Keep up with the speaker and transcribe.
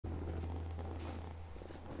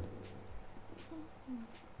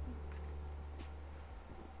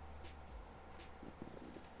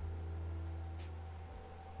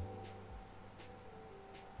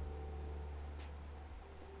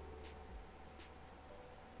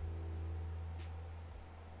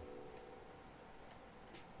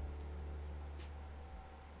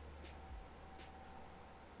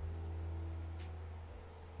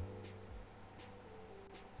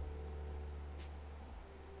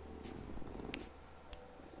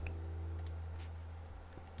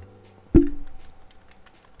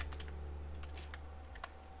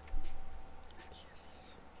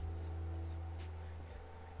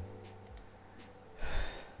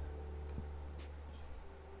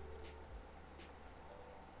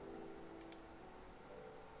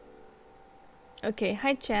Okay,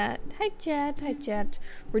 hi chat. Hi chat. Hi chat.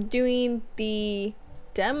 We're doing the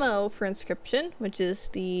demo for Inscription, which is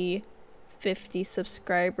the 50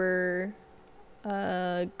 subscriber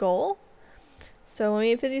goal. So when we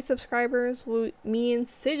have 50 subscribers, me and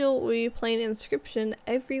Sigil will be playing Inscription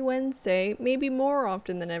every Wednesday, maybe more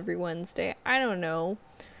often than every Wednesday. I don't know.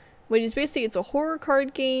 Which is basically, it's a horror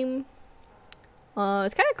card game.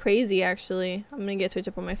 It's kind of crazy actually. I'm gonna get Twitch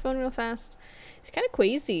up on my phone real fast. It's kind of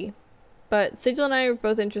crazy. But Sigil and I are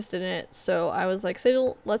both interested in it, so I was like,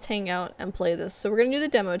 Sigil, let's hang out and play this. So we're gonna do the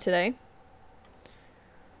demo today.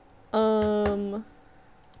 Should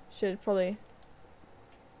probably...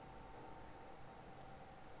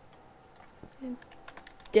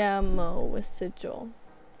 Demo with Sigil.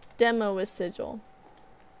 Demo with Sigil.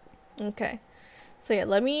 Okay. So yeah,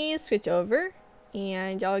 let me switch over,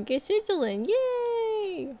 and y'all get Sigil in.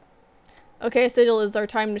 Yay! Okay, Sigil, it's our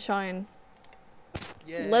time to shine.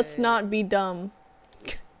 Yay. Let's not be dumb.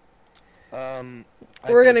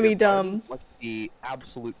 We're gonna be dumb. Let's be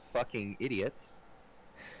absolute fucking idiots.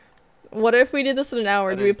 What if we did this in an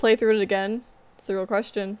hour? Do we play through it again? It's the real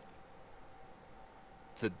question.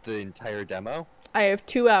 The entire demo? I have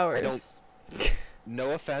 2 hours.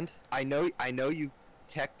 No offense. I know you've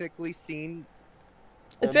technically seen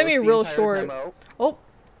it's gonna be real short. Demo, oh.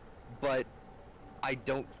 But I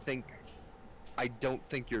don't think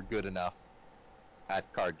you're good enough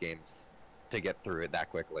at card games to get through it that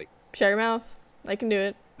quickly. Shut your mouth. I can do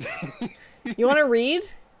it. You want to read?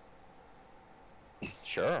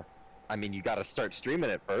 Sure. I mean, you gotta start streaming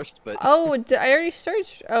it first, but... Oh, I already started...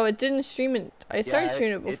 Oh, it didn't stream it. I started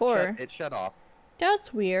streaming it before. It shut off.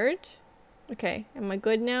 That's weird. Okay, am I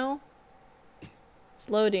good now? It's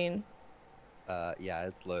loading. Yeah,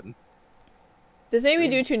 it's loading. This may be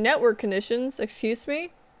due to network conditions. Excuse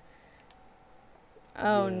me?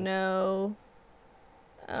 Oh, no.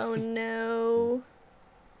 Oh, no.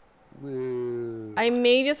 Woo. I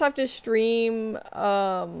may just have to stream,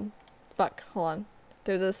 fuck, hold on.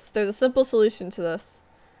 There's a simple solution to this.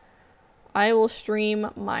 I will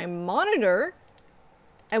stream my monitor,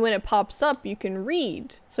 and when it pops up, you can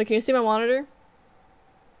read. So can you see my monitor?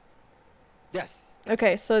 Yes.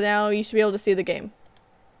 Okay, so now you should be able to see the game.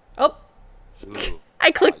 Oh! Ooh.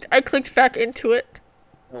 I clicked back into it.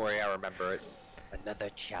 Don't worry, I remember it. Another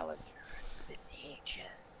challenger. It's been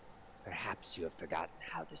ages. Perhaps you have forgotten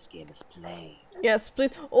how this game is played. Yes,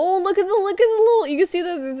 please. Oh, look at the little. You can see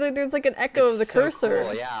there's like an echo of the cursor.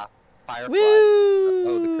 Cool, yeah. Fireflies. Woo!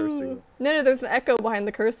 Oh, the cursor. No, there's an echo behind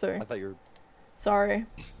the cursor. I thought you were... Sorry.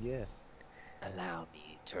 Yeah. Allow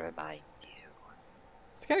me to remind you.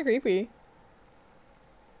 It's kind of creepy.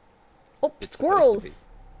 Oh, It's squirrels.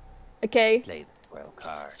 Okay. Play the squirrel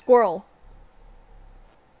card. Squirrel.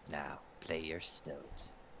 Now, play your stoat.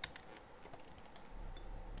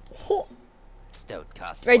 Oh. Stoat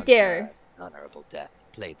costs Right 1 there. card. Honorable death.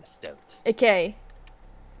 Play the stoat. Okay.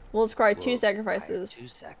 We'll require 2 Wolves require sacrifices. 2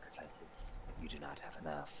 sacrifices. You do not have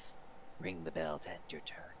enough. Ring the bell to end your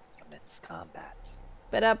turn. Commence combat.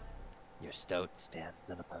 Bet up. Your stoat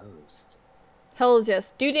stands unopposed. Hells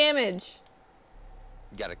yes. Do damage.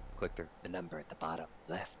 You gotta click through. The number at the bottom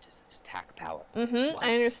left is its attack power. Mm-hmm. 1.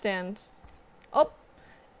 I understand. Oh.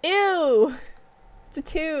 Ew. It's a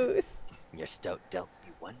tooth. Your stoat dealt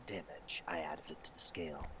you 1 damage. I added it to the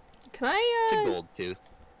scale. Can I, It's a gold tooth.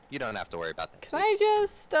 You don't have to worry about that. Can I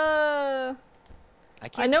just, I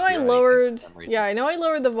I know I hear lowered... anything for some reason. Yeah, I know I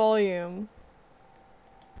lowered the volume.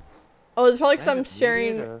 Oh, it's probably because I I'm haven't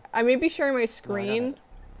sharing... muted or- I may be sharing my screen.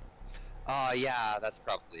 Yeah, that's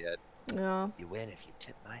probably it. Yeah. You win if you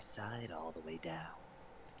tip my side all the way down.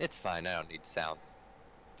 It's fine, I don't need sounds.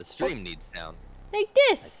 The stream needs sounds. Like Like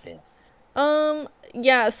this. this.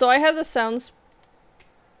 Yeah, so I have the sounds...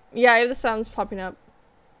 Yeah, I have the sounds popping up.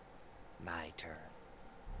 My turn.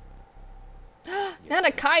 Not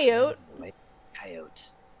a coyote. Coyote.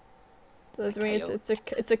 So that means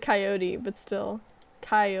it's a coyote, but still.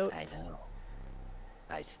 Coyote. I know.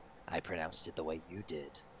 I pronounced it the way you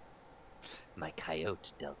did. My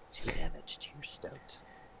coyote dealt 2 damage to your stoat.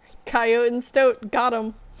 Coyote and stoat. Got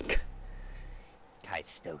him. Kai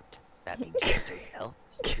stoat. That means your stoat's health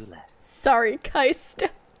is 2 less. Sorry, Kai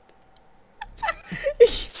stoat.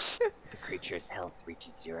 If the creature's health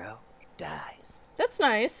reaches 0, it dies. That's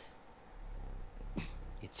nice.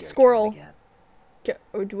 It's your Squirrel. turn again.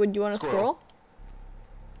 Would you want a squirrel?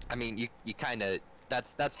 I mean, you kind of...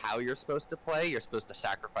 That's how you're supposed to play. You're supposed to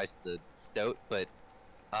sacrifice the stoat, but...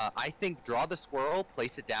 I think draw the squirrel,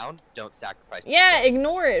 place it down, don't sacrifice the Yeah, stoat.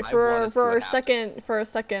 ignore it for a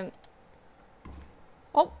second.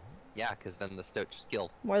 Oh, Yeah, because then the stoat just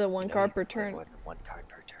kills. more than 1 You know card you per can play turn. More than 1 card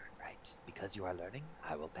per turn, right? But because you are learning,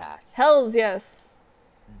 I will pass. Hells yes.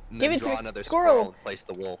 And Give then it to draw me. another Squirrel. squirrel and place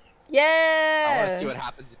the wolf. I Yeah. want to see what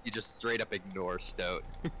happens if you just straight up ignore Stoat.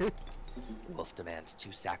 Wolf demands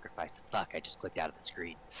 2 sacrifice. Fuck, I just clicked out of the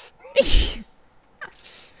screen.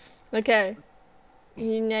 Okay.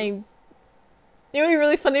 You know, it would be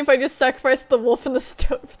really funny if I just sacrificed the wolf and the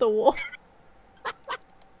stoat for the wolf.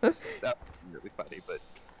 That would be really funny, but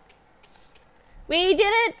We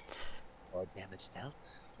did it! 4 damage dealt,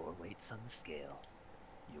 4 weights on the scale.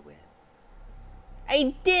 You win.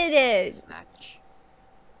 I did it! This match.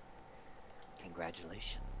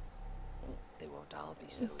 Congratulations. They won't all be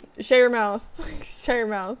so easy. Shut your mouth. Shut your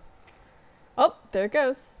mouth. Oh, there it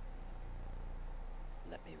goes.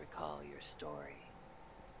 Let me recall your story.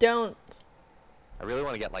 Don't. I really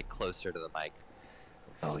want to get like closer to the mic.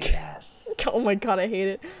 Oh yes. Oh my god, I hate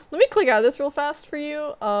it. Let me click out of this real fast for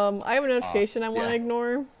you. I have a notification I want to yeah.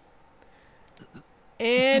 ignore.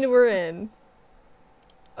 And we're in.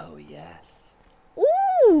 Oh yes.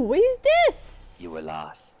 Ooh, what is this? You were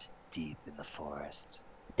lost deep in the forest.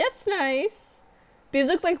 That's nice. These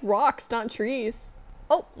look like rocks, not trees.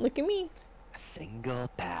 Oh, look at me. A single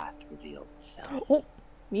path revealed itself. Oh,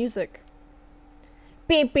 music.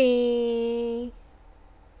 Beep beep.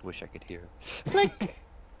 Wish I could hear. Click.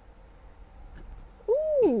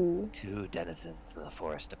 Ooh. 2 denizens of the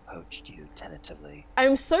forest approached you tentatively.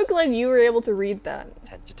 I'm so glad you were able to read that.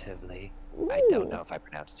 Tentatively? Ooh. I don't know if I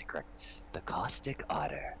pronounced it correct. The caustic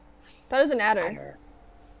otter. That is an adder. Adder.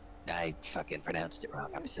 I fucking pronounced it wrong.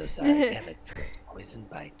 I'm so sorry. Damn it. Its poison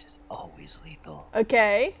bite is always lethal.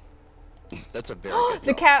 Okay. That's a very good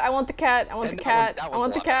The roll. cat. I want the cat. I want And the that one- cat. that I one's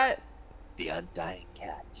want the water. cat. The undying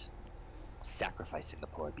cat. Sacrificing the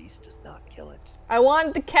poor beast does not kill it. I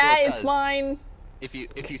want the cat. Well, it It's does. mine. If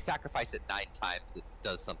you sacrifice it 9 times, it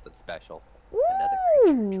does something special. Another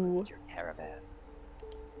creature Ooh. joins your caravan.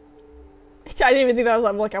 I didn't even think that was.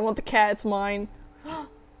 I'm like, I want the cat. It's mine.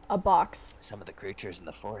 A box. Some of the creatures in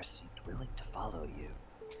the forest seemed willing to follow you.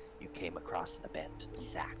 You came across an abandoned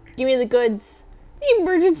sack. Give me the goods.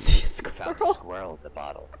 Emergency Found a squirrel. squirrel in the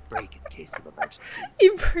bottle. Break in case of emergencies.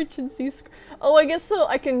 Emergency squirrel. Oh, I guess so.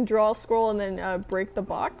 I can draw a squirrel and then break the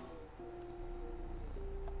box.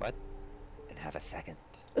 What? And have a second.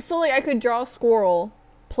 So like, I could draw a squirrel,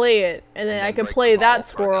 play it, and then I could break play the bottle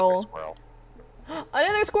that for another squirrel.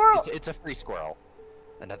 Another squirrel. It's a free squirrel.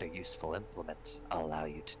 Another useful implement. I'll allow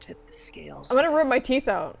you to tip the scales. I'm gonna of rip it. my teeth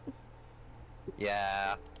out.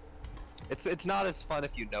 Yeah. It's not as fun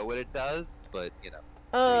if you know what it does, but you know.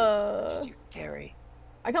 Just you carry.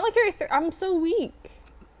 I can only carry I'm so weak.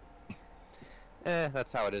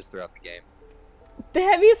 That's how it is throughout the game. The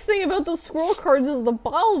heaviest thing about those squirrel cards is the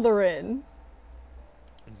bottle they're in.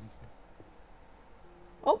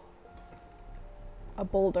 Oh. A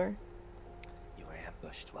boulder. You were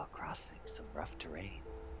ambushed while crossing some rough terrain.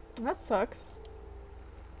 That sucks.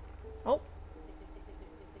 Oh.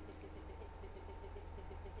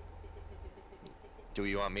 Do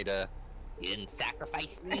you want me to? You didn't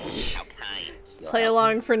sacrifice me? How kind. You'll Play help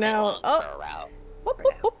along me for play now. along Oh. for a round. Boop, For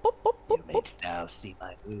boop, now. boop, boop, boop, You boop, may boop. now see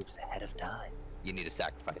my moves ahead of time. You need a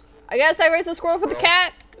sacrifice. I gotta sacrifice the squirrel for the Squirrel.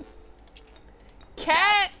 cat.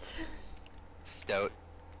 Cat. Stoat.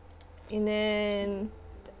 And then.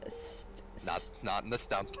 Not in the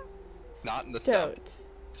stump. Not in the stump. Stoat.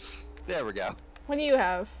 There we go. What do you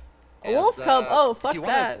have? A And, wolf cub. Oh, if fuck you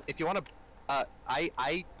wanna, that. If you want to,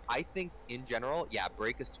 I think in general, yeah,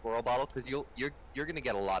 break a squirrel bottle because you're gonna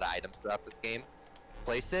get a lot of items throughout this game.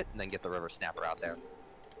 Place it and then get the river snapper out there.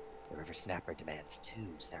 The river snapper demands 2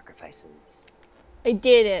 sacrifices. I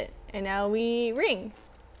did it. And now we ring.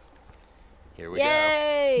 Here we go.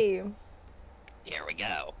 Yay! Here we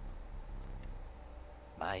go.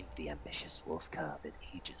 Mind the ambitious wolf cub, it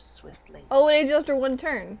ages swiftly. Oh, it ages after 1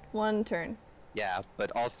 turn. 1 turn. Yeah,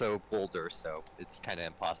 but also boulder, so it's kind of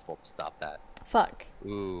impossible to stop that. Fuck.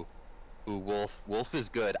 Ooh, wolf. Wolf is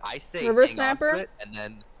good. I say River hang on to snapper? it,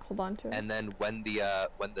 Hold on to it. and then when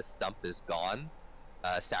the stump is gone,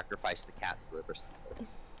 sacrifice the cat and river snapper.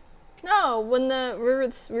 No, when the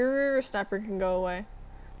river snapper can go away.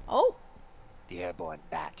 Oh. The airborne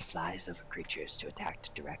bat flies over creatures to attack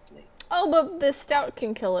directly. Oh, but the stout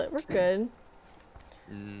can kill it. We're good.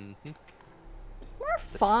 Mm-hmm. We're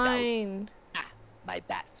fine. Ah, my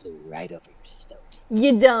bat flew right over your stoat.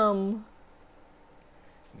 You dumb.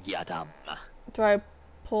 Yadam. Do I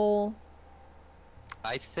pull?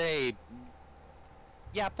 I say,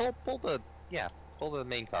 yeah, pull the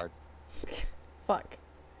main card. Fuck.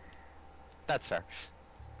 That's fair.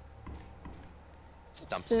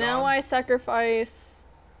 Stump's So now gone. I sacrifice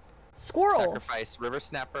squirrel. Sacrifice river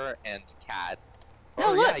snapper and cat. No,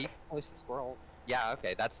 Oh look. yeah, you can place the squirrel. Yeah,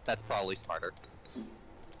 okay, that's probably smarter.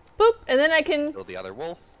 Boop, and then I can Kill the other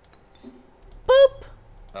wolf. boop.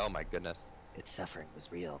 Oh my goodness. Its suffering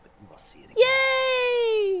was real, but you will see it again.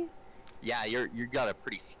 Yay! Yeah, you got a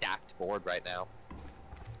pretty stacked board right now.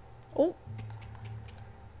 Oh,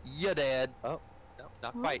 You dead. Oh, no,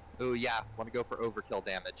 not Huh? quite. Oh yeah, want to go for overkill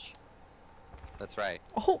damage. That's right.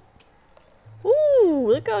 oh. Ooh,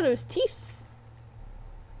 look at those teeth.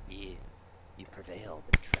 You prevailed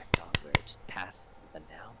and trekked onward, past the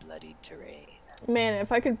now bloodied terrain. Man,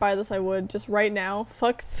 if I could buy this, I would. Just right now.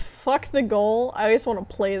 Fuck the goal. I just want to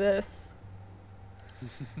play this.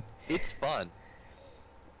 It's fun.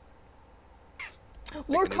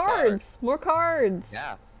 More a new card. cards. More cards.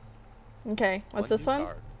 Yeah. Okay, what's this new one?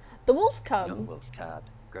 card. The wolf Young cub. wolf cub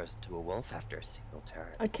grows into a wolf after a single turn.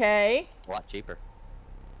 Okay. A lot cheaper.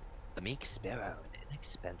 The meek sparrow, an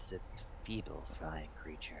inexpensive, feeble flying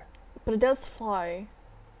creature. But it does fly.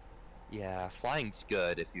 Yeah, flying's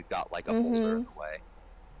good if you've got like a boulder in the way.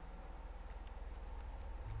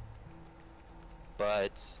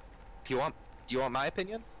 But if you want, do you want my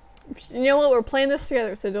opinion? You know what? We're playing this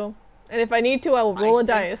together, Sigil. And if I need to, I will roll a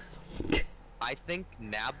dice. I think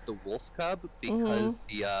nab the wolf cub because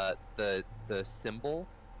the symbol,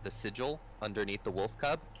 the sigil underneath the wolf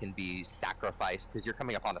cub can be sacrificed because you're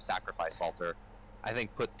coming up on a sacrifice altar. I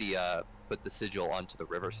think put the sigil onto the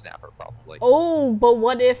river snapper probably. Oh, but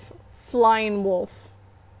what if flying wolf?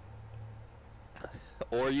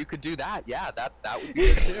 Or you could do that. Yeah, that would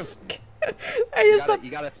be good too. I You just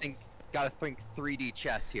thought, gotta think 3D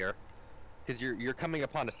chess here, because you're coming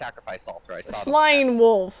upon a sacrifice altar. I saw them. flying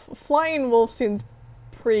wolf. Flying wolf seems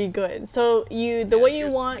pretty good. So the Yeah, way you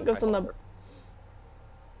here's want goes sacrifice on the. altar.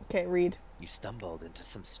 Okay, read. You stumbled into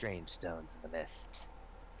some strange stones in the mist.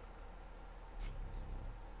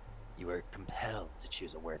 You were compelled to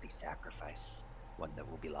choose a worthy sacrifice, one that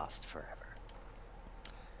will be lost forever.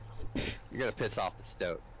 You're gonna piss off the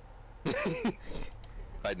stoat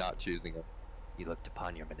by not choosing it. You looked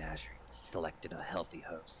upon your menagerie, selected a healthy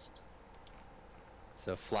host.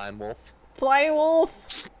 So flying wolf. Flying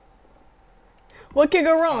wolf. What could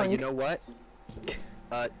go wrong? You know what?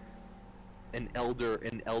 An elder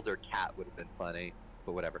cat would have been funny,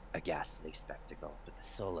 but whatever. A ghastly spectacle, but the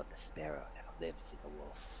soul of the sparrow now lives in the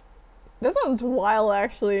wolf. That sounds wild,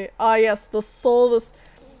 actually. Ah, yes, the soul.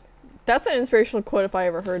 That's an inspirational quote if I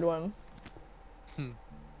ever heard one.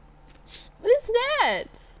 What is that?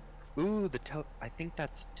 Ooh, I think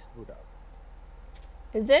that's totem.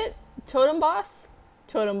 Is it totem boss?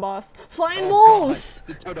 Totem boss. Flying Oh, wolves.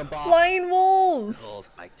 God, the totem boss. Flying wolves. Behold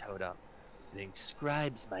my totem. It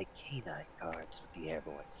inscribes my canine cards with the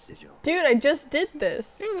airborne sigil. Dude, I just did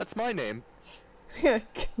this. Hey, that's my name.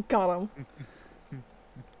 Got him.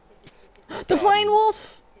 The flying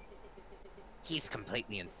wolf. He's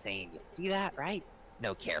completely insane. You see that, right?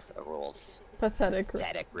 No care for the rules. Pathetic.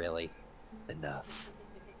 Pathetic, really. Enough.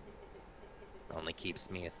 Only keeps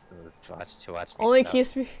me to watch me Only suffer.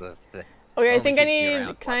 keeps me. Okay, Only I think I keeps me need. around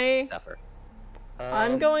to Can watch me I? suffer.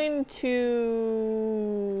 I'm going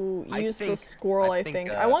to use the squirrel. I think.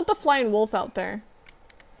 I want the flying wolf out there.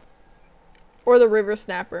 Or the river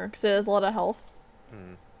snapper, because it has a lot of health.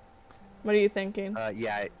 What are you thinking?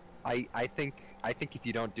 Yeah, I think if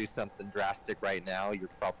you don't do something drastic right now, you're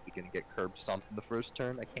probably gonna get curb stomped in the first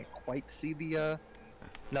turn. I can't quite see the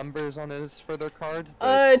numbers on his further cards.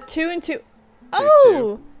 But 2 and 2. two.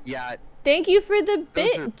 Oh! Yeah, Thank you for the are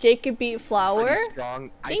bit, Jacob Beat Flower. pretty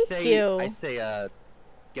strong. Thank you. I say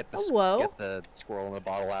get the Hello. get the squirrel in a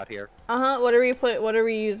bottle out here. What are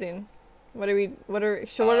we using? So what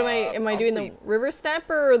am I doing, the probably- river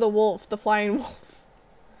snapper or the wolf, the flying wolf?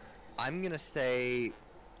 I'm gonna say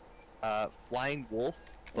flying wolf,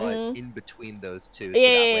 but in between those two. So Yeah,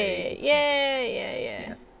 that way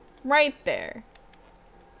yeah. Right there.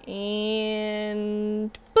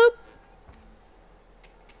 And boop.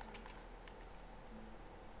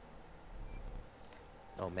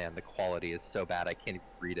 Oh man, the quality is so bad I can't even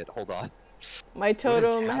read it. Hold on. My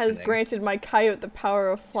totem has happening? granted my coyote the power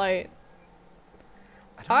of flight.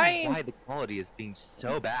 I don't know why the quality is being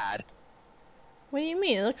so bad. What do you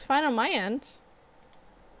mean? It looks fine on my end.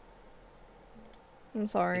 I'm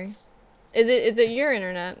sorry. Is it your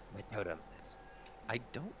internet? My totem is... I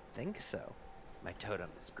don't think so. My totem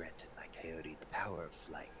has granted my coyote the power of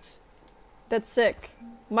flight. That's sick.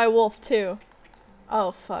 My wolf too.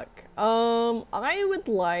 Oh fuck. I would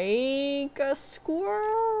like a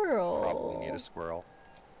squirrel. Probably need a squirrel.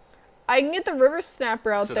 I can get the river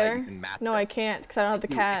snapper out So that you there. can match No, it. I can't because I don't have the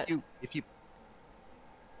cat. If you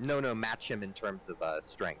no, match him in terms of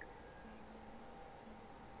strength.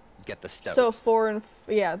 get the stoat. So 4 and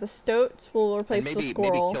yeah, the stoat will replace and the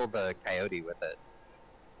squirrel. maybe kill the coyote with it.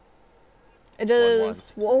 It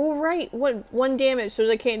does. Oh right, 1 damage, so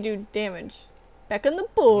they can't do damage. Back on the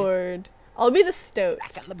board. I'll be the stoat.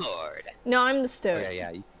 Back on the board. No, I'm the stoat. Oh,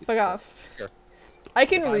 yeah. You Fuck off. Sure. I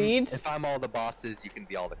can read. If I'm all the bosses, you can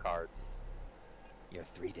be all the cards. You're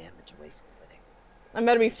 3 damage away from winning. I'm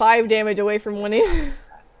about to be 5 damage away from winning.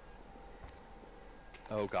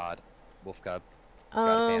 Oh god, wolf cub.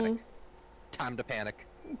 Gotta panic. Um, Time to panic.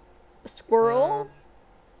 squirrel.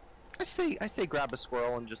 I say grab a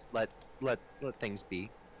squirrel and just let things be.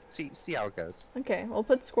 See how it goes. Okay, we'll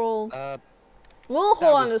put squirrel. that We'll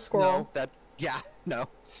hold on was- to squirrel. No, that's no.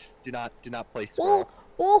 Do not play squirrel.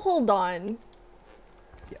 We'll hold on.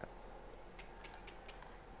 Yeah.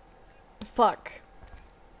 Fuck.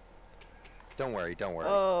 Don't worry.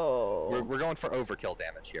 Oh. We're going for overkill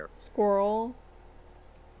damage here. Squirrel.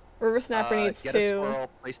 River snapper needs get 2. a squirrel,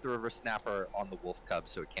 place the river snapper on the wolf cub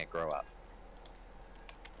so it can't grow up.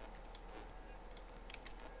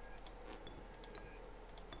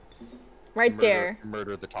 Right there.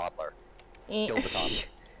 Murder the toddler. Eh. Kill the toddler.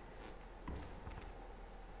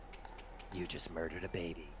 You just murdered a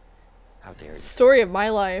baby. How dare you? Story of my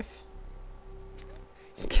life.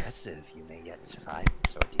 Impressive. You may yet survive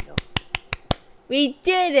this ordeal. We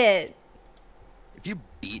did it. If you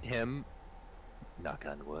beat him, Knock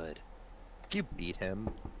on wood. if you beat him,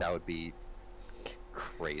 that would be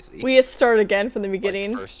crazy. We just start again from the Like,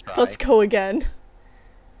 beginning. first try. Let's go again.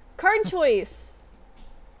 Card choice.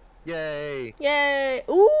 Yay! Yay.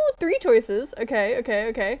 Ooh, 3 choices. Okay.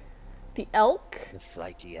 The elk. The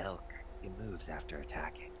flighty elk. He moves after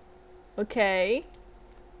attacking. Okay.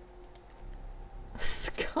 The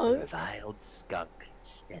Skunk. reviled skunk.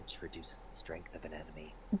 Its stench reduces the strength of an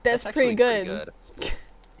enemy. That's actually pretty good.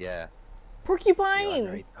 Yeah. The Porcupine.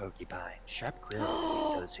 ornery porcupine. Sharp quills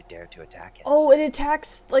meet those who dare to attack it. Oh, it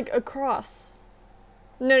attacks like across.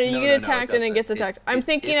 No, you No, get no, attacked and it doesn't. gets attacked. I'm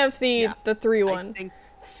thinking of the 3 one. I think,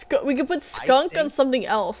 We could put skunk on think- something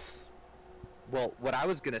else. well, what I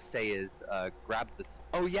was gonna say is, grab this.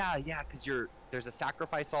 Oh yeah, because there's a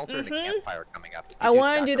sacrifice altar and a campfire coming up. If you I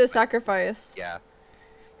want to do the sacrifice- sacrifice. Yeah.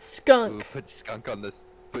 Skunk. Ooh, put skunk on this.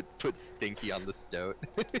 Put stinky on the stoat.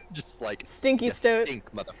 Just like Stinky "Ya stoat. Stink,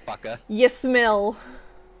 motherfucker. You smell.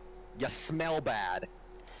 You smell bad.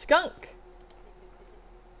 Skunk.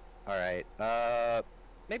 All right.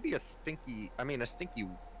 Maybe a stinky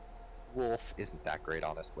wolf isn't that great,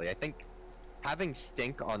 honestly. I think having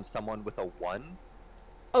stink on someone with a 1.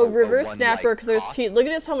 Oh, a river 1, snapper, like, because there's cost. heat. Look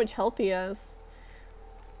at how much health he has.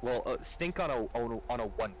 Well, stink on a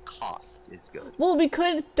 1 cost is good. Well, we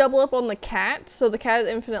could double up on the cat, so the cat has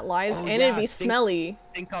infinite lives, Oh, and yeah, it'd be stink- smelly.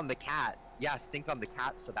 Stink on the cat. Yeah, stink on the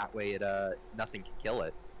cat, so that way it nothing can kill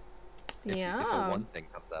it. If a Yeah. 1 thing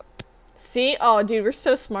comes up. See? Oh, dude, we're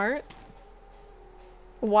so smart.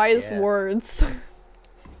 Wise Yeah. words.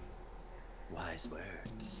 Wise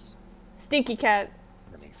words. Stinky cat.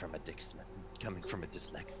 Coming from a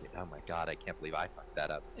dyslexic. Oh my god, I can't believe I fucked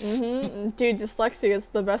that up. Dude, dyslexia is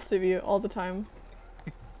the best of you all the time.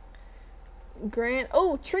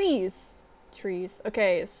 Oh, trees. Trees.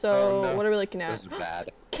 Okay, so Oh, no. what are we looking at? Those are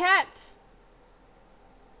bad. Cats.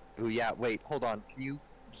 Ooh, yeah, wait, hold on. Can you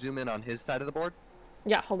zoom in on his side of the board?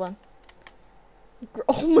 Yeah, hold on.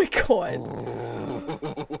 Oh my god.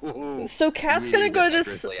 So cat's We gonna need go get to that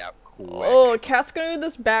this. grizzly out quick. Oh, cat's gonna go to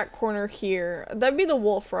this back corner here. That'd be the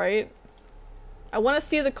wolf, right? I want to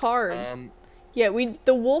see the card. Yeah,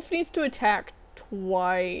 the wolf needs to attack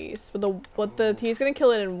twice, but he's gonna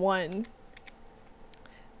kill it in 1.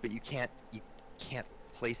 But you can't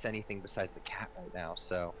place anything besides the cat right now,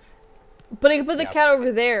 so. But I can put the Yeah. cat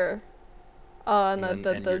over there. And And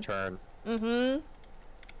then end your turn.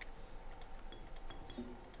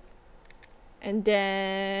 And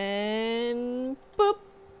then boop.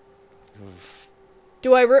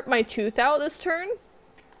 Do I rip my tooth out this turn?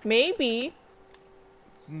 Maybe.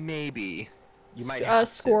 Maybe. You might have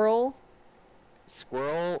to. Squirrel.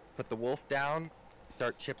 Squirrel, put the wolf down,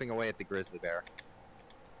 start chipping away at the grizzly bear.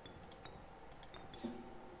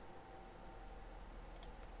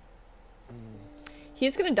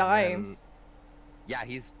 He's gonna die. And- yeah,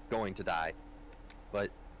 he's going to die. But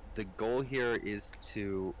the goal here is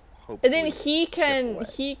to hopefully And then he chip can,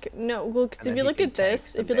 away. no, well, because And if then you he look can at this,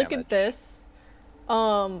 take some if you look at damage. this,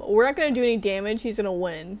 we're not gonna do any damage, he's gonna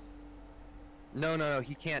win. No,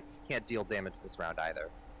 he can't deal damage this round either.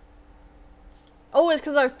 Oh, it's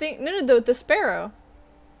because our thing, no, the sparrow.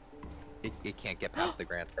 It can't get past the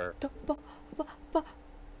grand turf.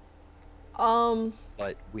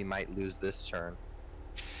 But we might lose this turn.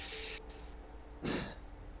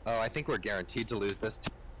 Oh, I think we're guaranteed to lose this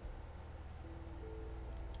turn.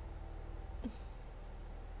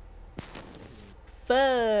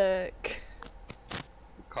 fuck?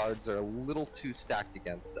 The cards are a little too stacked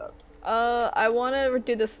against us. I want to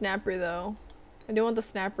do the snapper though. I do want the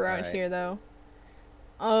snapper out Alright. here though.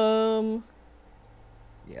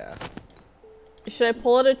 Yeah. Should I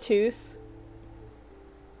pull out a tooth?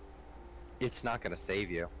 It's not gonna save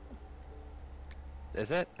you. Is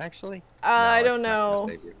it actually? I No, don't it's not gonna know.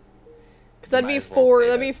 save you. Cause that'd might be as well four. save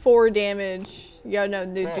That'd it. be 4 damage. Yeah, no,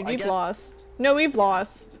 dude, Well, dude, I we've guess- lost. No, we've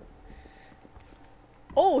lost.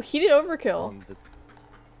 Oh, he did overkill.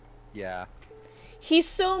 Yeah. He's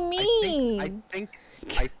so I mean.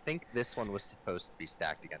 think this one was supposed to be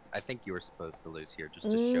stacked against. I think you were supposed to lose here just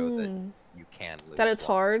to show that you can lose. That it's once.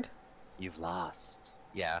 hard. You've lost.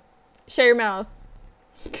 Yeah. Shut your mouth.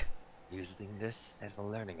 Using this as a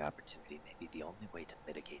learning opportunity may be the only way to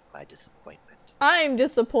mitigate my disappointment. I'm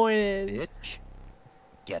disappointed. Bitch.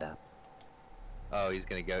 Get up. Oh, he's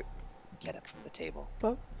gonna go. Get up from the table.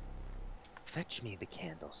 What? Fetch me the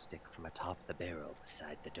candlestick from atop the barrel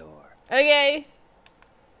beside the door. Okay.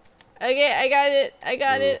 Okay, I got it. I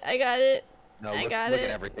got Ooh. it. I got it. No, I look, got look it. at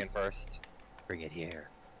everything first. Bring it here.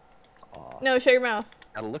 Aw. No, shut your mouth.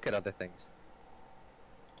 Gotta look at other things.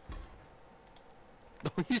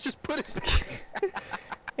 You just put it.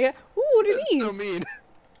 I got. Ooh, what are That's these? so mean.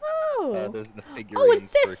 Oh. Those are the figurines Oh, what's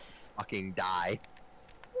for this? fucking die.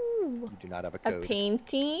 Ooh. You do not have a A code.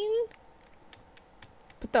 painting?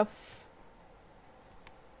 What the f-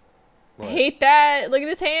 I What? hate that. Look at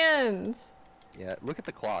his hands. Yeah, look at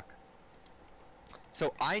the clock.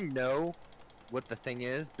 So I know what the thing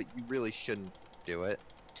is, but you really shouldn't do it,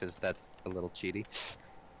 because that's a little cheaty.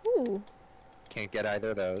 Ooh. Can't get either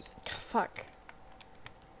of those. Fuck.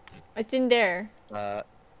 It's in there.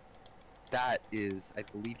 That is, I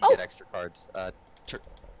believe you Oh. get extra cards.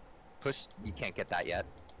 Push, you can't get that yet.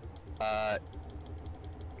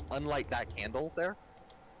 Unlight that candle there.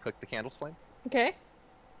 Click the candle's flame, Okay.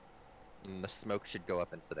 and the smoke should go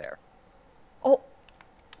up into there. Oh.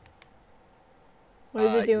 What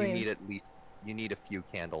is it doing? You need a few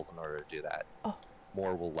candles in order to do that. Oh.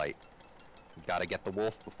 More will light. You gotta get the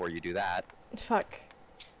wolf before you do that. Fuck.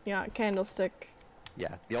 Yeah, candlestick.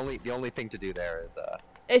 Yeah, the only thing to do there is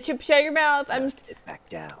It should shut your mouth. Now I'm sit back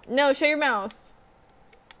down. No, shut your mouth.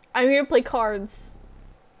 I'm here to play cards.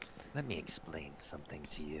 Let me explain something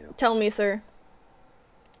to you. Tell me, sir.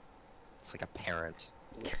 it's like a parent.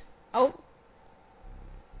 Oh.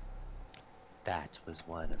 That was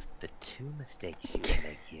one of the 2 mistakes you will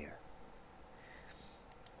make here.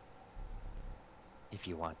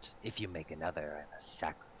 If you make another, I must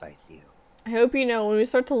sacrifice you. I hope you know when we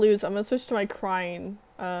start to lose, I'm gonna switch to my crying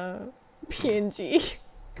PNG.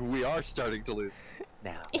 We are starting to lose.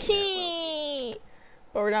 Now,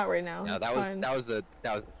 But we're not right now. No, It's that fine. was a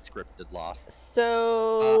scripted loss.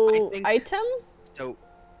 So I think- item? So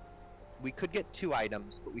we could get 2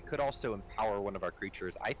 items, but we could also empower one of our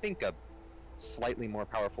creatures. I think a slightly more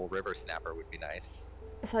powerful river snapper would be nice.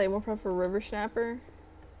 Sorry, more for river snapper.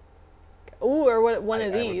 Ooh, or what? One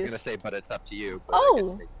of I these. was gonna say, but it's up to you. But Oh. I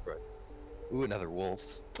guess maybe throw it. Ooh, another wolf.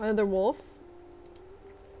 Another wolf.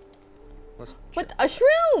 Let's What? check A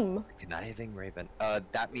shroom! conniving raven.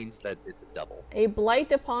 that means that it's a double. A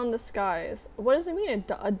blight upon the skies. What does it mean?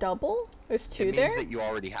 A double? There's 2 It means there. that you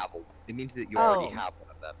already have it means that you Oh. already have one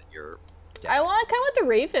of them in your deck. I want kind of want the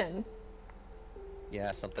raven.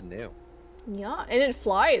 Yeah, something new. Yeah, and it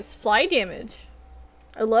flies. Fly damage.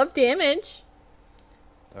 I love damage.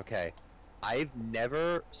 Okay.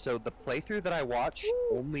 So the playthrough that I watched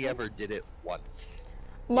only ever did it once.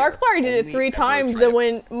 Markiplier did it only 3 ever times, tried and it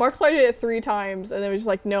when Markiplier did it 3 times, and then was just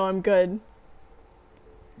like, no, I'm good.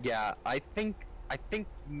 Yeah, I think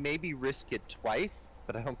maybe risk it twice,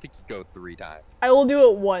 but I don't think you go 3 times. I will do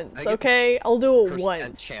it once, I think it's okay? I'll do it Percent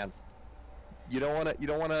once. chance. You don't wanna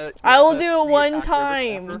I will do it one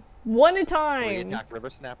time. One at a time. Attack River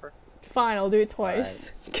Snapper? Fine, I'll do it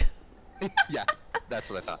twice. Yeah, that's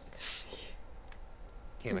what I thought.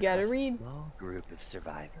 Came You gotta across- read. Small group of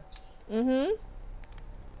survivors. Mm-hmm.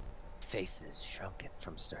 Faces shrunken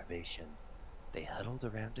from starvation. They huddled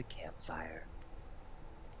around a campfire.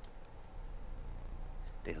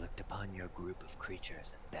 They looked upon your group of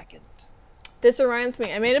creatures and beckoned. This reminds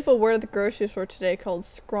me, I made up a word at the grocery store today called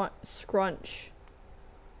scrunch.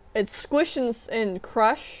 It's squish and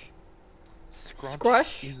crush.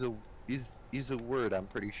 Scrush? Is a word, I'm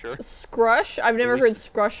pretty sure. Scrush? I've never heard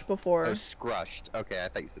scrush before. Oh, scrushed. Okay, I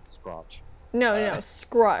thought you said scrunch. No, no,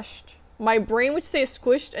 scrushed. My brain would say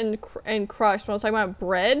squished and crushed when I was talking about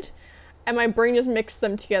bread, and my brain just mixed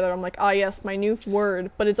them together. I'm like, ah, yes, my new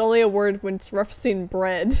word, but it's only a word when it's referencing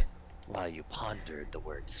bread. While you pondered the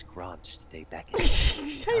word scrunched, they beckoned.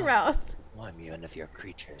 Shut your mouth. Warm one of your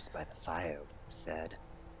creatures by the fire, one said.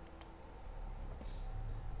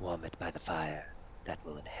 Warm it by the fire. That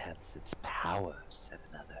will enhance its power, said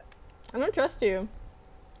another. I don't trust you.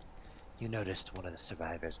 You noticed one of the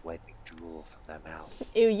survivors wiping drool from their mouth.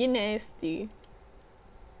 Ew, you nasty.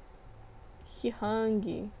 He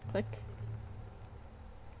hungry. Click.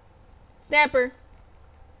 Snapper.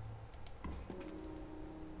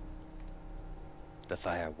 The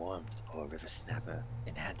fire warmed the poor river snapper,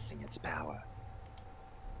 enhancing its power.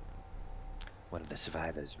 One of the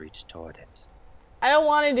survivors reached toward it. I don't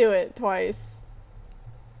want to do it twice.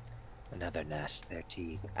 Another gnashed their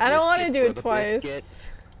teeth. I don't want to Risk do for it the twice.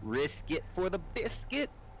 biscuit. Risk it for the biscuit.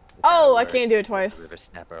 Oh, I Power can't do it took the River twice.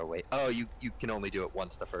 snapper away. Oh, you can only do it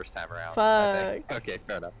once the first time around. I think. Fuck. Okay,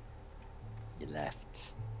 fair enough. You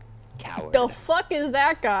left. Coward. The fuck is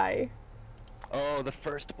that guy? Oh, the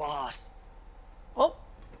first boss. Oh.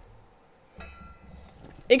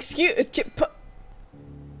 Excuse. The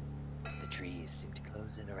trees seemed to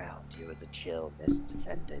close in around you as a chill mist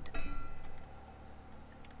descended.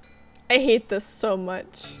 I hate this so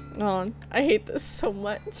much. Hold on. I hate this so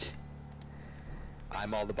much.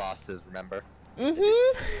 I'm all the bosses, remember? Mm-hmm.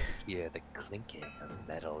 You hear the clinking of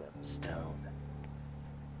metal and stone.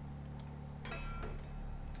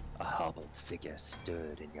 A hobbled figure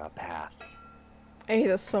stood in your path. I hate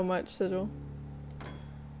this so much, Sigil.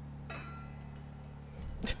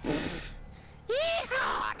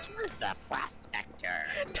 Yeehaw! 'Twas the prospector.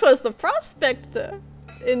 'Twas the prospector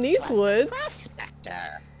in these woods.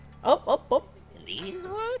 Prospector. Up. In these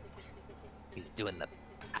woods? He's doing the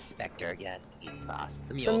prospector again. He's boss.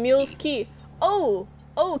 The The mule's key. Oh,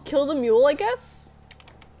 kill the mule, I guess.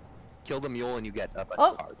 Kill the mule and you get a bunch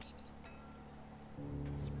Oh. of cards.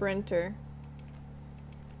 Sprinter.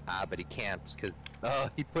 Ah, but he can't because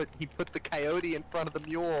he put the coyote in front of the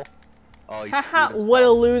mule. Oh, he Haha, screwed what a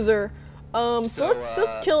himself. loser. So So,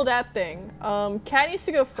 let's kill that thing. Cat needs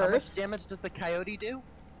to go How much first. damage does the coyote do?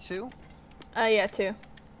 2? Yeah, 2.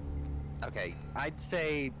 Okay, I'd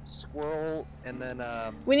say squirrel and then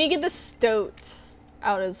We need to get the stoat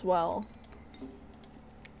out as well.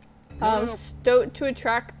 No. Stoat to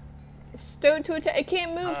attack. It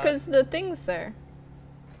can't move because the thing's there.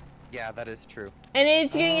 Yeah, that is true. And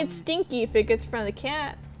it's gonna get stinky if it gets in front of the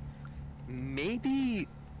cat. Maybe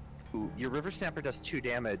your river snapper does 2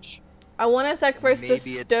 damage. I want to sacrifice the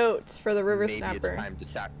Maybe it's- stoat for the river Maybe snapper.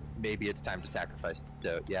 maybe it's time to sacrifice the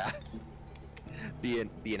stoat. Yeah. be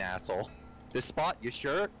an asshole. This spot, you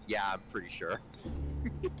sure? Yeah, I'm pretty sure.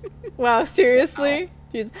 Wow, seriously?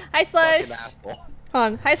 Jeez. Hi, Slush. Fucking asshole. Hold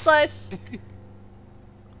on. Hi, Slush.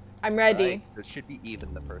 I'm ready. Right, it should be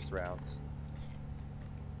even the first rounds.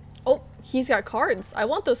 Oh, he's got cards. I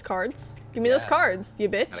want those cards. Give me those Yeah. cards, you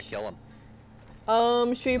bitch. Gotta kill him.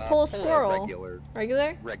 Should we pull a squirrel?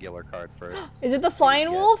 Regular Regular? card first. Is it the See what flying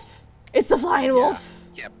we get. wolf? It's the flying Yeah. wolf.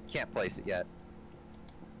 Can't place it yet.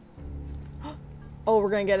 Oh, we're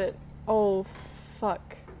gonna get it. Oh,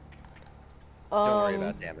 fuck. Don't worry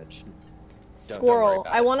about damage. Don't worry Squirrel.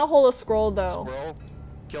 about I it. want to hold a squirrel though.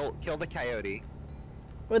 Squirrel, kill the coyote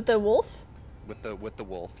With the wolf? with the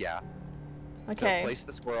wolf. Yeah. Okay. So place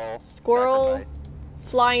the squirrel. Squirrel. sacrifice.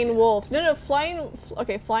 Flying wolf. No, flying.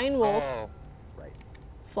 Okay, flying wolf. Oh, right.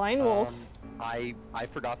 Flying wolf. I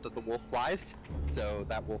forgot that the wolf flies, so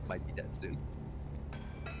that wolf might be dead soon.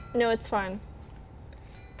 No, it's fine.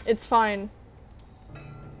 It's fine.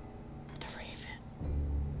 The raven.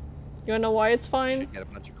 You wanna know why it's fine? Should get a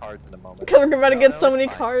bunch of cards in a moment. Because we're about to No, get no, so it's many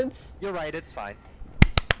fine. cards. You're right, it's fine.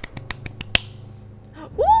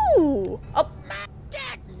 Woo! Oh,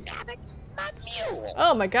 Dagnabbit, my mule.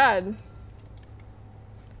 oh my god.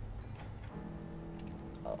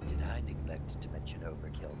 Did I neglect to mention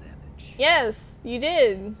overkill damage? Yes, you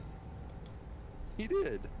did. He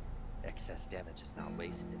did. Excess damage is not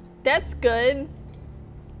wasted. That's good.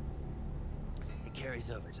 It carries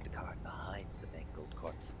over to the card behind the mangled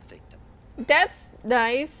corpse of the victim. That's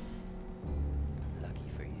nice. Lucky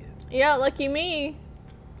for you. Yeah, lucky me.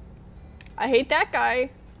 I hate that guy.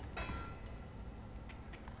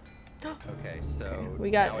 Okay, so We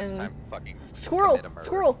got now it's an- time to fucking Squirrel, commit a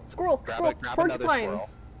murder. squirrel, Grab another porcupine. squirrel.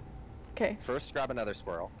 Okay, First, grab another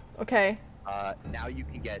squirrel. okay. Now you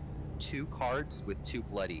can get 2 cards with 2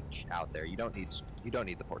 blood each out there. You don't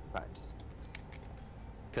need the porcupines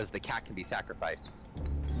because the cat can be sacrificed.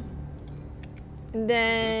 And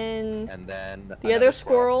then And then the another other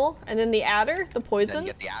squirrel, and then the adder, the Then poison.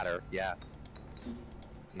 get the adder, yeah.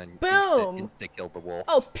 And then Boom! Insta kill the wolf.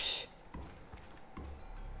 Oh, psh.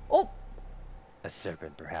 Oh, A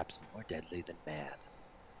serpent perhaps more deadly than man.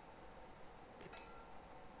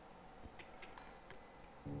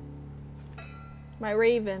 my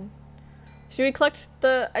raven. Should we collect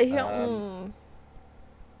the? I don't.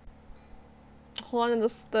 Hold on,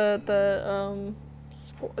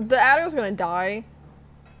 the adder's gonna die.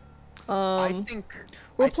 I think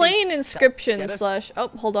we're playing think Inscription slash. Oh,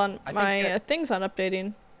 hold on, my thing's not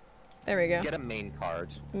updating. There we go. Get a main card.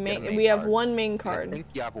 We have one main card. I think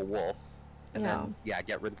you have a wolf, and then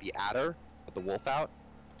get rid of the adder, put the wolf out.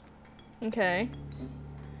 Okay.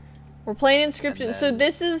 We're playing Inscription, so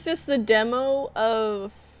this is just the demo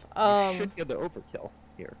of. You should get the overkill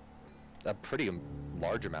here. A pretty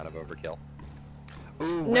large amount of overkill.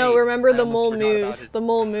 Ooh, no, wait, remember the mole moves. The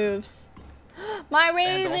mole moves. My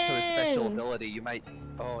raven! And also his special ability. You might.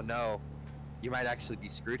 Oh no, you might actually be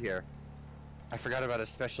screwed here. I forgot about his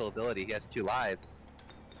special ability. He has 2 lives.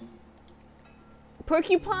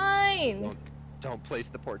 Porcupine! Don't place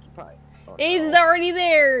the porcupine. Oh, He's already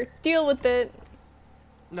there. Deal with it.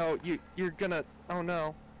 No, you're gonna. Oh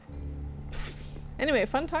no. Anyway,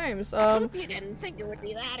 fun times. You didn't think it would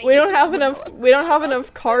be that easy. We don't have enough. We don't have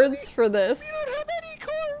enough cards for this. We don't have any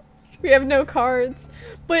cards. We have no cards.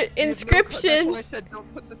 But Inscription. That's why I said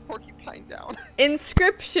don't put the porcupine down.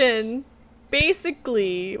 Inscription.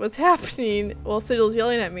 Basically, what's happening? Well, Sigil's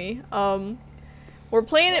yelling at me. We're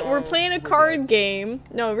playing it. We're playing a card game.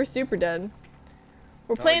 No, we're super dead.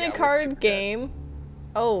 We're playing a card game.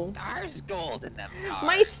 Oh. There's gold in them cards.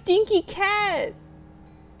 My stinky cat.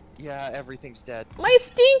 Yeah, everything's dead. My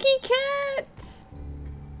stinky cat.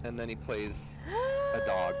 And then he plays a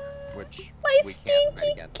dog, which my we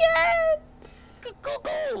stinky can't cat.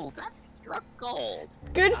 Gold. That's struck gold.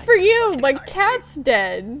 Good for you. My cat's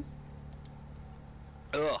dead.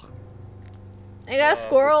 Ugh. I got a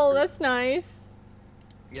squirrel. That's nice.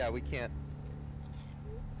 Yeah, we can't.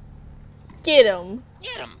 Get him.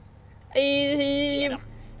 Get him. Get him.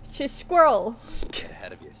 Squirrel. Get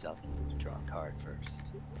ahead of yourself. You need to draw a card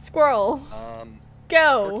first. Squirrel.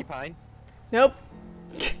 Go. Porcupine. Nope.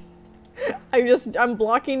 I'm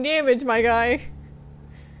blocking damage, my guy.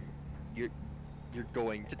 You're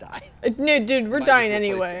going to die. No, dude, we're dying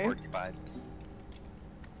anyway.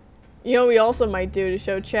 You know what we also might do to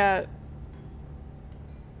show chat?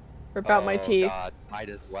 Rip out my teeth. God, might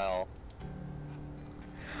as well.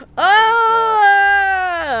 Ah!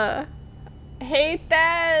 Hate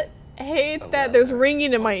that. Hate that. There's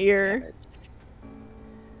ringing in my ear.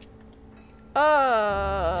 You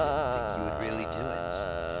would really do it.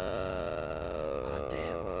 Oh,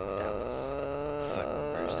 damn. That was fucking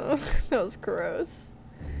gruesome. That was gross.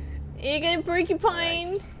 You got a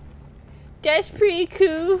porcupine? That's pretty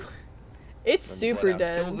cool. It's super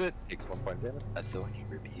dead. Kills it, takes 1 point damage. A thorny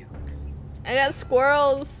rebuke. I got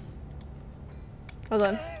squirrels. Hold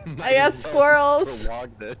on. I got squirrels.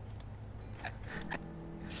 Prolong this.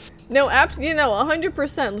 No, absolutely, no,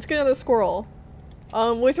 100%. Let's get another squirrel.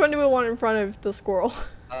 Which one do we want in front of the squirrel?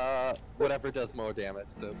 Whatever does more damage,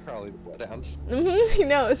 so probably the bloodhound. He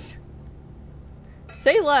knows.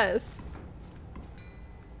 Say less.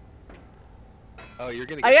 Oh, you're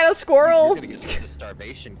gonna. I got a squirrel. You're gonna get the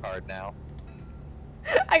starvation card now.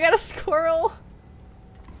 I got a squirrel.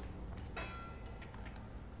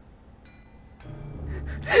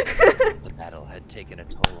 The battle had taken a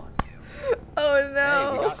toll on you. Oh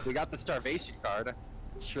no. Hey, we got the starvation card.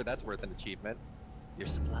 I'm sure that's worth an achievement. Your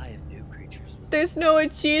supply of new creatures was. There's no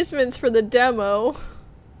achievements for the demo.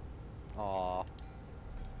 Aww.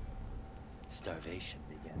 Starvation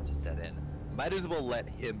began to set in. Might as well let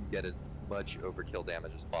him get as much overkill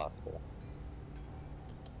damage as possible.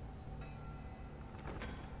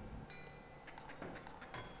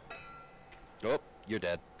 Oh, you're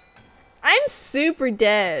dead. I'm super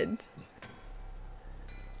dead.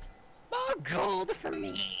 More gold for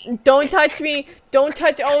me. Don't touch me. Don't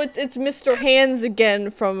touch. Oh, it's Mr. Hands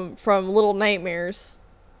again from Little Nightmares.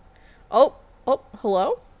 Oh,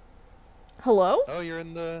 hello? Hello? Oh, you're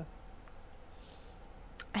in the...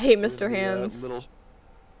 I hate Mr. Hands.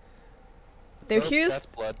 Here's... That's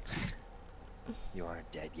blood. You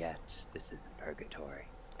aren't dead yet. This isn't purgatory.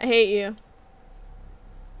 I hate you.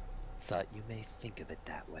 Thought you may think of it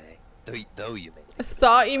that way. Though you may.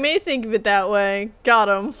 Thought you may think of it that way. Got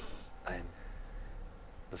him.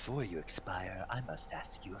 Before you expire, I must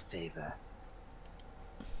ask you a favor.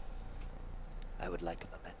 I would like a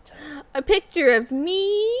memento. A picture of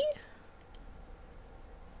me?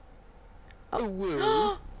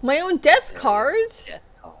 Oh. My own death card? Death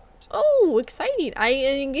card. Oh, exciting.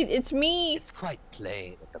 It's me. It's quite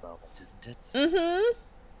plain at the moment, isn't it? Mm-hmm.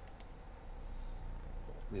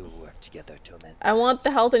 We will work together to amend. I want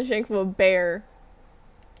the health and strength of a bear.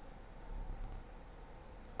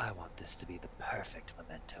 I want this to be the perfect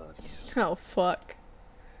memento of you. Oh, fuck.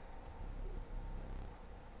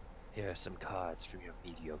 Here are some cards from your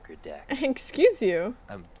mediocre deck. Excuse you.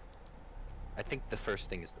 I think the first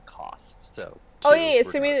thing is the cost. So. Oh 2, yeah,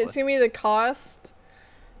 send regardless. me the cost.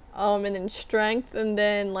 And then strength, and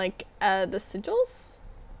then like the sigils.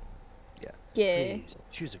 Yeah. Yeah. Please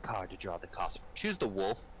choose a card to draw the cost. Choose the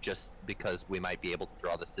wolf, just because we might be able to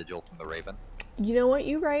draw the sigil from the raven. You know what?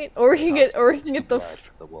 You right. Or we can get the blood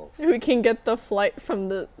from the wolf. we can get the flight from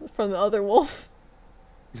the other wolf.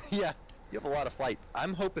 Yeah, you have a lot of flight.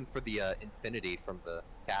 I'm hoping for the infinity from the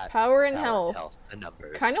cat. Power and Power and health. the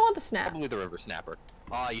numbers. Kind of want the snap. Probably the river snapper.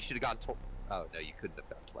 Oh, you should have gone. Oh no, you couldn't have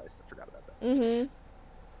gone twice. I forgot about that. Mm-hmm.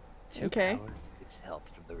 2 Okay. power, 6 health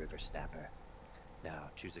from the river snapper. Now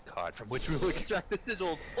choose a card from which we will extract the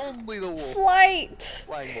sigils. Only the wolf. Flight.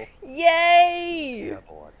 Flying wolf. Yay! You have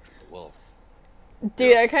one from the wolf.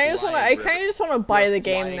 Dude, You're I a kind of just want to. flying I kind of river- just want to buy You're a the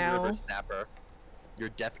game flying now. River snapper. Your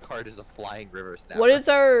death card is a flying river snapper. What is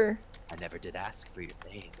our I never did ask for your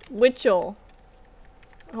name. Witchell?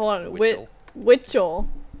 Hold on, Witchell? Witchell.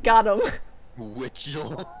 Got him.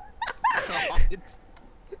 Witchell. God,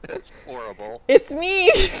 that's horrible. It's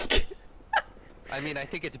me. I mean, I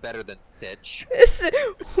think it's better than Sitch. It's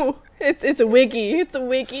a wiggy. It's a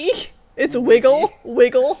wiggy. It's a wiggle.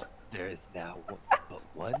 Wiggle. There is now but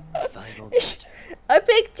one final matter. A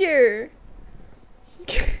picture.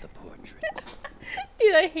 The portrait.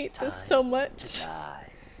 Dude, I hate this so Time much. to die.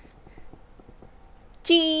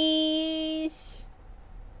 Cheese.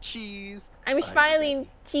 Cheese. I'm I'm smiling. ready.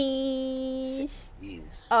 Cheese.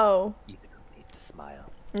 Please. Oh. You don't need to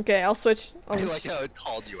smile. Okay, I'll switch. I like how it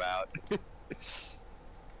called you out.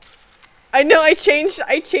 I know. I changed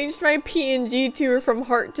my PNG to her from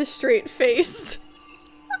heart to straight face.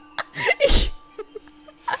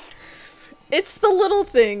 It's the little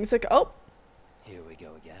things. Like, oh. Here we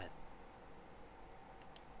go again.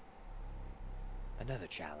 Another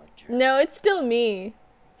challenger. No, it's still me.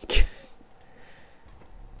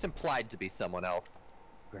 It's implied to be someone else.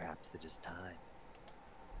 Perhaps it is time.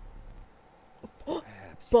 Perhaps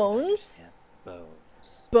you can Bones? understand.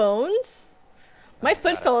 Bones. Bones? My Oh, foot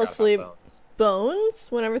God, I fell forgot about asleep. bones. Bones?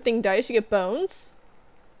 When everything dies, you get bones?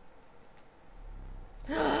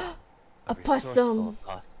 A A resourceful possum.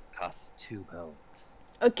 possum costs 2 bones.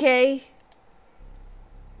 Okay.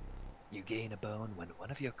 You gain a bone when one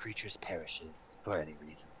of your creatures perishes for any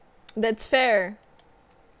reason. That's fair.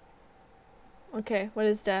 Okay, what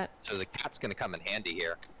is that? So the cat's gonna come in handy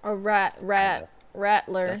here. A rattler.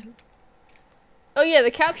 Does it? Oh yeah,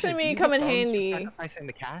 the cat's Actually, gonna do be you get come in bones for handy. Sacrificing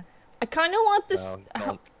the cat? I kind of want this.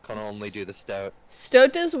 No, can only do the stout.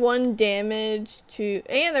 Stoat does 1 damage to,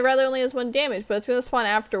 and the rattler only has 1 damage, but it's gonna spawn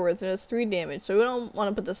afterwards and it has 3 damage, so we don't want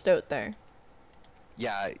to put the stoat there.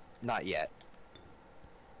 Yeah, not yet.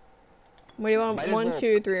 What do you want? Might as 1, well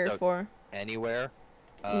 2, put the 3, or stoat 4? Anywhere.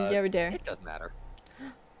 You ever dare? It doesn't matter.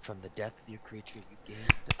 From the death of your creature, you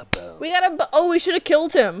gained a bone. We got a. Oh, we should have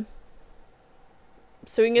killed him.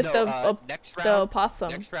 So we can get No, the next the round, possum.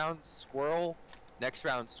 Next round, squirrel. Next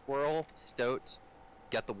round, squirrel, stoat.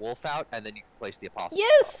 Get the wolf out, and then you can place the opossum.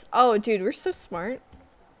 Yes! Oh, dude, we're so smart.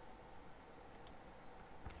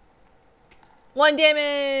 1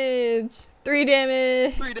 damage! 3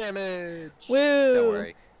 damage! 3 damage! Woo! Don't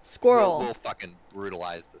worry. Squirrel. We'll fucking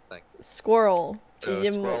brutalize this thing. Squirrel. So,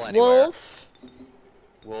 Yim- squirrel anywhere. Wolf.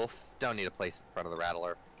 Wolf, don't need to place it in front of the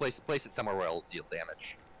rattler. Place it somewhere where it'll deal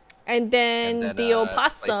damage. And then, And then, the place the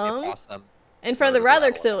opossum. opossum In front of the murder the rattler,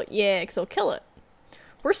 rattler. cause it'll kill it.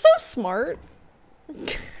 We're so smart.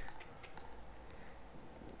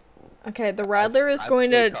 Okay, the rattler is I've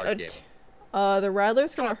going played to. card game. The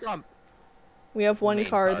rattler's gonna. We have 1 Main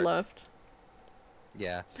card card. left.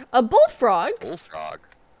 Yeah. A bullfrog. Bullfrog.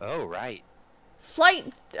 Oh, right.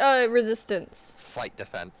 Flight resistance. Flight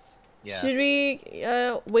defense. Yeah. Should we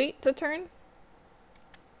wait to turn?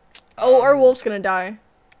 Oh, our wolf's gonna die.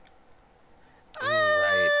 Ooh,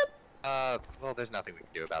 right. Well, there's nothing we can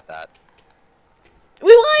do about that.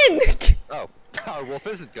 We won! Oh, our wolf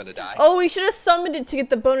isn't gonna die. Oh, we should have summoned it to get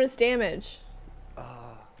the bonus damage.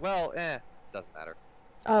 Well, doesn't matter.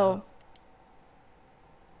 Oh.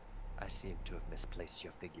 I seem to have misplaced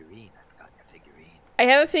your figurine. I forgot your figurine. I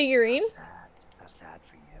have a figurine. How sad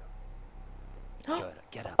for you. Good,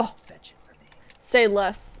 get up Oh. and fetch it for me. Say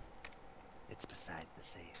less. It's beside the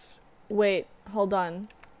safe. Wait, hold on.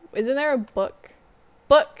 Isn't there a book?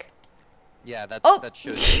 Book. Yeah, that's, Oh. that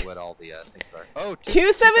shows you what all the things are. Oh,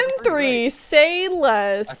 273. right. Say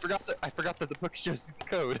less. I forgot that the book shows you the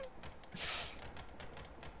code.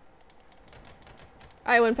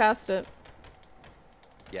 I went past it.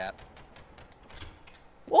 Yeah.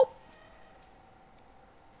 Whoop.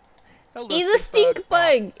 Hello, He's a stink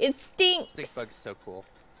bug. bug. It stinks. Stink bug's so cool.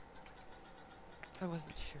 I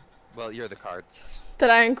wasn't sure. Well, you're the cards. That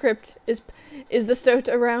I encrypt. Is the stoat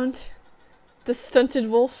around? The stunted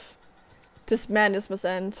wolf? This madness must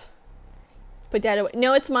end. Put that away.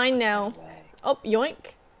 No, it's mine now. Away. Oh,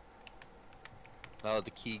 yoink. Oh,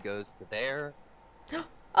 the key goes to there.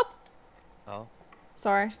 Up. Oh,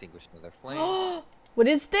 Sorry. extinguish another flame. What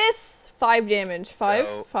is this? 5 damage. 5?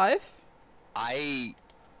 So- 5? I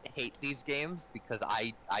hate these games because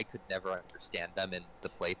I could never understand them in the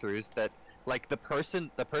playthroughs. That like the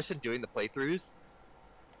person doing the playthroughs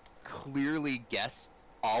clearly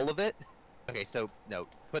guessed all of it. Okay, so no,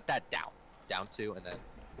 put that down 2, and then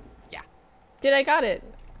Did I got it?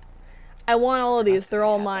 I want all of these. They're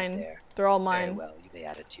all Have that mine. there. They're all Very mine. well, you may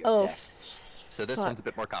add it to your Oh, deck. so this fuck. one's a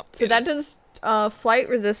bit more So complicated. that does flight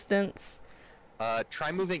resistance.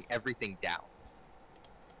 Try moving everything down.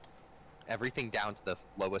 Everything down to the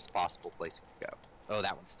lowest possible place you can go. Oh,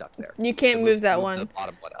 that one's stuck there. You can't So move that the one.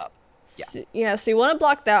 bottom one up. Yeah. Yeah, so you want to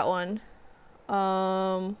block that one.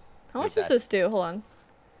 How much does that. this do? Hold on.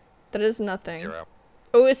 That is nothing. 0.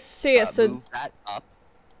 Oh, it's so yeah, so Move that up,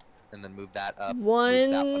 and then move that up.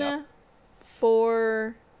 move that one up. 1,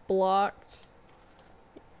 4 blocked.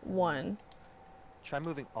 1, Try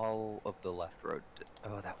moving all of the left road.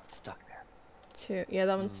 Oh, that one's stuck there. 2. Yeah,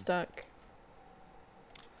 that one's stuck.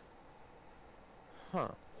 Huh.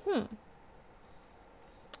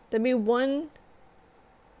 That'd be 1,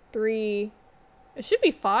 3. It should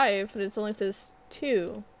be 5, but it only says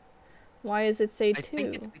 2. Why does it say I 2?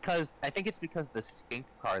 think it's because the skink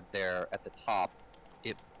card there at the top,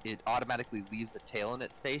 it automatically leaves a tail in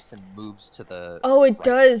its face and moves to the. Oh, it right.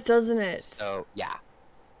 does, doesn't it? So yeah.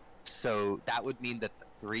 So that would mean that the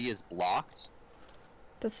 3 is blocked.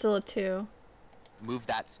 That's still a 2. Move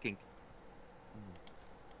that skink.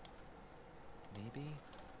 Maybe.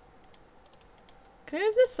 Can I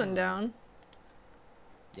move this one down?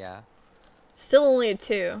 Yeah. Still only a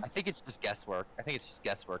 2. I think it's just guesswork.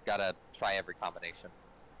 Gotta try every combination.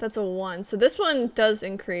 That's a 1. So this one does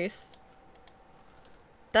increase.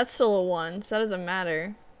 That's still a 1, so that doesn't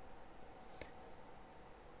matter.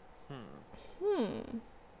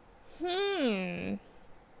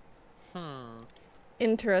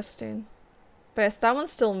 Interesting. But yes, that one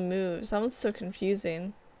still moves. That one's so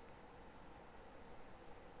confusing.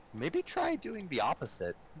 Maybe try doing the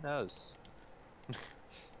opposite. Who knows?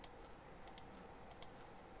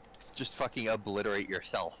 Just fucking obliterate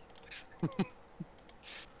yourself. I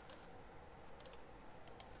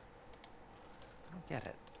don't get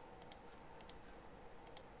it.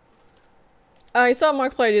 I saw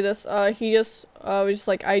Markiplier do this. He just was just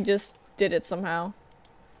like, I just did it somehow.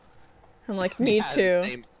 I'm like, me Yeah,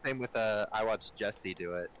 too. Same with I watched Jesse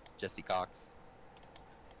do it. Jesse Cox.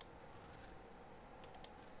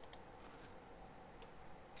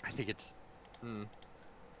 I think it's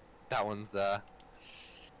that one's I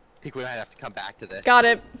think we might have to come back to this. Got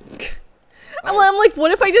it. Oh. I'm like,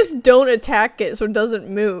 what if I just don't attack it so it doesn't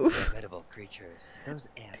move? Formidable creatures. Those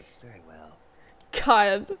ants very well.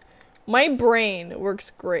 God. My brain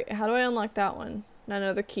works great. How do I unlock that one? Not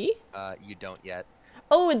another key? You don't yet.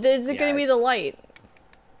 Oh, is it gonna Yeah. be the light?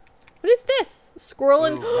 What is this? Squirrel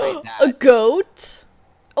and Ooh, right, a that. goat?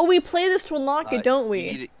 Oh, we play this to unlock it, don't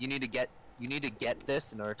we? You need to get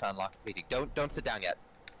this in order to unlock the PD. Don't sit down yet.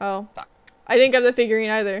 Oh. Fuck. I didn't get the figurine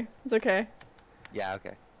either. It's okay. Yeah,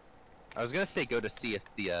 okay. I was gonna say go to see if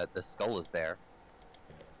the skull is there.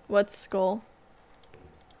 What skull?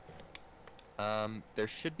 There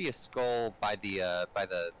should be a skull by the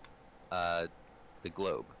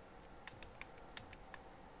globe.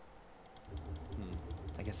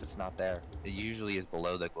 I guess it's not there. It usually is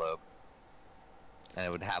below the globe. And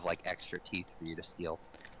it would have like extra teeth for you to steal.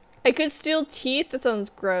 I could steal teeth? That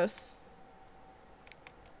sounds gross.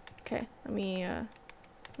 Okay, let me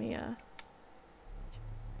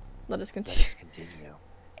let us continue. Let's continue.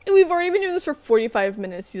 We've already been doing this for 45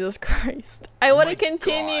 minutes, Jesus Christ. I Oh want to my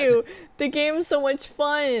continue. The game's so much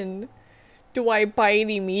fun. Do I buy it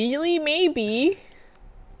immediately? Maybe.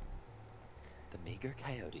 The meager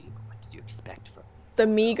coyote. What did you expect from me? The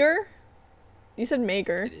meager? You said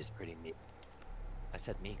mager. It is pretty meager. I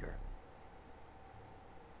said meager.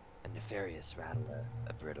 A nefarious rattler,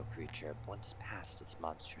 a brittle creature once past its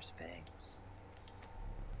monstrous fangs.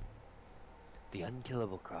 The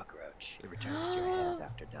unkillable cockroach. It returns to your hand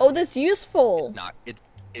after dying. Oh, that's useful.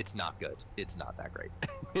 It's not good. It's not that great.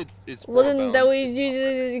 it's Well, 4 then that bones, way it's you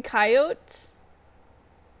do coyote?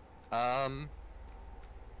 not-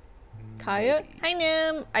 Coyote? maybe. Hi,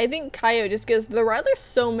 Nim. I think coyote just because the rattler's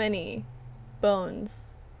so many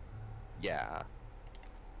bones. Yeah.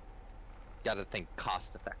 Gotta think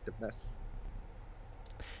cost effectiveness.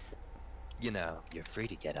 You know, you're free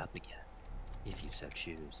to get up again. if you so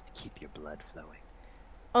choose to keep your blood flowing.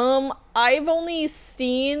 I've only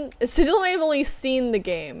seen Sigil and I've only seen the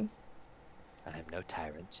game. I am no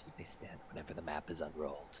tyrant. You may stand whenever the map is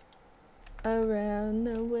unrolled. Around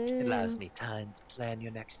the world. It allows me time to plan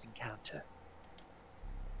your next encounter.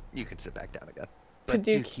 You can sit back down again. But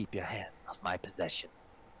do Paduk. keep your hands off my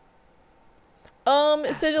possessions.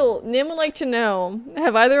 Sigil, Nim would like to know,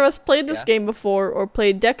 have either of us played this Yeah? game before or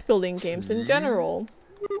played deck building games in general?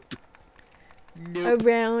 Nope.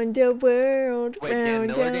 Around the world, Wait, Dan round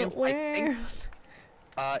Miller the games? I think-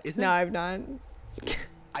 world. Isn't No, I've not.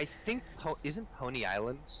 I think isn't Pony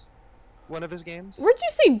Island one of his games? Where'd you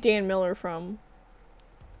say Dan Miller from?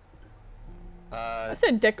 I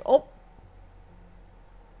said deck. Oh.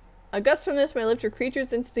 A gust from this may lift your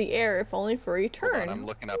creatures into the air, if only for a Hold turn. on, I'm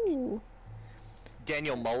looking up. Ooh.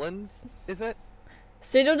 Daniel Mullins, is it?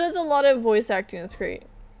 Sigil does a lot of voice acting. It's great.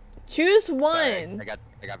 Choose one. Sorry,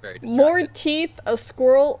 I got very distracted. More teeth, a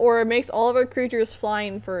squirrel, or it makes all of our creatures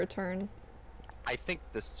flying for a turn. I think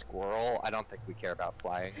the squirrel. I don't think we care about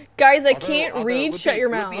flying. Guys, I Although- can't although it read. would Shut be-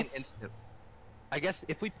 your it would be an mouth. instant- I guess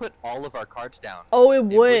if we put all of our cards down, Oh, it it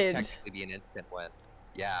would would. technically be an instant win.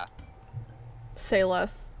 Yeah. Say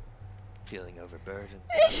less. Feeling overburdened.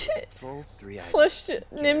 Full 3 items. Slush to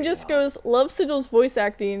Nim carry just on. goes, love Sigil's voice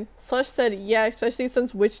acting. Slush said, yeah, especially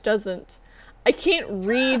since Witch doesn't. I can't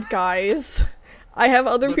read, guys. I have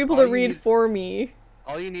other Look, people all to you read need- for me.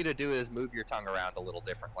 All you need to do is move your tongue around a little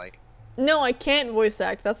differently. No, I can't voice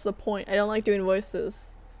act. That's the point. I don't like doing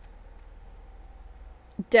voices.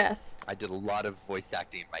 Death. I did a lot of voice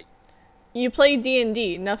acting in my You play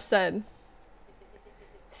D&D. Enough said.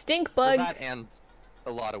 Stink well, bug. that and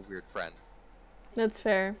a lot of weird friends. That's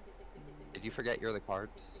fair. Did you forget you're the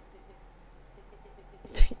cards?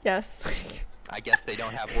 Yes. I guess they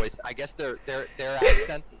don't have voice. I guess their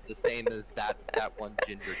accent is the same as that one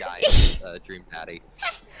ginger guy in Dream Daddy.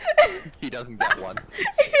 He doesn't get one.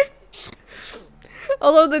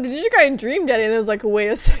 Although the ninja guy in Dream Daddy, and I was like, wait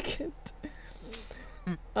a second.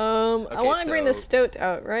 I want to bring the so- stoat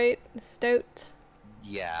out, right? Stoat.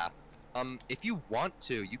 Yeah. If you want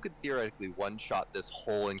to, you could theoretically one-shot this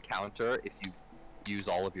whole encounter if you use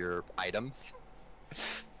all of your items.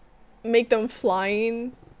 Make them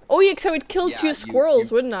flying. Oh yeah, because I would kill Yeah, two you-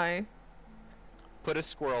 squirrels, wouldn't I? Put a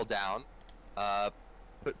squirrel down.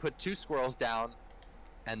 Put 2 squirrels down,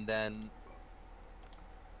 and then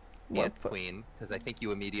What, ant queen, because I think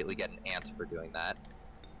you immediately get an ant for doing that.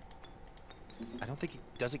 I don't think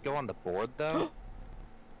does it go on the board though?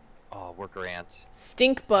 Oh, worker ant.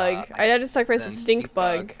 Stink bug. I'd have to sacrifice a Then stink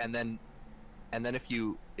bug. and then if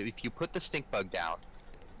you put the stink bug down,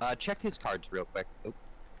 check his cards real quick. Oh,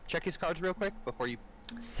 check his cards real quick before you.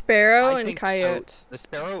 Sparrow I and think coyote.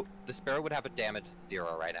 So, the sparrow would have a damage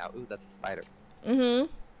 0 right now. Ooh, that's a spider. Mm-hmm.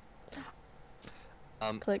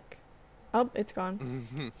 Um, Click. Oh, it's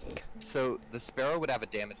gone. So the sparrow would have a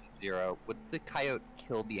damage 0. Would the coyote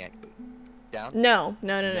kill the ant queen? Down? No, it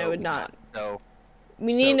it would not. So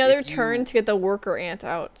We need so another if you- turn to get the worker ant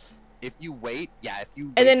out. if you wait, if you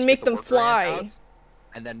And wait then to make get the them worker ant fly. out,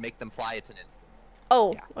 and then make them fly, it's an instant.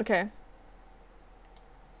 Oh, Yeah. okay.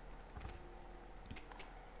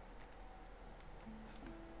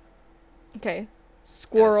 Okay. And a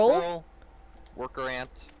Squirrel. worker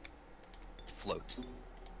ant, float.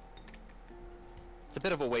 It's a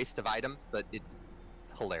bit of a waste of items, but it's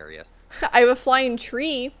hilarious. I have a flying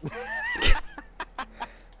tree.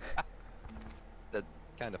 That's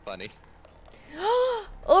kind of funny.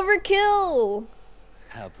 Overkill!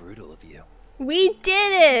 How brutal of you. We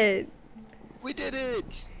did it! We did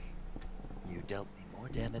it! You dealt me more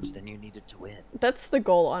damage than you needed to win. That's the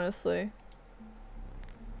goal, honestly.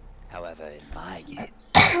 However, in my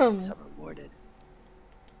games, points are rewarded.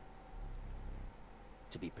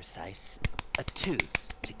 To be precise, a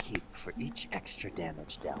tooth to keep for each extra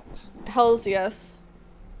damage dealt. Hells yes.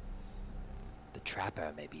 The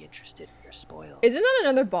trapper may be interested in your spoils. Isn't that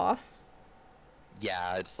another boss?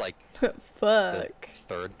 Yeah, it's like Fuck.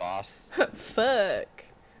 the 3rd boss. Fuck.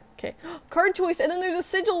 Okay. Card choice, and then there's a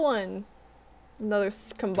sigil one. Another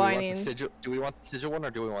combining. Do we want the sigil one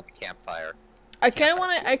or do we want the campfire? I kind of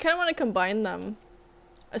want to combine them.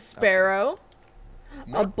 A sparrow.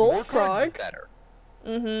 More bullfrog. cards is better.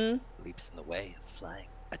 Mm-hmm. Leaps in the way of flying,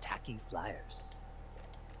 attacking flyers.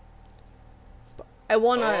 I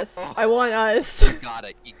want Oh, us. oh. I want us. You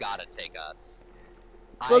gotta take us.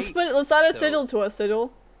 Let's add a so- sigil to a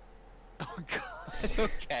sigil. Oh god.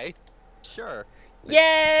 Okay. Sure.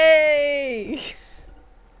 Yay!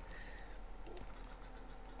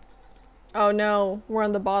 Oh no, we're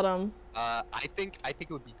on the bottom. I think it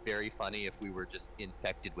would be very funny if we were just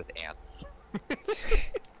infected with ants.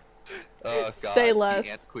 Oh god. Say less.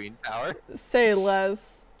 The Ant Queen power. Say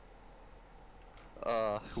less.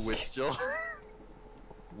 Witchel.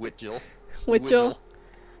 Witchel. Witchel.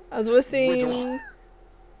 I was voicing. Witchel.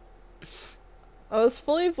 I was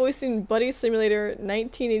fully voicing Buddy Simulator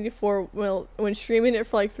 1984 when streaming it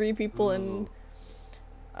for like 3 people, and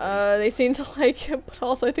they seem to like it, but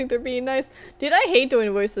also I think they're being nice. Dude, I hate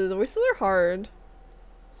doing voices. Voices are hard.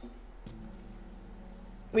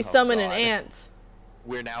 We summon an ant.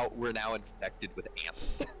 We're now infected with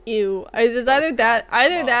ants. Ew. It's either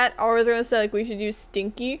that, or I was gonna say like we should use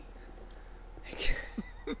Stinky.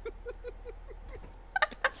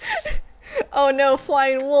 Oh no,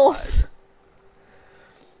 flying wolves.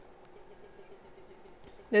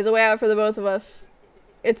 There's a way out for the both of us.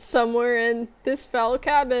 It's somewhere in this foul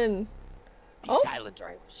cabin. Be silent or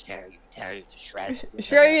I will tear you to shreds.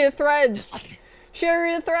 Share you to threads. Share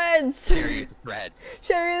you to threads. Share you the thread.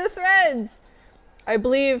 Share you the threads. I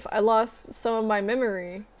believe I lost some of my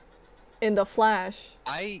memory in the flash.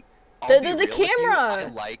 The camera.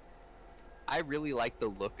 I really like the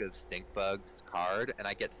look of Stinkbug's card, and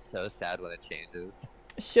I get so sad when it changes.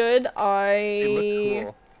 Should They look I?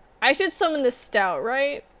 cool. I should summon the stout,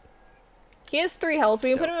 right? He has 3 health. We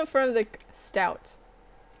can put him in front of the stout.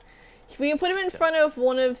 We can put him in front of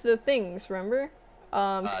one of the things. Remember?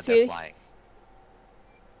 They're flying.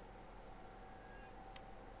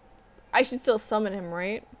 I should still summon him,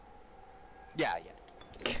 right? Yeah.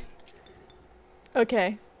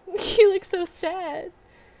 Okay. He looks so sad.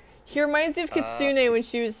 He reminds me of Kitsune when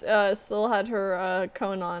she was still had her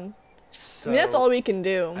cone on. So, I mean, that's all we can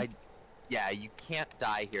do. Yeah, you can't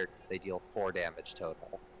die here because they deal 4 damage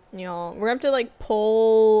total. You know, we're gonna have to like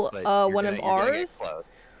pull one of ours.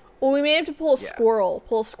 Close. Well, we may have to pull a squirrel.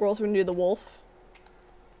 Pull a squirrel so we can do the wolf.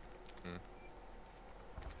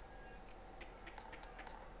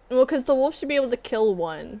 Well, because the wolf should be able to kill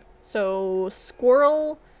one. So,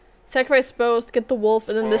 squirrel, sacrifice both, get the wolf,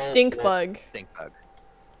 and then the stink bug. Stink bug.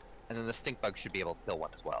 And then the stink bug should be able to kill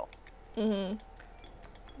one as well.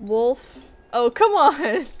 Wolf. Oh, come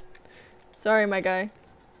on! Sorry, my guy.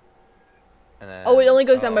 And then, oh, it only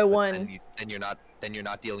goes down by 1. Then you're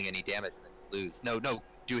not dealing any damage, and then you lose. No, do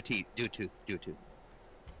a tooth.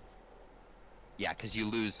 Yeah, because you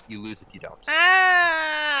lose if you don't. Ah!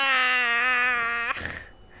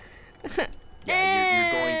 Yeah,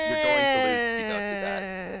 you're going to lose if you don't do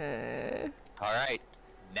that. All right,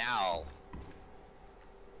 now.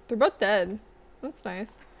 They're both dead. That's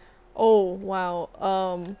nice. Oh wow.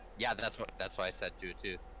 Yeah, that's why I said do a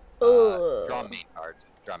tooth. Draw main card.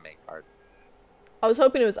 Draw main card. I was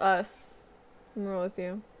hoping it was us. I'm real with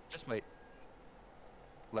you. Just wait.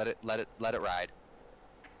 Let it ride.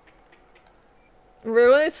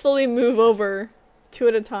 We're gonna slowly move over, 2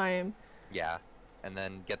 at a time. Yeah, and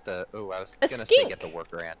then get the. Oh, I was A gonna skink. say get the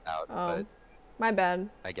worker ant out, Oh, but my bad.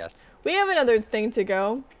 I guess. We have another thing to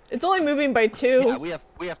go. It's only moving by 2. Yeah, we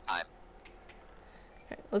have time.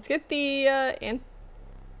 Okay, let's get the ant.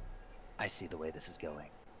 I see the way this is going.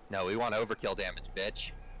 No, we want overkill damage,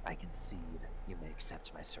 bitch. I concede. You may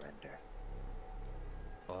accept my surrender.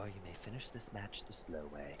 Or you may finish this match the slow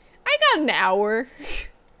way. I got an hour.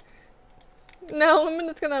 No, I'm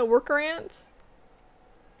just gonna worker ant.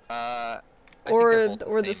 Or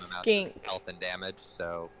the skink. Health and damage,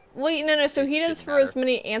 so. Wait, no. So he does for as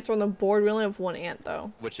many ants on the board. We only have 1 ant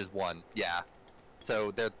though. Which is 1, yeah.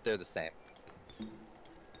 So they're the same.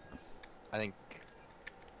 I think.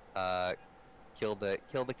 Kill the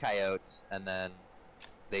coyotes, and then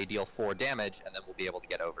they deal 4 damage, and then we'll be able to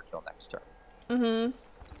get overkill next turn.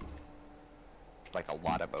 Like a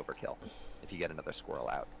lot of overkill, if you get another squirrel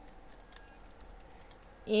out.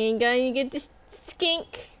 And gonna get this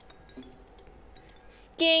skink.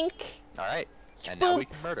 All right, and now we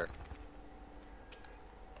can murder.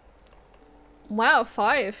 Wow,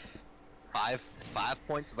 5. 5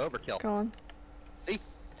 points of overkill. Go on. See?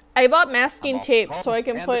 I bought masking tape so I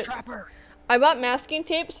can and put. The trapper. I bought masking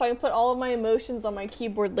tape so I can put all of my emotions on my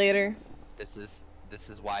keyboard later. This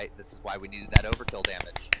is why we needed that overkill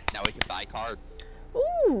damage. Now we can buy cards.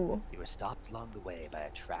 Ooh. You were stopped along the way by a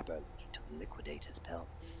trapper looking to liquidate his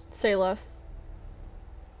pelts. Say less.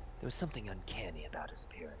 There was something uncanny about his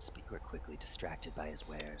appearance, but you were quickly distracted by his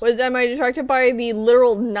wares. Am I distracted by the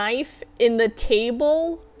literal knife in the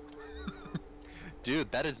table?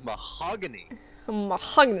 Dude, that is mahogany.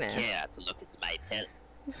 Mahogany. Care to look at my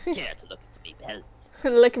pelts? Care to look at me pelts?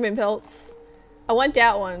 Look at my pelts. I want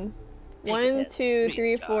that one. Take 1, it, 2,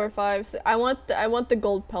 3, 4, 5, 6. I want the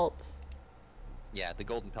gold pelts. Yeah, the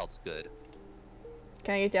golden pelt's good.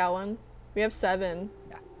 Can I get that one? We have 7.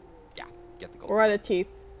 Yeah, get the gold. We're out of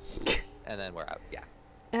teeth. And then we're out. Yeah.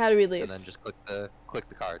 How do we leave? And then just click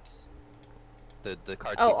the cards. The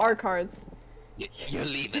cards. Oh, we our bought. cards. You're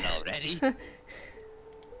leaving already?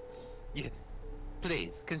 you,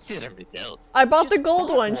 please consider me built. I bought the Just gold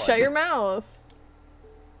bought one. one. Shut your mouth.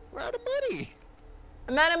 We're out of money.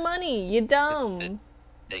 I'm out of money. You dumb.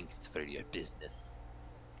 Thanks for your business.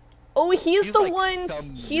 Oh, he's the like one.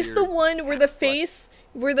 some He's the weird one where the cat face,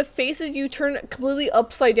 faces you turn completely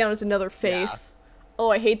upside down is another face. Oh,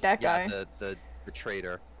 I hate that guy. Yeah, the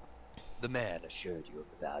traitor. The man assured you of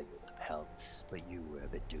the value of the pelts, but you were a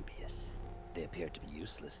bit dubious. They appeared to be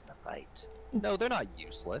useless in a fight. No, they're not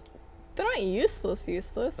useless. They're not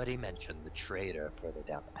useless. But he mentioned the trader further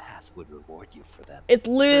down the path would reward you for them. It's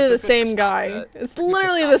literally They're the good for same stopping guy. it. It's They're good for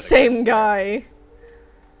literally the stopping same it. guy.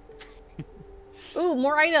 Ooh,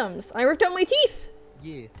 more items. I ripped out my teeth.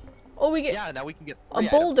 Yeah. Oh, we get Yeah, now we can get a 3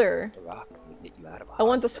 items. boulder. The rock will get you out of a I want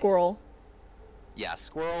hard the place. squirrel. Yeah,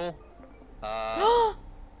 squirrel.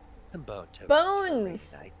 Some bone tokens for a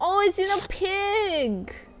Bones. rainy night. Oh, it's in a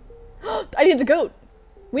pig. I need the goat.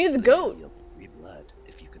 We need the goat. You'll read blood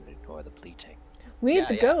if you can ignore the bleating. We need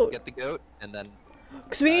the goat. Get the goat, and then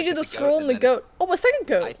Because we need to get do the the goat, scroll and the and then- goat. Oh, a second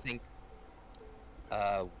goat. I think.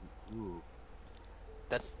 Ooh.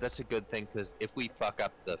 That's a good thing, because if we fuck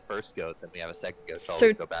up the first goat, then we have a second goat to So-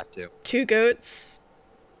 always go back to. 2 goats.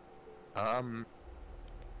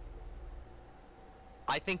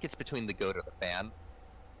 I think it's between the goat or the fan.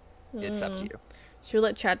 It's up to you. Should we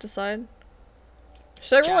let chat decide?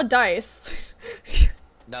 Should I roll a Chat. dice?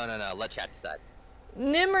 No, let chat decide.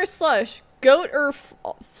 Nim or slush? Goat or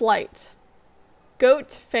flight?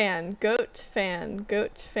 Goat fan. Goat fan.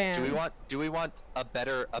 Goat fan. Do we want a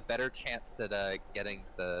better chance at getting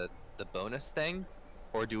the bonus thing,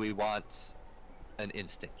 or do we want an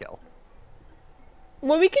instant kill?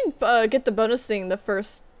 Well, we can get the bonus thing the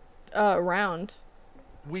first round.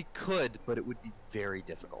 We could, but it would be very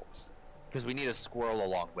difficult because we need a squirrel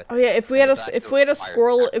along with Oh it. yeah, if we had And a that if we had a requires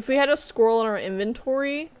squirrel sacrifice. in our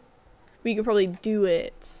inventory, we could probably do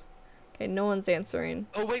it. Okay, no one's answering.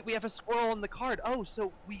 Oh wait, we have a squirrel in the card. Oh,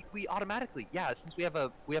 so we automatically, yeah, since we have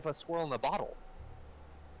a squirrel in the bottle.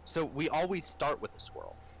 So we always start with the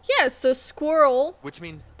squirrel, Yeah, so squirrel which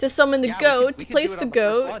means to summon the Yeah, goat, we can place do it the on the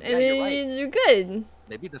first goat, one. and Yeah, then you're you're good.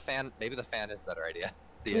 maybe the fan is a better idea.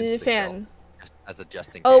 The The instant fan. kill, just as a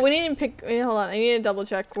just in Oh, case. we need to pick. Wait, hold on. I need to double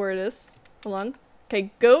check where it is. Hold on.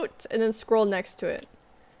 Okay, goat, and then scroll next to it.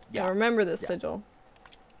 Yeah, Now remember this, yeah. Sigil.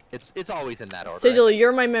 it's always in that order. Sigil,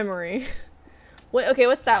 you're my memory. What? Okay,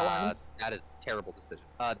 what's that one? That is a terrible decision.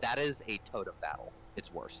 That is a totem battle.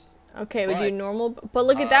 It's worse. Okay, we do but, normal. But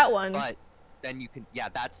look at that one. But then you can, yeah,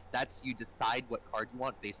 that's you decide what card you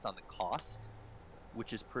want based on the cost,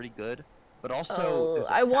 which is pretty good. But also, Oh, there's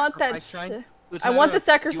a I want that. sacrifice shrine. So it's I not want the do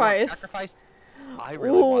you want sacrifice. sacrificed? I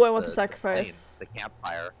really Ooh, want I want the flames, sacrifice. the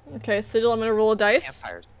campfire. Okay, Sigil, I'm gonna roll a dice.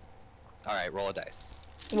 Campfires. All right, roll a dice.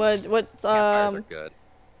 What's Campfires are good.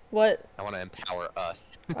 what? I want to empower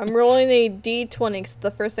us. I'm rolling a d20 'cause it's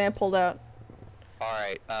the first thing I pulled out. All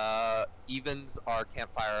right. Evens are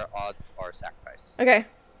campfire. Odds are sacrifice. Okay.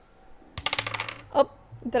 Oh,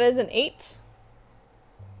 that is an 8.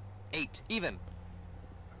 8 even.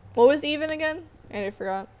 What was even again? I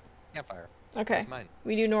forgot. Campfire. Okay, That's mine.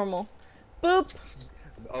 we do normal. Boop.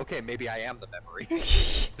 Okay, maybe I am the memory.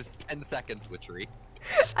 Just 10 seconds witchery.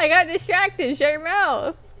 I got distracted. Shut your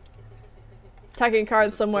mouth. Attacking cards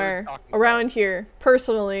This is what we're somewhere talking around about. here.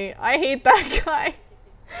 Personally, I hate that guy.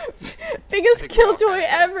 Biggest think we all killjoy kinda do.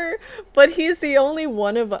 ever, but he's the only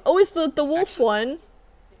one of us. Oh, it's the wolf Actually, one.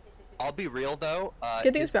 I'll be real though.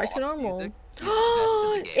 Get things his back to boss normal. music is the best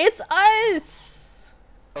in the game. It's us.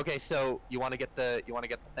 Okay, so you want to get the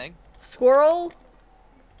thing, Squirrel.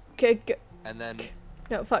 Okay. and then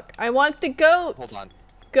No, fuck. I want the goat. hold on,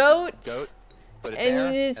 Goat. goat, put it And there,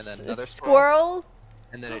 and it's then another squirrel.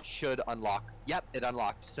 and then it should unlock. Yep, it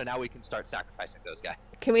unlocked. So now we can start sacrificing those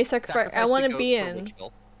guys. Can we sacrifice? I the want to goat be for in, Witch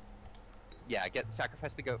Kill. Yeah,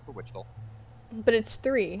 sacrifice the goat for Witch Kill. but it's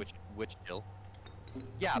 3. Witch Kill.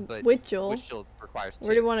 Yeah, but Witchel. Witch Kill requires 2.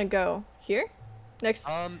 Where do you want to go? Here? Next.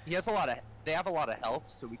 He has a lot of. They have a lot of health,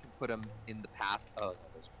 so we can put him in the path of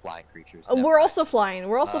those flying creatures. Oh, Never we're mind. also flying.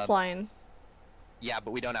 We're also Um, flying. Yeah,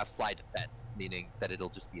 but we don't have fly defense, meaning that it'll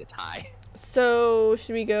just be a tie. So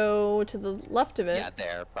should we go to the left of it? Yeah,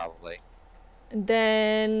 there probably. And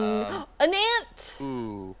then Um, an ant.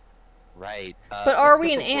 Ooh, right. But are let's we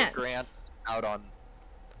get an the ant? worker ant out on?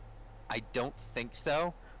 I don't think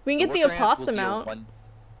so. We can get the worker ant will opossum deal out.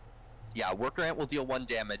 Yeah, worker ant will deal 1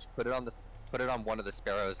 damage. Put it on one of the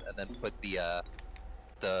sparrows, and then put the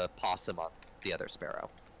possum on the other sparrow,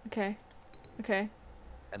 Okay. Okay.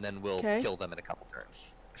 and then we'll Okay. kill them in a couple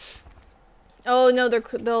turns. Oh no, they'll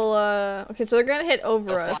okay, so they're gonna hit over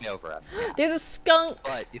They'll us. fly over us. Yeah. There's a skunk.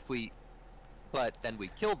 But then we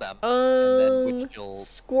kill them, and then which will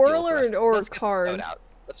Squirrel deal with the or rest. Let's get the card? stoat out.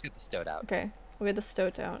 Let's get the stoat out. Okay, we'll get the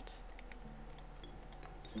stoat out.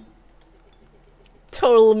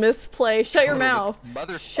 Total misplay. Shut your mouth.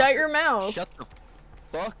 Shut your mouth. Shut the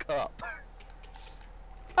fuck up.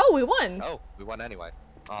 Oh, we won. Oh, we won anyway.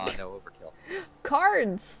 Oh, no overkill.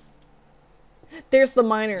 Cards. There's the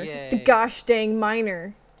miner. Yay. The gosh dang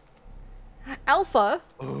miner. Alpha.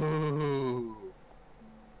 Ooh.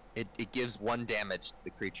 It gives 1 damage to the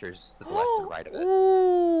creatures to the left and right of it.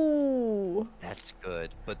 Ooh. That's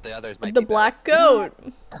good. But the others might The be black better.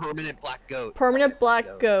 goat. Permanent black goat. Permanent black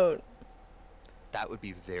goat. That would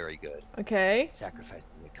be very good. Okay. Sacrifice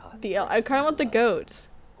the cotton. I kind of want the goat.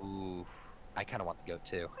 Ooh. I kind of want the goat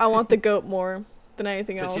too. I want the goat more than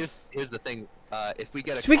anything else. Here's the thing. If we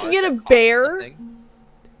get a So we can card get that a costs bear? nothing-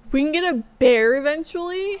 We can get a bear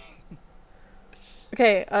eventually.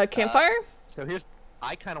 Okay, campfire? So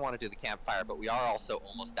I kind of want to do the campfire, but we are also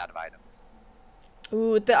almost out of items.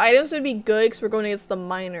 Ooh, the items would be good because we're going against the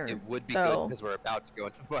miner. It would be though. good because we're about to go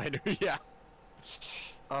into the miner. Yeah.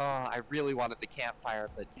 I really wanted the campfire,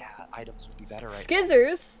 but yeah, items would be better right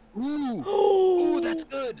Skizzers. now. Ooh, that's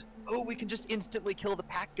good. Oh, we can just instantly kill the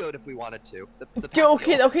pack goat if we wanted to. The pack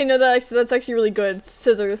Okay, goat. okay, no, that's actually really good.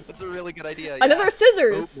 Scissors. That's a really good idea. Another yeah.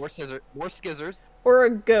 scissors. Oh, more skizzers. Or a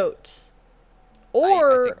goat. I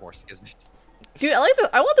Or think more skizzers. dude,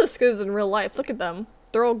 I want those skizzers in real life. Look at them.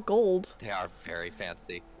 They're all gold. They are very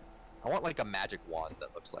fancy. I want like a magic wand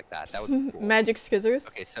that looks like that. That would be cool. Magic skizzers.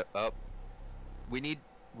 Okay, so we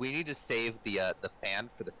need to save the fan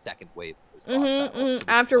for the second wave of this boss battle, so we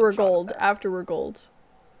After can we're one-shot it gold. there. After we're gold.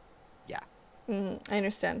 Yeah. I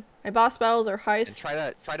understand. My boss battles are high. And try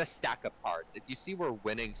to stack up cards. If you see we're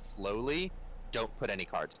winning slowly, don't put any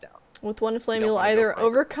cards down. With one flame, don't you'll wanna go either further.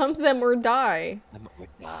 overcome them or die. I'm would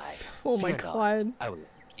die. Oh my Fear not, god. I will let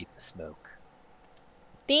you keep the smoke.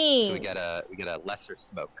 Thanks. So we get a lesser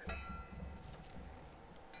smoke.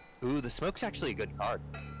 Ooh, the smoke's actually a good card.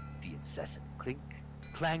 The incessant clink,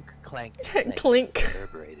 clank, clank, Clink.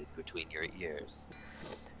 reverberated between your ears.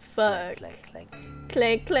 Fuck. Clank, clank, clank.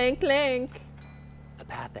 Clank, clank, clank. The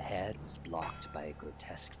path ahead was blocked by a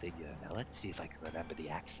grotesque figure. Now let's see if I can remember the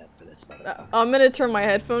accent for this Uh, motherfucker. I'm gonna turn my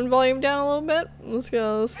headphone volume down a little bit. Let's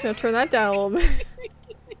go turn that down a little bit.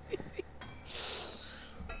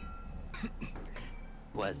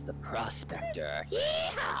 Was the prospector.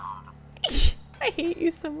 I hate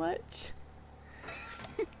you so much.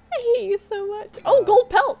 I hate you so much. Oh, gold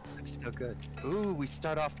pelt. It's so good. Ooh, we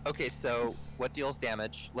start off. Okay, so what deals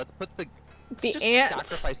damage? Let's put the. Let's The just ant.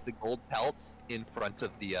 sacrifice the gold pelts in front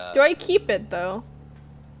of the. Do I keep it though?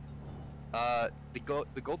 The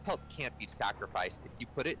gold pelt can't be sacrificed if you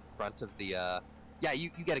put it in front of the. Yeah,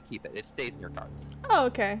 you gotta keep it. It stays in your cards. Oh,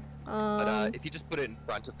 okay. But if you just put it in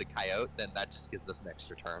front of the coyote, then that just gives us an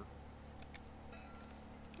extra turn.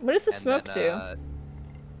 What does the And smoke then,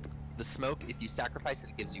 the smoke, if you sacrifice it,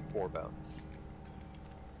 it gives you 4 bones.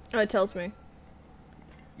 do? Oh, it tells me.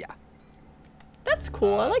 Yeah. That's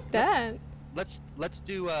cool. I like let's- that. Let's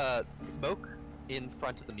do smoke in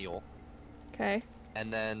front of the mule, Okay.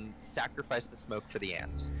 and then sacrifice the smoke for the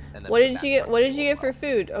ant. And then What put did that you in get? front What of did the you get for wolf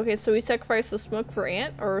food? Okay, so we sacrificed the smoke for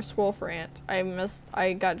ant or squirrel for ant.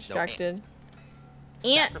 I got distracted.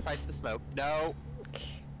 pelt. Ant. Sacrifice the smoke. No.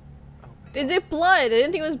 Oh my Is God. it blood? I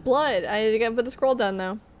didn't think it was blood. I gotta put the scroll down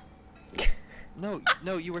though.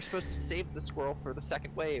 No, you were supposed to save the squirrel for the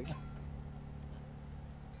second wave.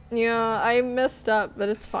 Yeah, I messed up, but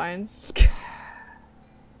it's fine.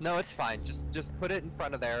 No, it's fine. Just put it in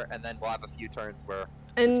front of there, and then we'll have a few turns where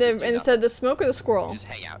And Just do instead the smoke or the you squirrel? just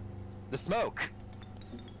hang out. The smoke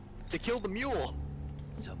to kill the mule.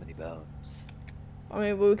 So many bones. I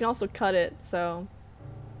mean, but we can also cut it. So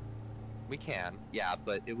We can, yeah,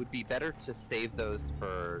 but it would be better to save those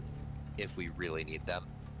for if we really need them.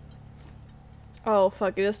 oh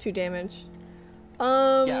fuck, it does 2 damage.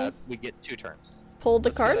 Yeah, we get 2 turns. Pull the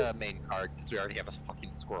Let's card. get a main card because we already have a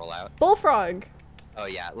fucking squirrel out. Bullfrog. Oh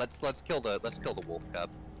yeah, let's kill the wolf cub.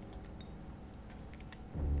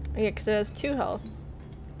 Oh, yeah, because it has 2 health.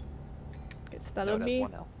 Okay, so No, that'll it has be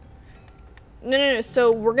 1 health. no.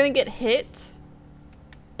 So we're gonna get hit,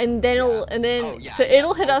 and then Yeah. and then Oh, yeah, so yeah,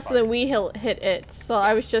 it'll hit us, and bullfrog. then we hit it. So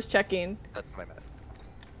I was just checking. That's what I meant.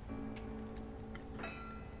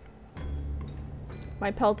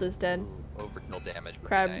 My pelt is dead. Ooh, overkill damage. would be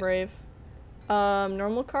Crab nice. brave.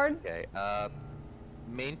 Normal card. Okay.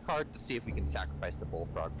 Main card to see if we can sacrifice the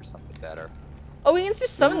bullfrog for something better. Oh, we can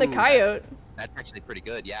just summon the Ooh, coyote. That's actually pretty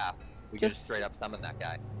good. Yeah, we can just Just- straight up summon that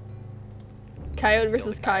guy. Coyote kill the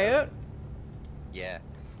versus coyote. coyote. Yeah.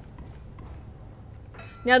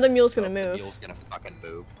 Now the mule's gonna The move. mule's gonna fucking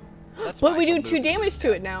move. That's But fine, we do he'll 2 move damage to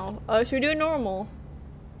down. it now. Should we do a normal?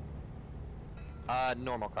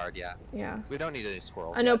 Normal card, yeah. Yeah. We don't need any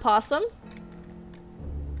squirrels. A no yet. possum?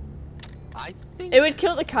 I think. It would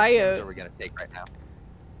kill the Which ones are coyote. we gonna take right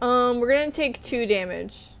now? We're gonna take 2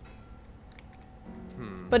 damage.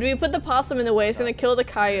 Hmm. But if we put the possum in the way, it's gonna kill the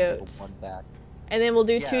coyote. One back. And then we'll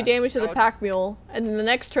do 2 Yeah, damage to that the would- pack mule. And then the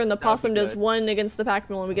next turn, the That would be possum does good. 1 against the pack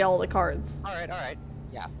mule, and we get all the cards. All right.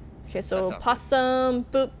 Yeah. Okay, so That sounds good. possum,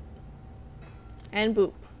 boop, and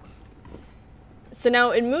boop. So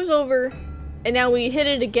now it moves over, and now we hit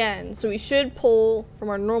it again. So we should pull from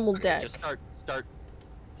our normal Okay, deck. just start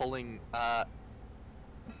pulling.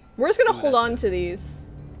 We're just gonna Ooh, hold that's on to these.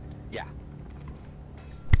 Yeah.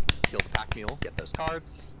 Kill the pack mule. Get those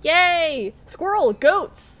cards. Yay! Squirrel,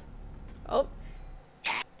 goats. Oh,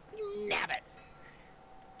 Nabbit!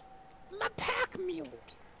 My pack mule!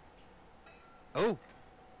 Oh.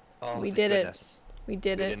 Oh. We thank did it. goodness. we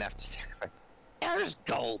did We it. didn't have to sacrifice. There's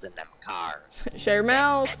gold in them cards. Shut your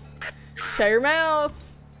mouth. Shut your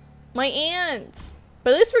mouth. My aunt.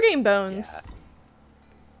 But at least we're getting bones. Yeah.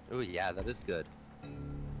 Oh yeah, that is good.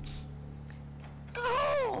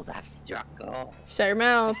 Gold! I've struck gold. Shut your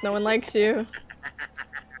mouth. No one likes you.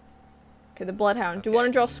 Okay, the bloodhound. Do you Okay. want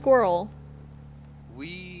to draw squirrel?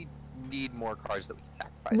 We need more cards that we can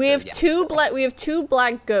sacrifice. We so have yeah, 2 squirrel. black. We have 2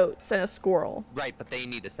 black goats and a squirrel. Right, but they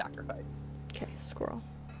need a sacrifice. Okay, squirrel.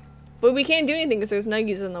 But we can't do anything because there's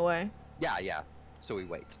nuggies in the way. Yeah. So we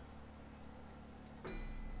wait.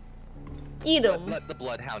 Get him. Let the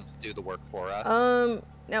bloodhounds do the work for us.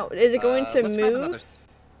 Now is it going to let's grab another move?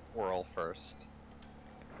 squirrel first.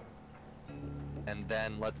 And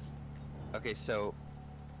then let's. Okay, so.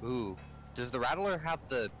 Ooh. Does the Rattler have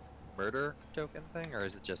the murder token thing, or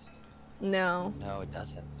is it just. No. No, it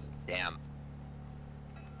doesn't. Damn.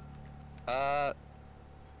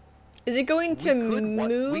 Is it going to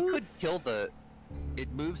move? We could kill the.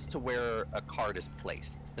 It moves to where a card is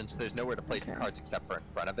placed. Since there's nowhere to place the Okay. cards except for in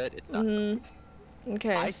front of it, it's not gonna move.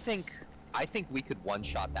 Okay. I think we could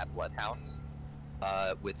one-shot that bloodhound.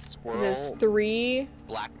 With squirrel, There's 3.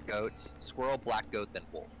 black goat, squirrel, black goat, then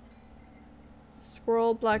wolf.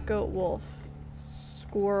 Squirrel, black goat, wolf.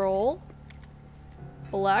 Squirrel,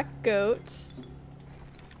 black goat,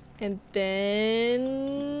 and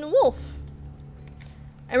then wolf.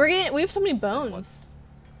 And we have so many bones.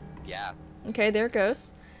 Yeah. Okay, there it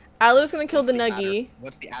goes. Adler's gonna kill Once the nuggie.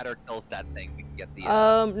 Once the adder kills that thing, we can get the.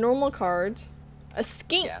 Normal card. A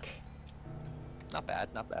skink. Yeah. Not bad,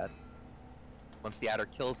 not bad. Once the adder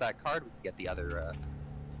kills that card, we can get the other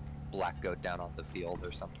black goat down on the field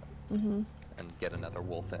or something, Mm-hmm. and get another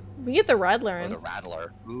wolf in. We get the Rattler Or in. the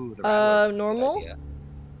rattler. Ooh, the rattler. Good Normal? idea.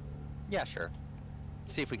 Yeah, sure.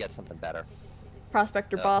 See if we get something better.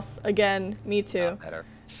 Prospector boss again. Me too. Not better.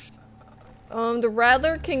 The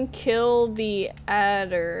Rattler can kill the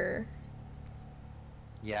adder.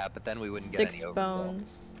 Yeah, but then we wouldn't get 6 any overkill.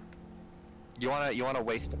 bones. You wanna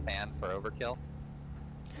waste a fan for overkill?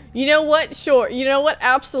 You know what? Sure. You know what? Or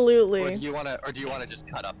Absolutely. do you wanna just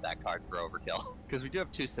cut up that card for overkill? Because we do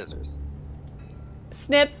have 2 scissors.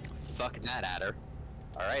 Snip. Fuck that adder.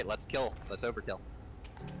 Alright, let's kill. Let's overkill.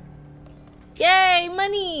 Yay,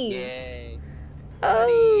 money. Yay.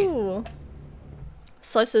 Oh.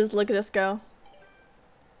 Slush says, look at us go.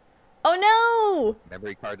 Oh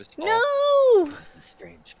Memory card is full. no! No! It's a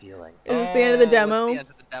strange feeling. Is this the end of the It's demo? the end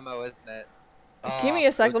of the demo, isn't it? Give me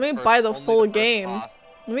a sec, it was let me the buy first- the only full first game. boss.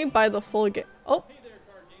 Let me buy the full game. Oh,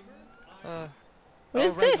 what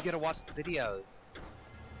is right, this? You gotta watch the videos.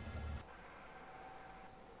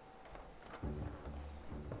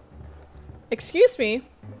 Excuse me.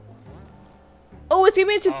 Oh, it's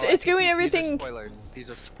giving Oh, it's giving these are everything spoilers. These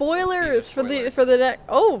are spoilers for the spoilers. deck.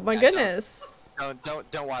 Oh my Yeah, goodness.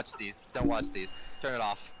 Don't watch these. Don't watch these. Turn it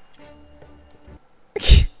off.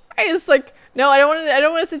 I just like no, I don't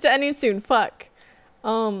want to sit to ending soon. Fuck.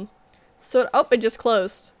 So oh, it just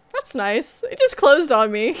closed. That's nice. It just closed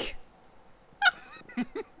on me.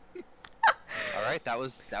 All right, that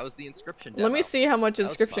was the inscription. Let me demo. see how much That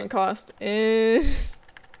was inscription fun. cost.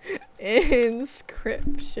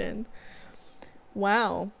 Inscription.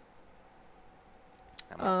 Wow.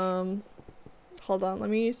 How much? Hold on. Let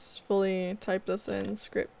me fully type this in.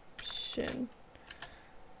 Inscription.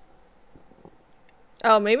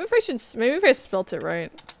 Oh, maybe if I spelt it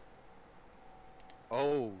right.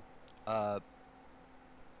 Oh, The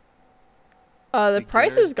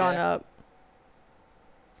price has beginner's gone deck? up.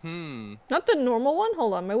 Hmm. Not the normal one.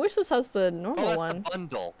 Hold on. My wish list has the Oh, normal that's one. the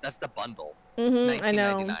bundle. That's the bundle. I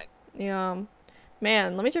know. $19.99. Yeah.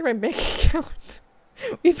 Man, let me check my bank account.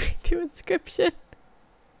 We may do Inscription.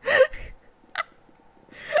 I'm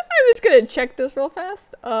just gonna check this real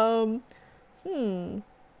fast.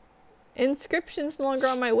 Inscription's no longer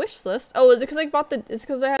on my wish list. Oh, is it because I bought the? It's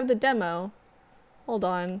because I have the demo. Hold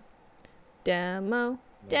on. Demo.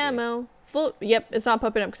 Demo. Full. Yep, it's not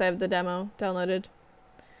popping up because I have the demo downloaded.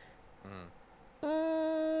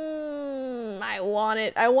 I want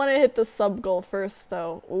it. I want to hit the sub goal first,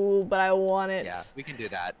 though. Ooh, but I want it. Yeah, we can do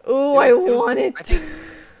that. Ooh, I want it.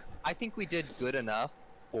 I think we did good enough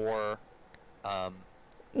for.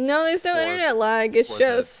 No, there's no internet lag. It's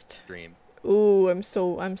just. Stream. Ooh, I'm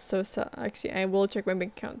so sad. Actually, I will check my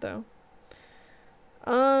bank account though.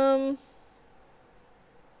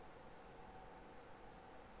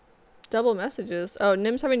 Double messages. Oh,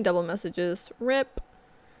 Nim's having double messages. Rip.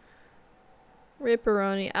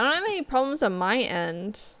 Ripperoni. I don't have any problems on my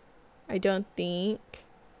end. I don't think.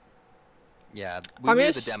 Yeah, we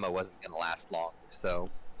knew the demo wasn't gonna last long, so.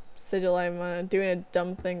 Sigil, I'm doing a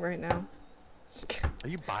dumb thing right now. Are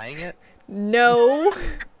you buying it? No.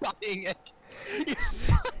 Buying it.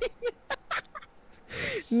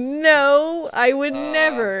 No, I would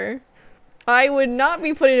never. I would not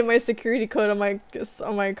be putting in my security code on my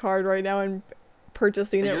card right now and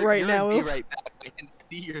purchasing it right now. Be right back. I can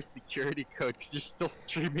see your security code because you're still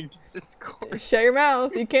streaming to Discord. Shut your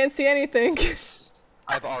mouth. You can't see anything.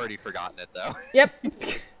 I've already forgotten it though. Yep.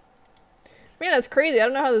 Man, that's crazy. I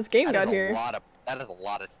don't know how this game got here. That is a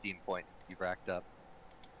lot of Steam points that you've racked up.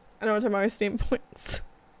 I don't want to talk about my Steam points.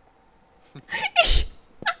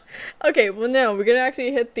 Okay, well no, we're gonna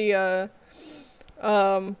actually hit the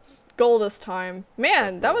goal this time.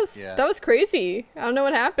 Man, that was crazy. I don't know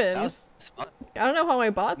what happened. That was fun. I don't know how I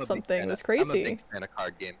bought something. It was crazy. I'm a big fan of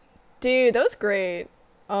card games. Dude, that was great.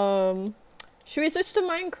 Should we switch to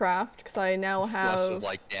Minecraft? Because I now have. Slush was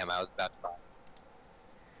like, damn, I was about to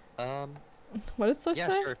buy. What is Slush? Yeah,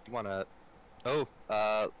 sure. If you wanna. Oh,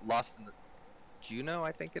 Lost in the Juno,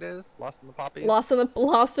 I think it is. Lost in the Poppies. Lost in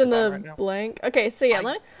the right blank. Okay, so yeah,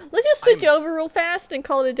 let's just switch over real fast and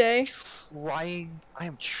call it a day. I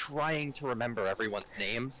am trying to remember everyone's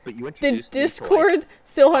names, but you introduced the Discord me to,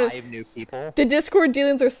 still like, 5 new people. The Discord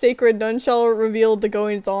dealings are sacred. None shall reveal the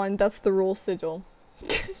goings on. That's the rule, Sigil.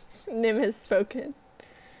 Nim has spoken.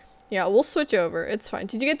 Yeah, we'll switch over. It's fine.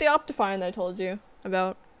 Did you get the Optifine that I told you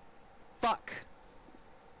about? Fuck.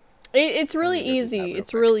 It's really easy.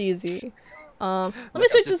 It's really easy. Let me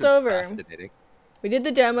switch this over. We did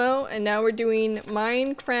the demo, and now we're doing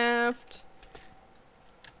Minecraft.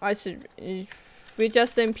 We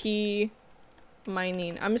just SMP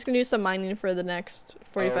mining. I'm just gonna do some mining for the next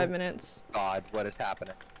 45 minutes. God, what is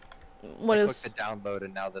happening? I clicked the download,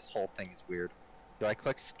 and now this whole thing is weird. Do I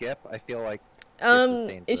click skip? I feel like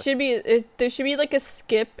it should be. There should be like a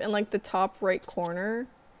skip in like the top right corner.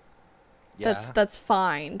 Yeah. That's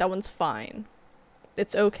fine. That one's fine.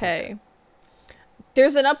 It's okay.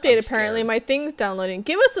 There's an update apparently. My thing's downloading.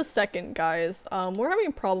 Give us a second, guys. We're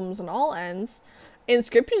having problems on all ends.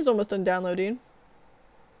 Inscription's almost done downloading.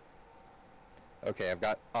 Okay, I've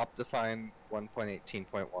got Optifine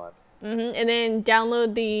 1.18.1. And then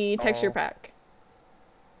download the texture pack.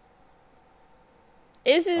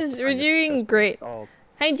 We're doing great.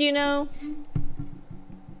 Hi, Juno.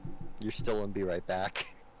 You're still in Be Right Back.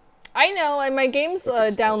 I know, and my game's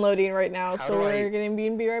downloading right now, so we're gonna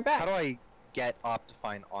be right back. How do I get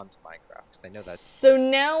Optifine onto Minecraft? Because I know that's. So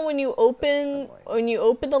now, when you open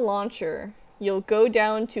the launcher, you'll go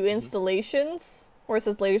down to installations, where it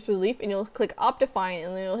says latest release, and you'll click Optifine,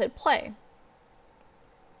 and then you'll hit play.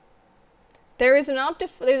 There's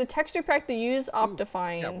a texture pack that uses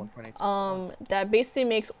Optifine, that basically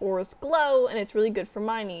makes ores glow, and it's really good for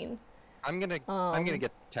mining. I'm gonna get the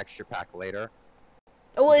texture pack later.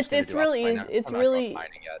 Well, it's really easy. It's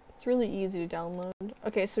really easy to download.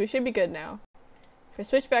 Okay, so we should be good now. If I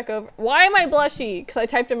switch back over, why am I blushy? Because I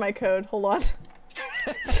typed in my code. Hold on.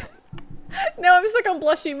 No, I'm stuck on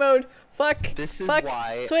blushy mode. Fuck. This is fuck.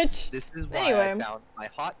 why. Switch. This is why I found my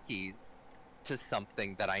hotkeys to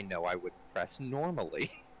something that I know I would press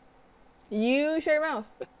normally. You shut your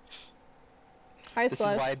mouth. Hi, This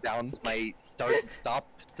Slush. is why I bound my start and stop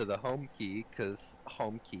to the home key, because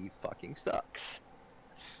home key fucking sucks.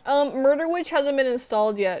 Murder Witch hasn't been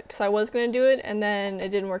installed yet, because I was gonna do it, and then it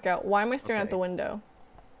didn't work out. Why am I staring at the window?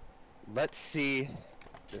 Let's see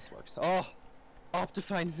if this works. Oh!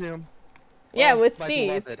 Optifine Zoom! Yeah, with C,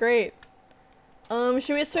 it's great. Should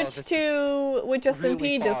we switch to with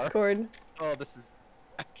SMP Discord? Oh, this is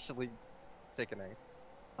actually sickening.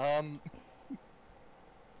 I'm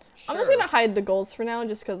just gonna hide the goals for now,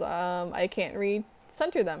 just because I can't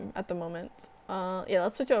center them at the moment. Yeah,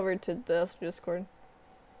 let's switch over to the Discord.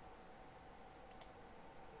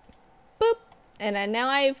 And now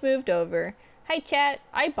I've moved over. Hi chat,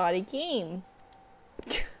 I bought a game.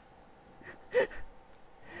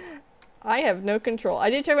 I have no control. I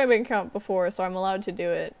did check my bank account before, so I'm allowed to do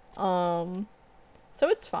it. So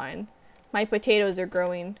it's fine. My potatoes are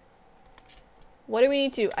growing. What do we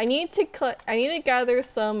need to do? I need to gather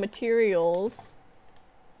some materials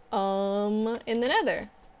in the nether.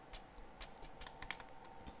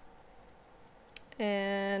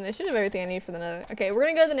 And I should have everything I need for the nether. Okay, we're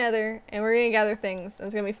gonna go to the nether and we're gonna gather things and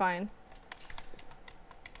it's gonna be fine.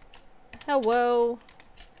 Hello.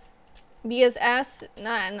 Because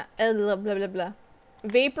blah blah blah.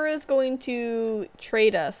 Vapor is going to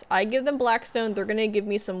trade us. I give them blackstone, they're gonna give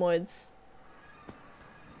me some woods.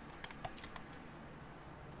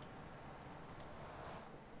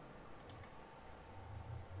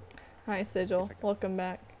 Hi Sigil, welcome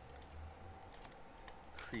back.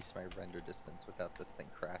 Increase my render distance without this thing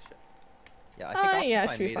crashing. Yeah, I think yeah,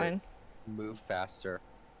 it should be fine. Move faster.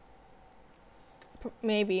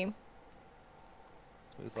 Maybe.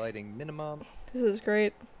 Smooth lighting minimum. This is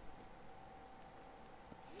great.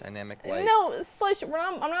 Dynamic lights. No, Slush,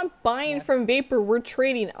 I'm not buying from Vapor, we're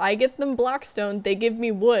trading. I get them blackstone, they give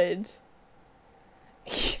me wood.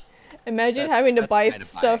 Imagine having to buy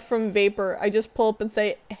stuff from Vapor. I just pull up and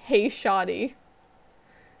say, hey shoddy.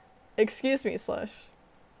 Excuse me, Slush.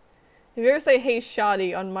 If you ever say hey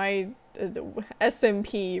shoddy on my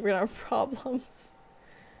SMP, you're gonna have problems.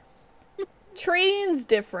 Trading's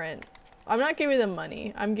different. I'm not giving them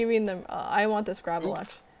money. I'm giving them, I want this gravel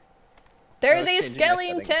actually. There's a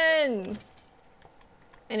skeleton!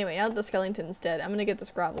 Anyway, now that the skeleton's dead, I'm gonna get this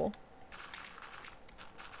gravel.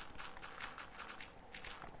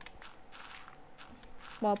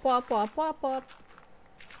 Wop wop wop wop wop.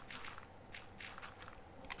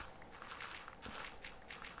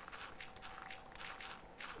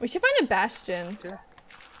 We should find a bastion. Yeah.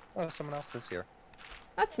 Oh, someone else is here.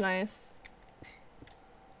 That's nice.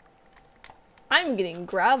 I'm getting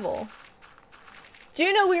gravel. Do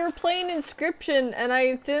you know we were playing Inscription and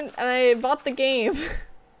I bought the game.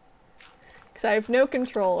 Cause I have no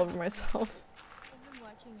control over myself. I've been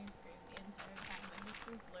watching you stream the entire time. I just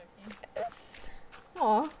was lurking. It's...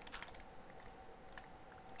 Aw.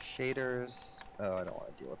 Shaders. Oh, I don't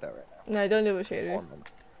want to deal with that right now. No, don't do it with shaders.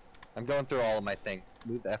 Performance. I'm going through all of my things.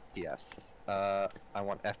 Smooth FPS. I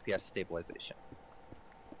want FPS stabilization.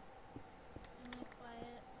 Am I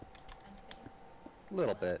quiet? I'm face. A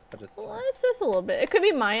little bit, but it's Well, it's just a little bit. It could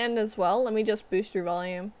be my end as well. Let me just boost your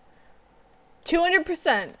volume.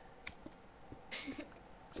 200%.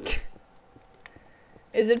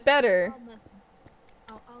 Is it better? I'll mess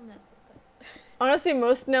with it. Honestly,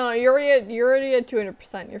 no, you're already at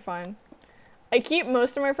 200%. You're fine. I keep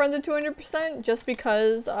most of my friends at 200% just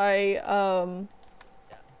because I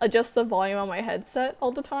adjust the volume on my headset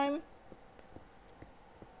all the time.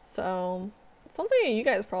 So it sounds like a you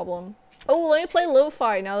guys problem. Oh, let me play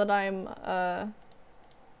lo-fi now that I'm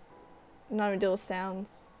not even deal with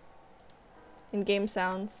sounds. In-game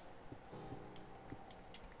sounds.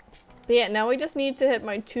 But yeah, now we just need to hit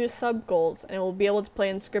my 2 sub goals and we'll be able to play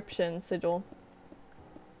Inscription, Sigil.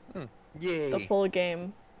 Yay. The full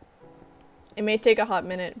game. It may take a hot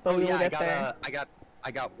minute, but we will get there.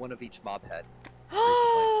 I got one of each mob head.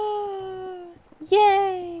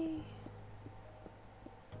 Yay!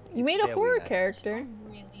 You made a horror character. I'm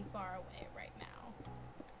really far away right now.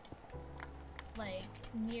 Like,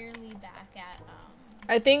 nearly back at,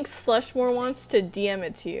 I think Slushmore wants to DM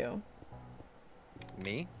it to you.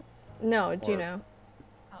 Me? No, Juno.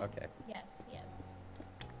 Oh, Okay. yes.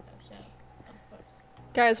 Oh, shit. Of course.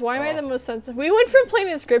 Guys, why am I the most sensitive? We went from playing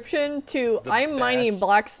Inscription to I'm mining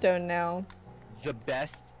Blackstone now. The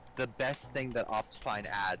best thing that Optifine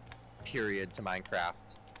adds, period, to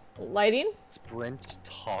Minecraft. Lighting? Sprint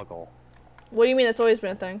toggle. What do you mean that's always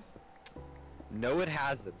been a thing? No, it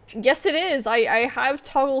hasn't. Yes, it is. I have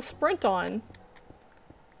toggle sprint on.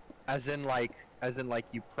 As in like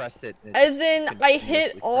you press it. And As in, I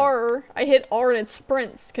hit R and it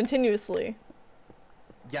sprints continuously.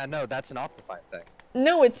 Yeah, no, that's an Optifine thing.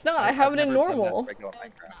 No, it's not. I have it in never done that normal. in regular No,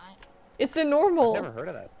 it's Minecraft. not. It's in normal. I've never heard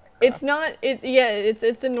of that. It's not.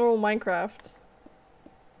 It's in normal Minecraft.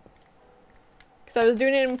 Cause I was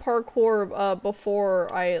doing it in parkour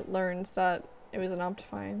before I learned that it was an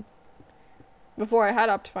Optifine. Before I had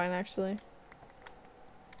Optifine, actually.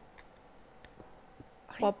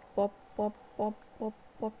 Wop, wop, wop, wop, wop,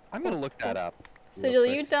 wop, I'm gonna look that up. Sigil,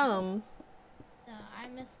 you dumb. No, I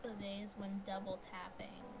miss the days when double tapping.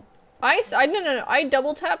 No. I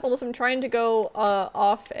double tap unless I'm trying to go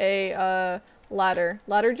off a ladder.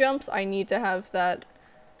 Ladder jumps, I need to have that.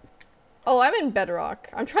 Oh, I'm in Bedrock.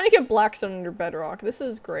 I'm trying to get Blackstone under Bedrock. This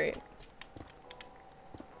is great.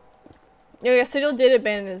 Yeah, Sigil did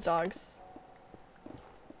abandon his dogs. This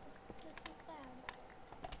is sad.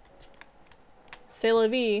 C'est la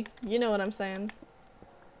vie. You know what I'm saying.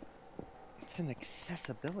 It's an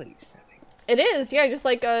accessibility setting. It is, yeah, just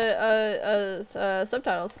like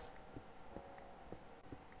subtitles.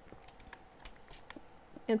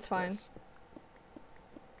 It's fine. Yes.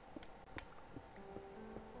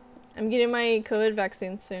 I'm getting my COVID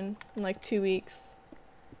vaccine soon, in like 2 weeks.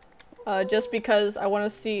 Just because I want to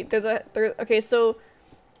see, okay, so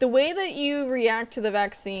the way that you react to the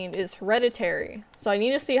vaccine is hereditary. So I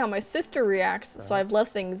need to see how my sister reacts, so I have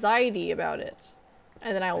less anxiety about it.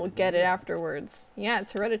 And then I will get it afterwards. Yeah,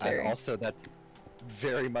 it's hereditary. And also, that's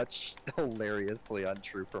very much hilariously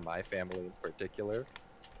untrue for my family in particular,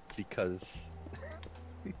 because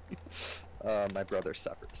my brother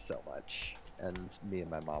suffered so much, and me and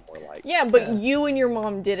my mom were like, yeah, but you and your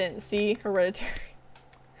mom didn't. See, hereditary.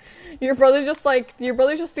 Your brother's just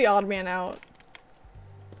the odd man out.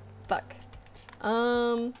 Fuck.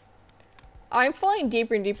 I'm falling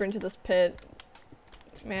deeper and deeper into this pit.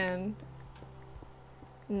 Man.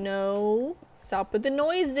 No. Stop with the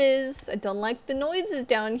noises. I don't like the noises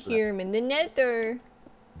down here. I'm in the nether.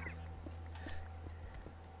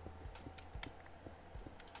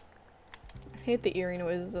 I hate the eerie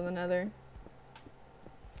noises of the nether.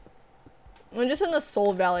 I'm just in the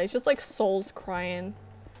soul valley. It's just like souls crying.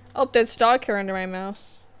 Oh, there's dog hair under my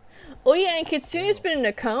mouse. Oh yeah, and Kitsune's been in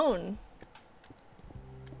a cone.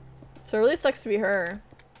 So it really sucks to be her.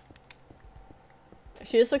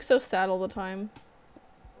 She just looks so sad all the time.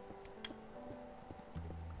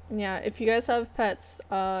 Yeah, if you guys have pets,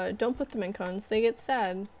 don't put them in cones. They get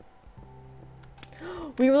sad.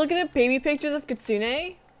 We were looking at baby pictures of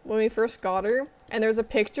Kitsune when we first got her, and there's a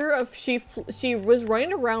picture of she was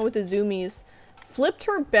running around with the zoomies, flipped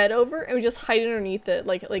her bed over, and was just hiding underneath it,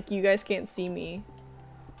 like you guys can't see me.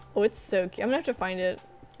 Oh, it's so cute. I'm gonna have to find it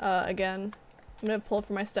again. I'm gonna pull it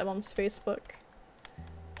from my stepmom's Facebook.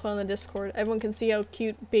 Put it on the Discord. Everyone can see how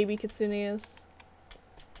cute baby Kitsune is.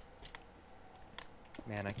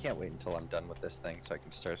 man, I can't wait until I'm done with this thing so I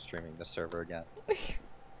can start streaming the server again.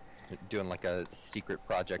 Doing like a secret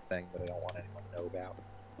project thing that I don't want anyone to know about.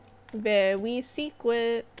 Very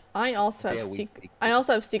secret. I also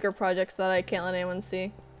have secret projects that I can't let anyone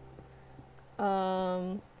see.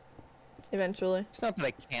 Eventually. It's not that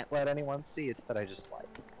I can't let anyone see, it's that I just like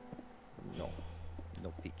no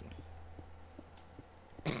peeking.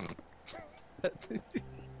 I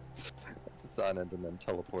just saw an Enderman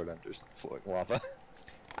teleport under some flowing lava.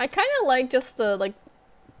 I kind of like just the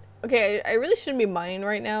okay, I really shouldn't be mining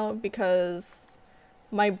right now because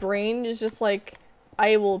my brain is just like,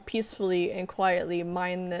 I will peacefully and quietly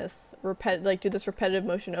mine this do this repetitive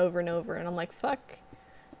motion over and over, and I'm like, fuck,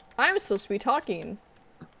 I'm supposed to be talking.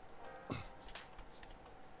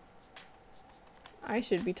 I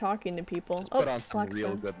should be talking to people. Just put on some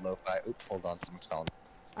real Blackstone. good lo-fi. Oop, hold on, someone's calling.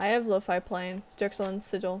 I have lo-fi playing. Drexel and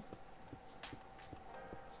Sigil.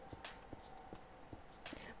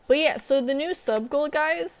 But yeah, so the new sub goal,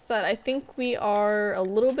 guys, that I think we are a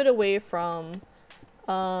little bit away from,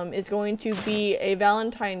 is going to be a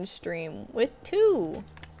Valentine's stream with 2.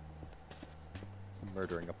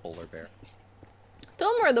 Murdering a polar bear.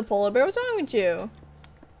 Don't murder the polar bear. What's wrong with you?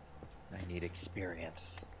 I need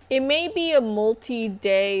experience. It may be a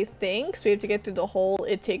multi-day thing, because we have to get through the whole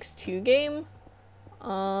It Takes Two game.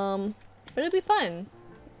 But it'll be fun.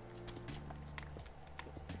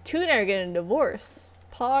 2 and I are getting a divorce.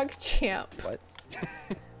 Pog champ. What?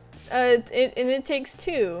 It Takes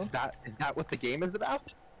Two. Is that what the game is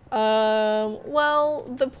about? Well,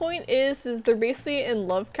 the point is they're basically in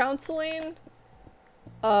love counseling.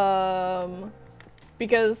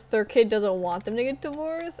 Because their kid doesn't want them to get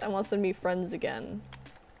divorced and wants them to be friends again.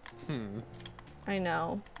 I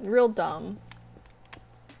know. Real dumb.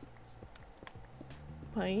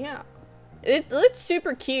 But yeah. It looks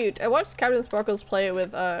super cute. I watched Captain Sparkles play it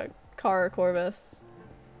with, Kara Corvus.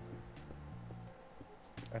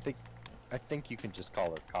 I think you can just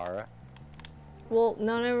call her Kara. Well,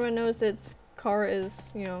 not everyone knows Kara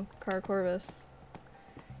is, Kara Corvus.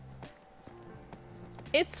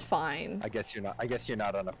 It's fine. I guess you're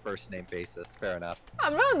not on a first name basis. Fair enough.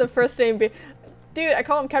 I'm not on the first name Dude, I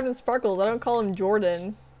call him Captain Sparkles. I don't call him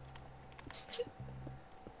Jordan.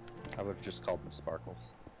 I would have just called him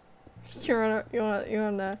Sparkles. You're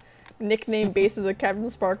on a nickname basis with Captain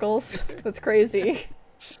Sparkles. That's crazy.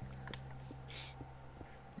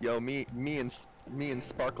 Yo, me and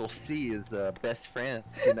Sparkle C is best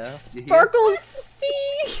friends, you know? Sparkle C.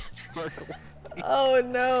 Sparkle. Oh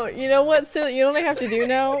no! You know what? So you know what I have to do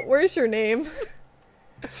now? Where's your name?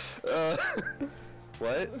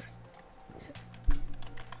 What?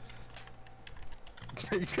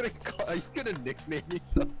 Are you gonna nickname me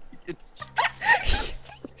something?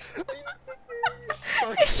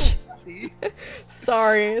 Sparkle C?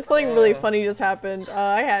 Sorry, something really funny just happened.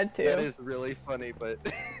 I had to. That is really funny, but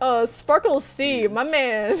Sparkle C, my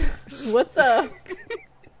man. What's up?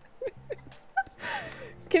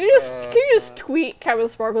 Can you just tweet Captain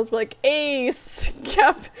Sparkles, be like, hey,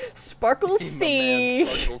 Sparkle hey, C. my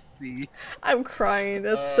man, Sparkle C. I'm crying.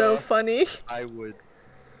 That's so funny. I would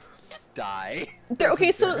die.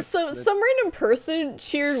 Okay, so some random person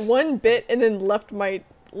cheered one bit and then left my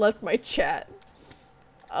chat.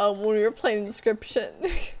 When we were playing Inscription.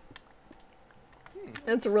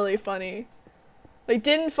 That's really funny. Like,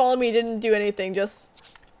 didn't follow me, didn't do anything, just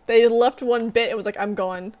they left one bit and was like, I'm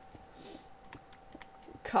gone.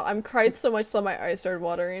 God, I'm cried so much that my eyes started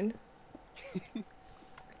watering.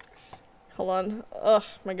 Hold on. Oh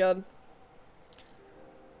my god.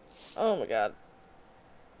 Oh my god.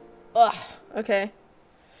 Ugh. Okay.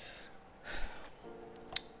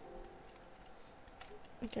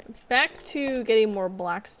 Okay, back to getting more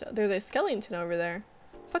black stuff. There's a skeleton over there.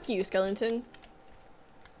 Fuck you, skeleton.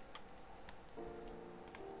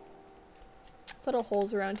 There's a lot of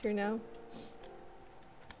holes around here now.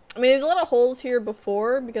 I mean, there's a lot of holes here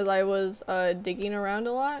before because I was digging around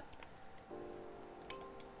a lot.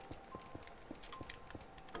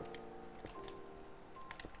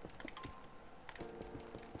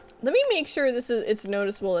 Let me make sure it's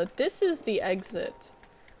noticeable that this is the exit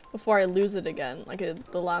before I lose it again, like I did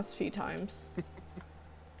the last few times.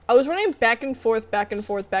 I was running back and forth, back and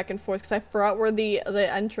forth, back and forth because I forgot where the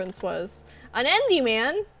entrance was. An Endy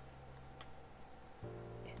Man.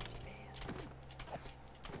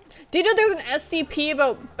 Do you know there's an SCP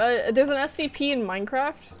about there's an SCP in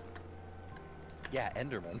Minecraft? Yeah,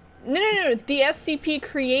 Enderman. No. The SCP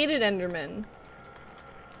created Enderman.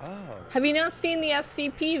 Oh. Have you not seen the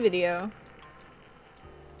SCP video?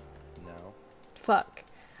 No. Fuck.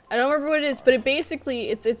 I don't remember what it is, but it basically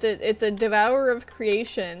it's a devourer of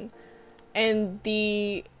creation, and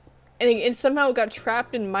it somehow got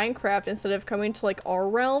trapped in Minecraft instead of coming to like our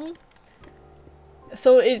realm.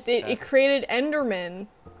 So it created Enderman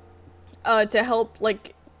to help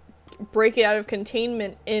like break it out of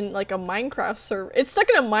containment in like a Minecraft server. It's stuck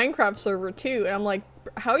in a Minecraft server too, and I'm like,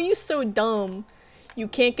 how are you so dumb? You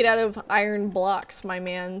can't get out of iron blocks, my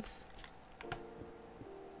mans.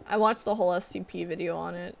 I watched the whole SCP video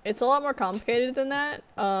on it. It's a lot more complicated than that,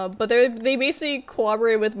 but they basically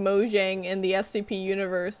collaborate with Mojang in the SCP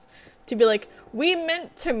universe to be like, we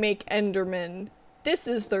meant to make Enderman. This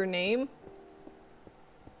is their name.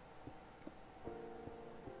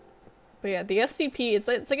 But yeah, the SCP,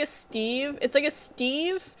 it's like a Steve. It's like a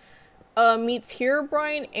Steve meets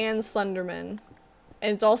Herobrine and Slenderman.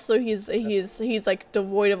 And it's also he's like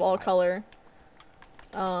devoid of all color.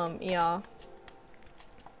 Yeah.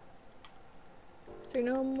 Is there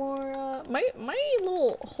no more my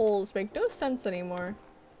little holes make no sense anymore.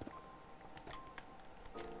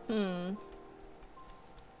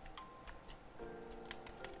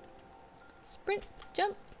 Sprint,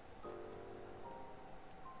 jump.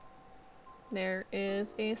 There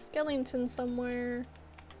is a skeleton somewhere.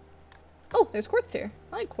 Oh, there's quartz here.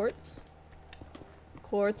 I like quartz.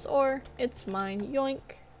 Quartz ore, it's mine. Yoink.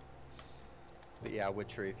 But yeah,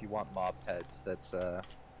 Witchery, if you want mob heads, that's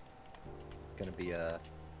gonna be a,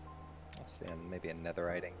 let's see, maybe a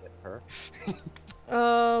netherite ingot per.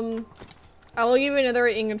 I will give you another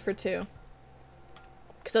ingot for 2.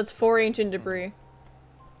 Because that's 4 ancient debris.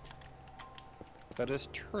 That is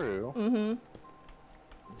true. Mm-hmm.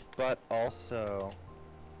 But also,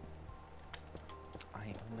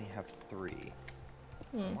 I only have 3.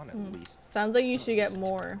 I want at least. Sounds like you should get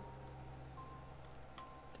more.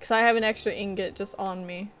 Because I have an extra ingot just on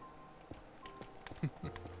me.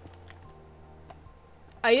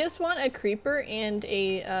 I just want a creeper and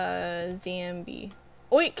a zombie.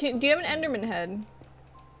 Oh wait, do you have an Enderman head?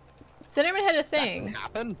 Is Enderman head a thing? That can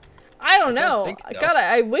happen? I don't know. Think so. God,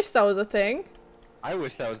 I wish that was a thing. I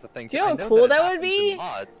wish that was the thing. Do you know how cool that would be?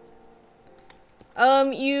 Mods.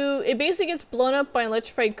 It basically gets blown up by an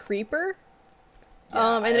electrified creeper.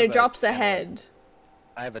 Yeah, and then it drops a head.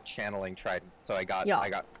 I have a channeling trident, so I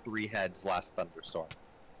got 3 heads last thunderstorm.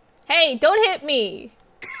 Hey, don't hit me!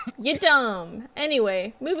 You dumb.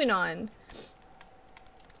 Anyway, moving on.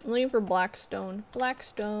 I'm looking for blackstone.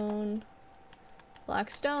 Blackstone.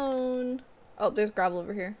 Blackstone. Oh, there's gravel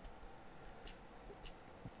over here.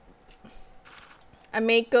 I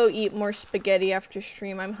may go eat more spaghetti after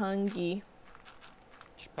stream. I'm hungry.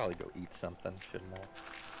 Should probably go eat something, shouldn't I?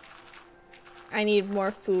 I need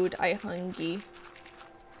more food. I hungry.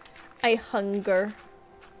 I hunger.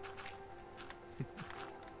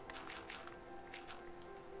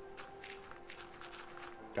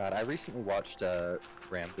 God, I recently watched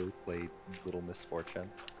Rambo play Little Misfortune.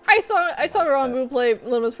 I saw Rambu play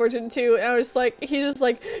Little Misfortune too, and I was like, he's just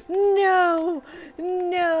like, no,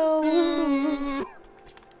 no.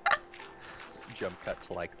 Jump cut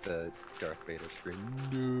to like the Darth Vader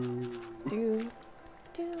scream. No.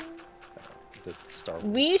 The Star Wars.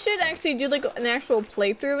 We should actually do like an actual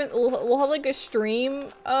playthrough. We'll have like a stream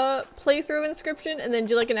playthrough of Inscription, and then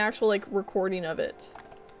do like an actual like recording of it.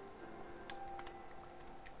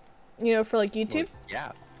 You know, for like YouTube. Well,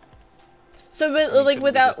 yeah. So, but I mean, like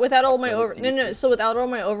couldn't we without all just my upload it to YouTube? so without all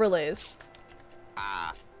my overlays.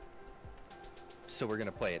 Ah. So we're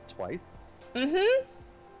gonna play it twice? Mm-hmm.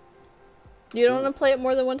 You don't want to play it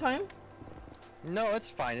more than one time? No, it's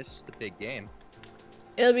fine. It's just a big game.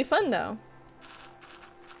 It'll be fun though.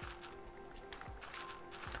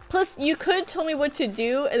 Plus, you could tell me what to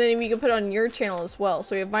do, and then we could put it on your channel as well.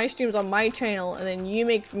 So we have my streams on my channel, and then you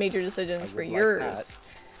make major decisions for yours. That.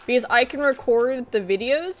 Because I can record the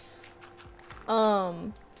videos,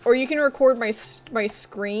 or you can record my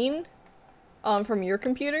screen, from your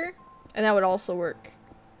computer, and that would also work.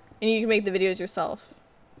 And you can make the videos yourself.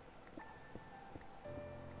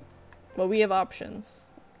 But we have options.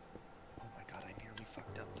 Oh my god, I nearly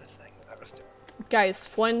fucked up this thing that I was doing. Guys,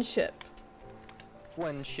 friendship.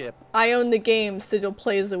 Friendship. I own the game, Sigil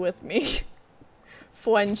plays it with me.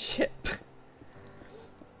 Friendship.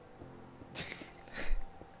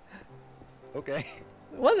 Okay.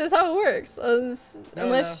 Well, that's how it works.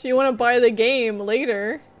 Unless no. you want to buy the game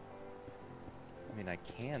later. I mean, I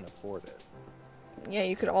can afford it. Yeah,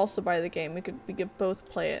 you could also buy the game. We could both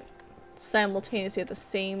play it simultaneously at the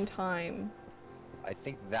same time. I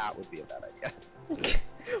think that would be a bad idea.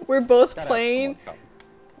 We're both Gotta have playing. someone come.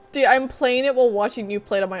 Dude, I'm playing it while watching you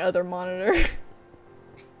play it on my other monitor.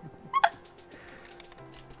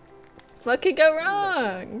 What could go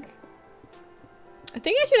wrong? I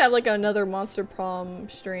think I should have like another Monster Prom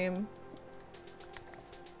stream.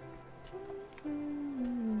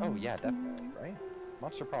 Oh yeah, definitely, right?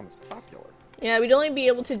 Monster Prom is popular. Yeah, we'd only be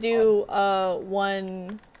able to do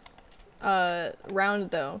one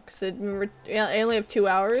round though, because I only have 2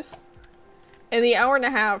 hours. And the hour and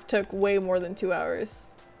a half took way more than 2 hours.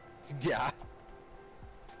 Yeah.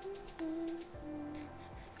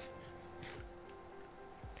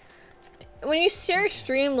 When you share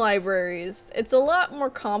stream libraries, it's a lot more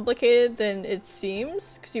complicated than it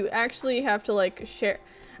seems, because you actually have to like share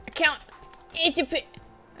account.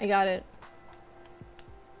 I got it.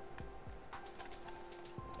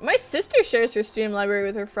 My sister shares her stream library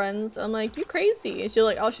with her friends. I'm like, you crazy? And she's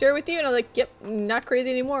like, I'll share with you. And I'm like, yep, not crazy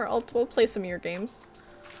anymore. We'll play some of your games.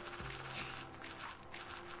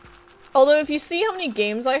 Although if you see how many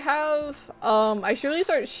games I have, I should really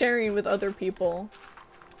start sharing with other people.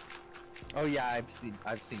 Oh yeah,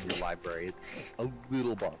 I've seen your library. It's a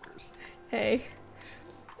little bonkers. Hey.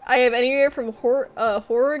 I have anywhere from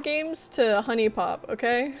horror games to Honey Pop,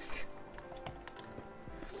 okay?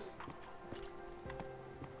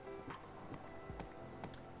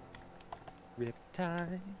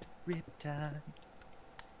 Riptide, Riptide.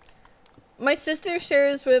 My sister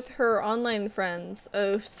shares with her online friends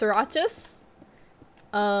of Sriracha's,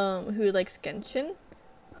 who likes Genshin.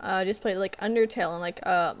 Just played like Undertale and like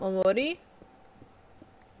Momori.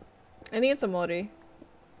 I think it's Amori.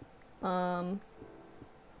 My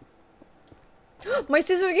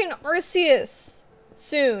sister's getting Arceus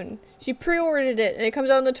soon. She pre-ordered it and it comes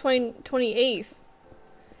out on the 28th.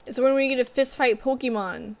 It's when we get to fist fight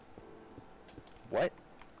Pokemon. What?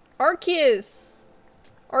 Arceus,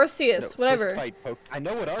 No, whatever. I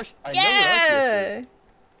know what Arceus is. Yeah.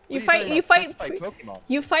 You fight Pokemon.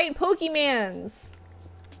 You fight Pokemans.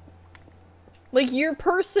 Like your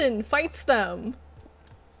person fights them.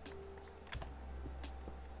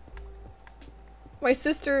 My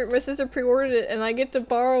sister pre-ordered it and I get to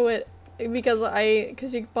borrow it because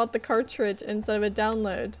she bought the cartridge instead of a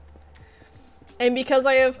download. And because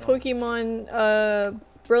I have Pokemon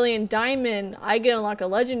Brilliant Diamond, I get to unlock a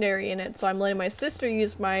legendary in it, so I'm letting my sister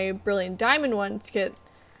use my Brilliant Diamond one to get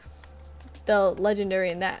the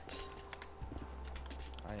legendary in that.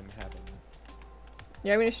 I am having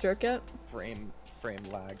You having a stroke yet? frame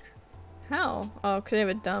lag. How? Oh, cause I have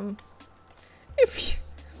a dumb.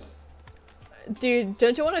 Dude,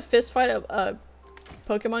 don't you want to fist fight a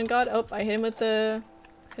Pokemon god? Oh, I hit him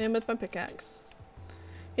with my pickaxe.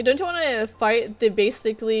 Hey, don't you want to fight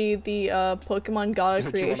basically the Pokemon god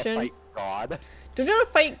of creation? Don't you want to fight God? Don't you want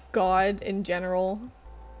to fight God in general?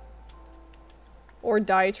 Or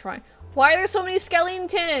die trying? Why are there so many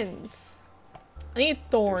skeletons? I need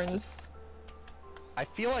thorns. I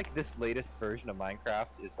feel like this latest version of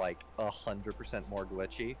Minecraft is like 100% more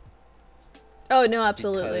glitchy. Oh no,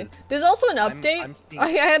 absolutely. Because There's also an I'm update. seeing- I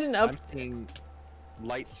had an I'm seeing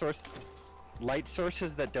light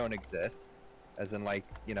sources that don't exist, as in like,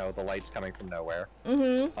 you know, the light's coming from nowhere.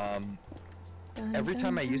 Every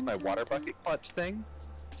time I use my water bucket clutch thing,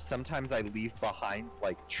 sometimes I leave behind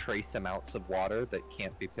like trace amounts of water that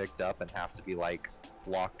can't be picked up and have to be like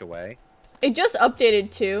locked away. It just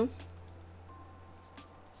updated too.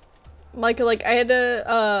 Like I had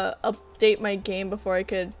to update my game before I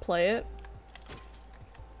could play it.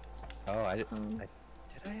 Oh, did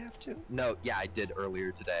I have to? No, yeah, I did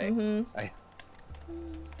earlier today.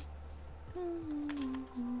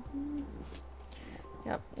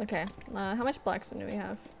 Yep. Okay. How much blackstone do we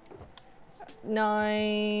have?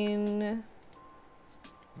 9. I'm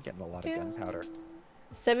getting a lot of gunpowder.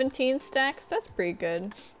 17 stacks. That's pretty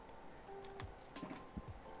good.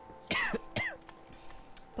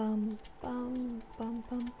 Bum bum bum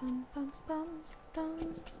bum bum bum bum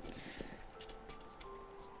bum.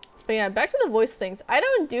 But yeah, back to the voice things. I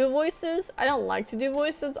don't do voices. I don't like to do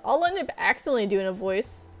voices. I'll end up accidentally doing a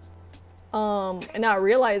voice, and not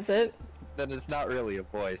realize it. Then it's not really a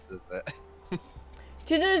voice, is it?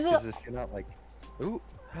 Dude, there's a. If you're not like, ooh,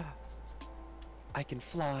 I can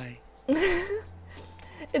fly. It's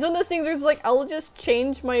one of those things where it's like I'll just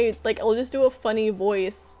change my I'll just do a funny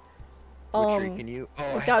voice. Can you?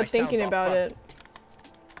 Oh, without thinking about it.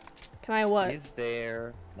 Can I what? Is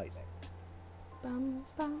there lightning? Bum,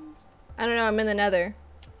 bum. I don't know. I'm in the Nether.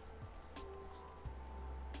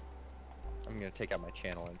 I'm gonna take out my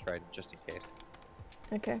channel and try it just in case.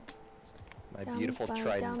 Okay. My beautiful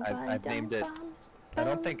trident. I've named it. I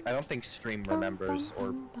don't think Stream remembers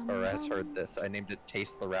or has heard this. I named it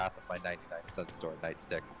 "Taste the Wrath of My 99-cent store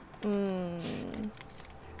nightstick."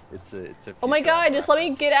 It's a. Oh my god! Just let me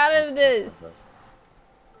get out of this.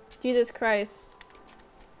 Jesus Christ.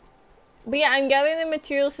 But yeah, I'm gathering the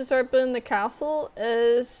materials to start building the castle.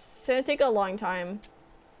 It's gonna take a long time.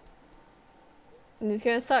 And it's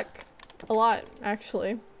gonna suck. A lot,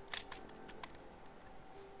 actually.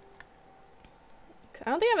 I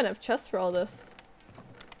don't think I have enough chests for all this.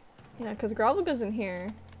 Yeah, because gravel goes in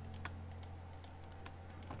here.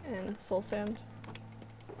 And soul sand.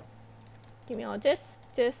 Give me all this,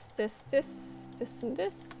 and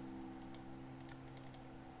this.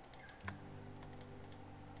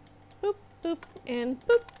 Boop, boop, and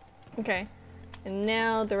boop. Okay. And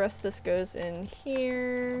now the rest of this goes in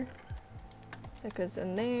here. That goes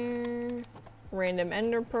in there. Random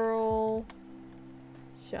ender pearl.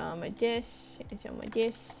 Show my dish. Show my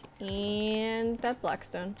dish. And that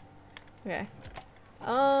blackstone. Okay.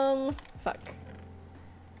 Fuck.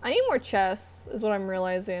 I need more chests, is what I'm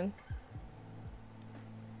realizing.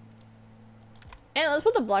 And let's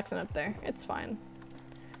put the blackstone up there. It's fine.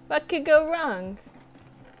 What could go wrong?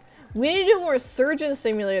 We need to do more Surgeon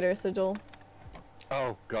Simulator, Sigil.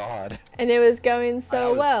 Oh god. And it was going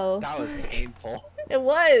so well. That was painful. It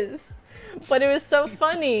was. But it was so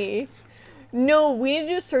funny. No, we need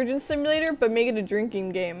to do Surgeon Simulator, but make it a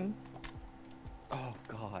drinking game. Oh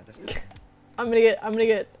god. I'm gonna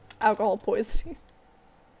get alcohol poisoning.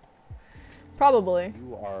 Probably.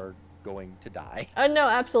 You are going to die. No,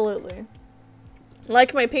 absolutely.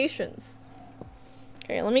 Like my patience.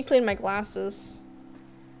 Okay, let me clean my glasses.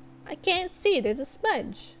 I can't see, there's a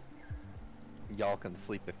smudge. Y'all can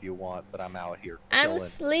sleep if you want, but I'm out here I'm killing.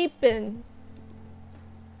 sleeping.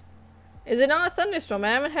 Is it not a thunderstorm? I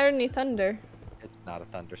haven't heard any thunder. It's not a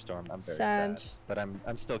thunderstorm. I'm very sad. But I'm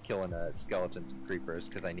still killing skeletons and creepers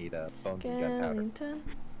because I need bones and gunpowder.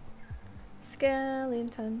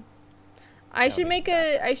 Skeleton. I should make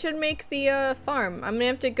the farm. I'm gonna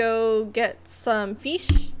have to go get some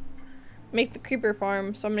fish. Make the creeper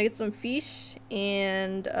farm. So I'm gonna get some fish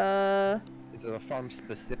and Is it a farm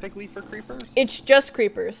specifically for creepers? It's just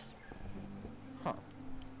creepers. Huh.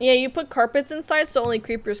 Yeah, you put carpets inside so only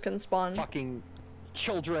creepers can spawn. Fucking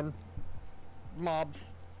children.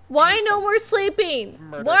 Mobs. Why no more sleeping?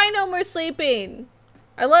 Murder. Why no more sleeping?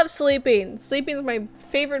 I love sleeping. Sleeping is my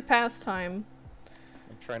favorite pastime.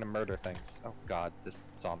 I'm trying to murder things. Oh god, this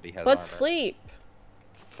zombie has Let's armor. sleep.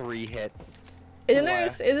 3 hits. Isn't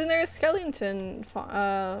there a skeleton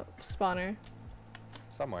spawner?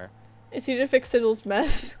 Somewhere. It's you to fix Sigil's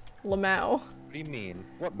mess. Lamau. What do you mean?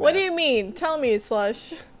 What mess? What do you mean? Tell me,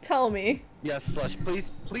 Slush. Tell me. Yes, Slush.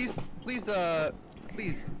 Please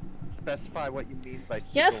specify what you mean by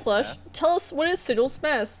Yes, Sigil's Slush. mess. Tell us what is Sigil's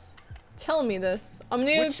mess. Tell me this. I'm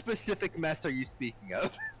gonna. Which specific mess are you speaking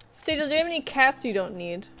of? Sigil, do you have any cats you don't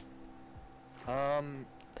need? The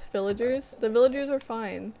villagers? The villagers are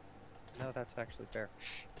fine. No, that's actually fair.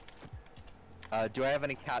 Do I have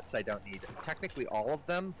any cats I don't need? Technically all of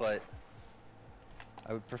them, but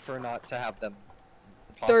I would prefer not to have them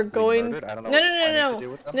They're possibly going. murdered. I don't know No, what no, you're no, planning no, to do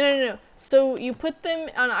with them. no, no, no. So you put them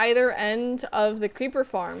on either end of the creeper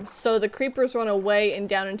farm. So the creepers run away and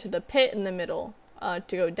down into the pit in the middle to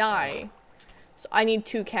go die. So I need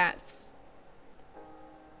 2 cats.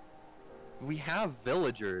 We have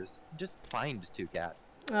villagers. Just find 2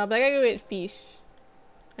 cats. But I gotta go get fish.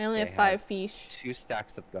 I only Okay, have 5 have fish. 2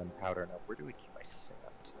 stacks of gunpowder. Now, where do we keep my sand?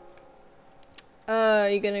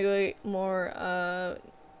 You gonna go get more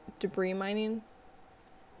debris mining?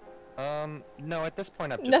 No. At this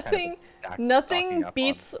point, I've just Nothing. kind of Nothing stocking up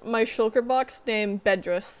beats my shulker box named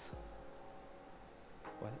Bedrus.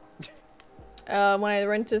 on... What? When I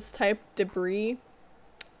went to type debris,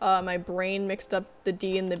 my brain mixed up the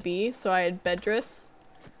D and the B, so I had Bedrus.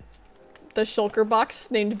 The shulker box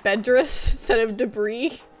named Bedrus instead of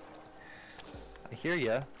debris. I hear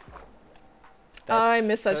ya. I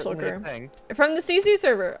miss that certainly a shulker. thing. From the CC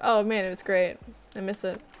server. Oh man, it was great. I miss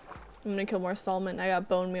it. I'm gonna kill more salmon. I got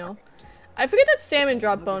bone meal. I forget that salmon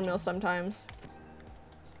drop bone meal sometimes.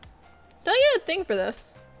 Don't I get a thing for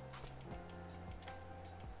this?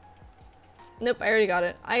 Nope, I already got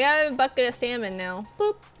it. I got a bucket of salmon now.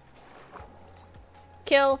 Boop.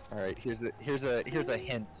 Kill. All right, here's a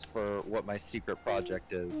hint for what my secret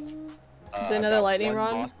project is. Is it I've another got lightning one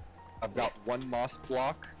rod? I've got 1 moss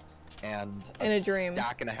block and In a dream.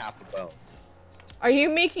 stack and a half of bones. Are you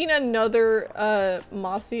making another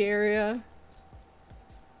mossy area?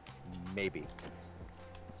 Maybe.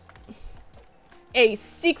 A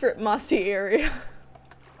secret mossy area.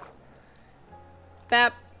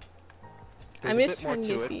 Bap. There's I'm a just bit more trying to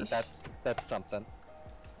to get it, fish. but that's something.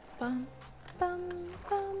 Bum, bum,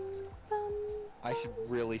 bum, bum. I should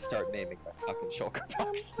really start naming my fucking shulker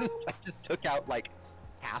boxes. I just took out like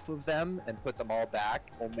half of them and put them all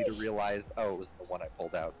back, only to realize, oh, it was the one I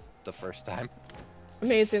pulled out the first time.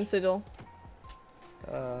 Amazing sigil.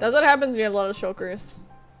 Uh, That's what happens when you have a lot of shulkers.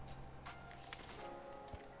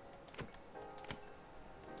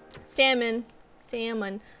 Salmon.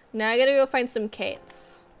 Salmon. Now I gotta go find some cats.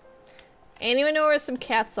 Anyone know where some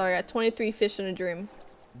cats are? I got 23 fish in a dream.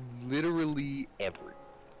 literally every.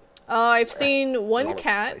 I've seen all one over the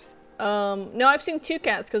cat. place. No, I've seen 2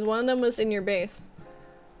 cats because one of them was in your base.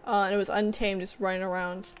 And it was untamed, just running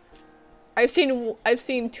around. I've seen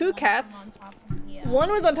 2 cats.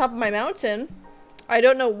 One was on top of my mountain. I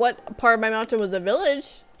don't know what part of my mountain was a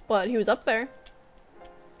village, but he was up there.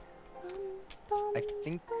 I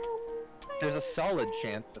think there's a solid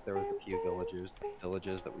chance that there was a few villages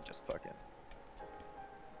that we just fucking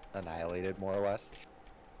annihilated, more or less.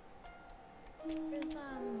 There's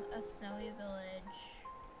a snowy village.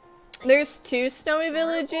 There's 2 snowy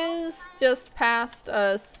villages just past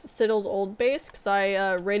Siddle's old base because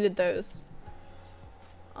I raided those.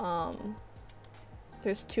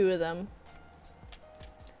 There's 2 of them.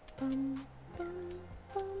 Bum, bum,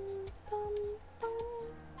 bum, bum, bum.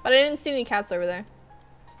 But I didn't see any cats over there.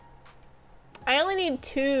 I only need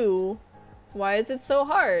 2. Why is it so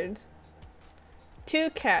hard?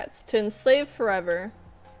 2 cats to enslave forever.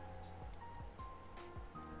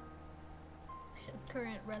 His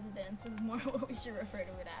current residence is more what we should refer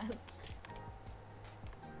to it as.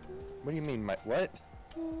 What do you mean, what?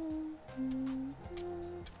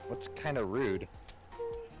 What's kind of rude?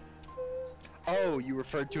 Oh, you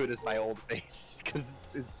referred to it as my old base,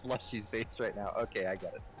 because it's Slushy's base right now. Okay, I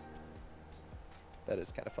get it. That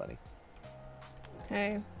is kind of funny.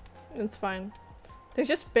 Hey, it's fine. There's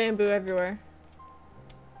just bamboo everywhere.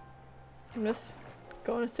 I'm just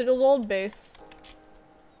going to Siddle's old base.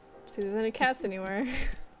 See if there's any cats anywhere.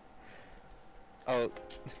 Oh.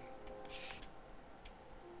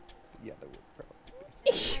 Yeah, there would probably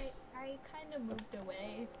be. So I kind of moved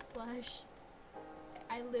away, slash,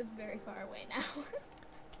 I live very far away now.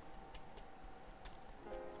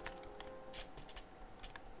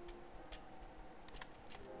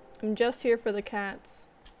 I'm just here for the cats.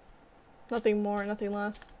 Nothing more, nothing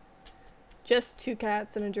less. Just 2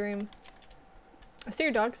 cats in a dream. I see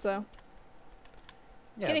your dogs though.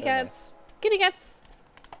 Yeah, Kitty they're cats. Kitty cats.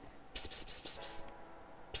 Psst, psst, psst, psst, psst.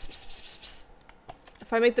 Psst, psst, psst, psst, psst.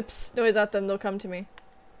 If I make the psst noise at them, they'll come to me.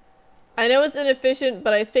 I know it's inefficient,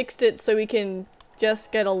 but I fixed it so we can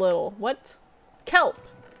just get a little. What? Kelp.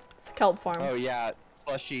 It's a kelp farm. Oh yeah,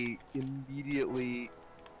 Slushy immediately,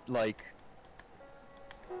 like,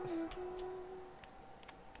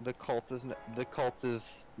 the cult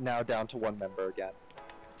is now down to 1 member again.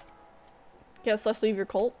 Yes, let's leave your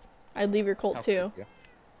cult. I'd leave your cult How too. could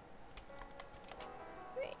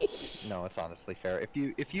you? No, it's honestly fair.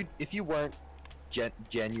 If you weren't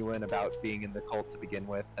genuine about being in the cult to begin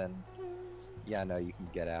with, then yeah, no, you can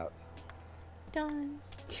get out. Done.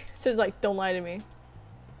 So it's like, don't lie to me.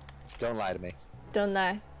 Don't lie to me. Don't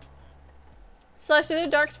lie. Slush, there's a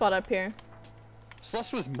dark spot up here.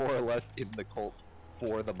 Slush was more or less in the cult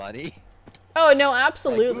for the money. Oh no,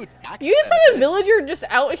 absolutely. Like, ooh, tax You just had a benefit. villager just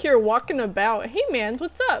out here walking about. Hey man,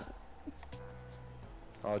 what's up?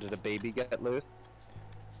 Oh, did a baby get loose?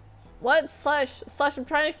 What? Slush? Slush,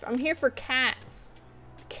 I'm here for cats.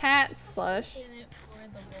 Cats, Slush. In it for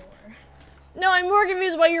the war. No, I'm more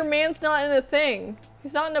confused why your man's not in a thing.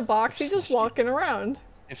 He's not in a box, he's just walking around.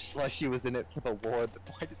 If Slushy was in it for the war, then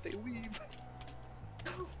why did they leave?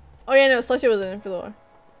 Oh yeah, no, Slushy wasn't in for the war.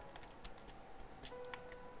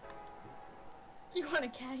 You want a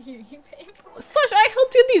cat here, you pay for it. Slush, I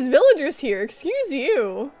helped get these villagers here, excuse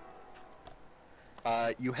you.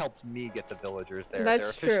 You helped me get the villagers there.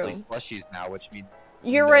 That's They're officially true. Slushies now, which means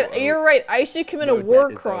You're no right, oath. you're right. I should commit No a war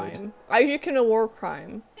debt is owed. crime. I should commit a war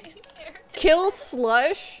crime. Kill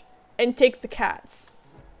Slush and take the cats.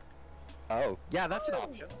 Oh, yeah, that's an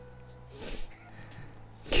option.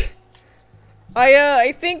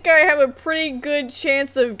 I think I have a pretty good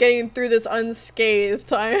chance of getting through this unscathed.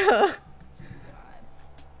 God.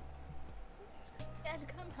 Dad,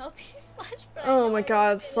 come help you, Slush. But I Oh know my I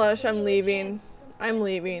god, was Slush, I'm gonna leaving. I'm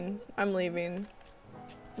leaving. I'm leaving.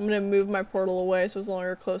 I'm gonna move my portal away so it's no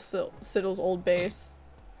longer close to Siddle's old base.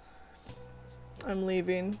 I'm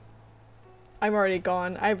leaving. I'm already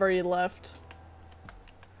gone. I've already left.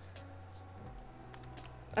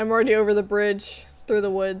 I'm already over the bridge, through the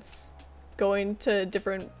woods, going to a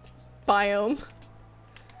different biome.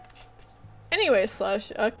 Anyway,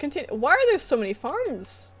 Slush, continue. Why are there so many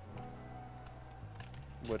farms?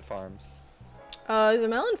 Wood farms. There's a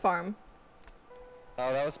melon farm.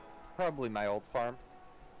 Oh, that was probably my old farm.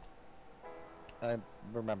 I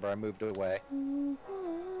remember I moved away.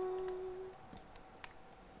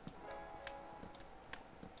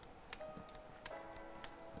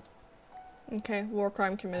 Okay, war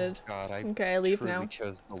crime committed. God, I Okay, I leave truly now.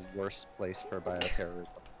 chose the worst place for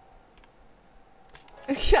bioterrorism.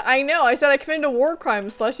 Yeah, I know. I said I committed a war crime,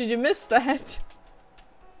 Slush. Did you miss that?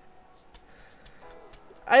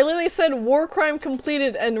 I literally said war crime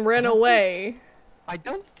completed and ran away. I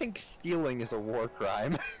don't think stealing is a war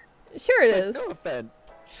crime. Sure it Like, is. no offense.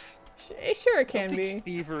 Sure it I don't can think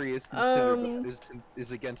be. thievery is considered Um,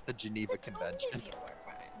 is against the Geneva Convention.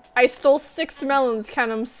 I stole 6 melons.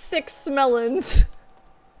 Count 'em, 6 melons.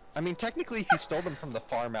 I mean, technically, if you stole them from the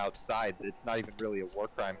farm outside, it's not even really a war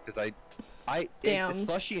crime because Damn.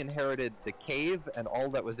 Slushy inherited the cave and all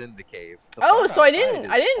that was in the cave. The Oh, farm so I outside didn't.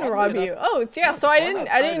 is I didn't oddly rob enough you. Oh, it's, yeah. No, So the I farm didn't.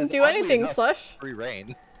 I outside didn't is do oddly anything, enough Slush. free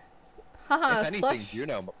reign. Haha, If anything, Slush.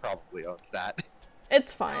 Juno probably owns that.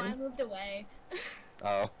 It's Oh, I fine. moved away.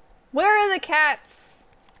 Oh. Where are the cats?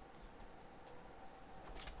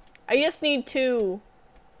 I just need 2.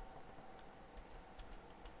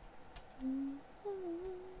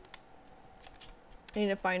 I need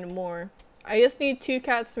to find more. I just need 2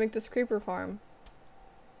 cats to make this creeper farm.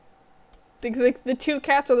 The 2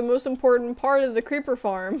 cats are the most important part of the creeper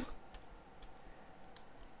farm.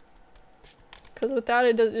 Because without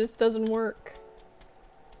it, it just doesn't work.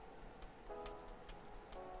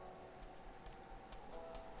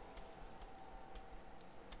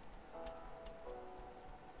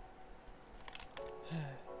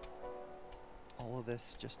 All of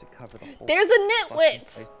this just to cover the whole. There's a fucking nitwit!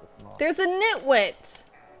 place with moss. There's a nitwit!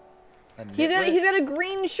 A He's nitwit? got a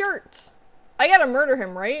green shirt. I gotta murder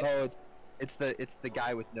him, right? Oh, it's the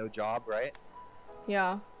guy with no job, right?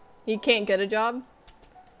 Yeah. He can't get a job.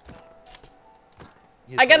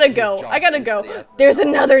 His I gotta his go. job I gotta is go. that he has no There's job.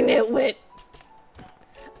 another nitwit.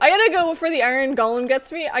 I gotta go before the iron golem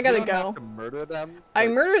gets me. I gotta You don't have go. to murder them. I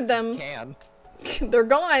but murdered you them. can. They're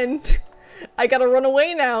gone. I gotta run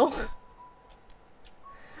away now.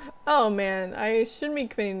 Oh man, I shouldn't be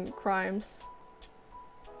committing crimes.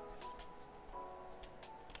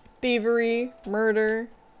 Thievery, murder.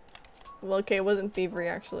 Well, okay, it wasn't thievery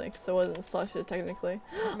actually, because it wasn't slushes technically.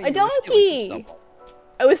 I mean, A you were stealing from donkey! someone.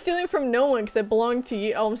 I was stealing from no one because it belonged to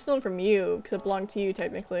you. Oh, I'm stealing from you because it belonged to you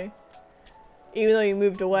technically. Even though you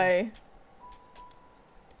moved away.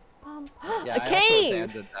 Yeah, A I also cave!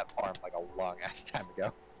 abandoned that farm like a long ass time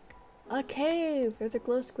ago. A cave! There's a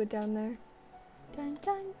glow squid down there. Dun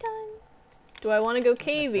dun dun. Do I want to go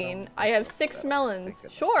caving? I have 6 melons.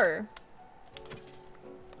 Sure.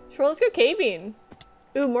 Sure, let's go caving.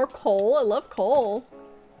 Ooh, more coal. I love coal.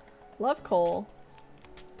 Love coal.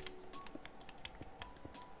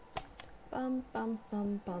 Bum bum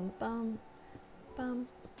bum bum bum. Bum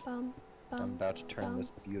bum bum. I'm about to turn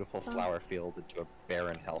this beautiful flower field into a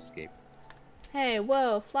barren hellscape. Hey,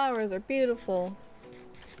 whoa, flowers are beautiful.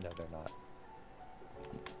 No, they're not.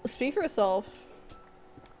 Speak for yourself.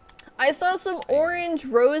 I saw some orange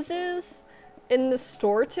roses in the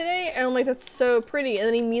store today, and I'm like, that's so pretty. And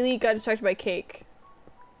then immediately got distracted by cake.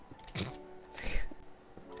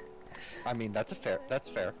 I mean, that's fair.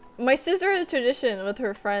 My sister has a tradition with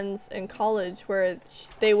her friends in college where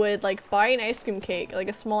they would like buy an ice cream cake, like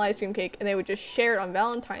a small ice cream cake, and they would just share it on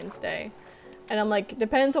Valentine's Day. And I'm like,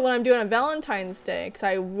 depends on what I'm doing on Valentine's Day, because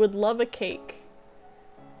I would love a cake.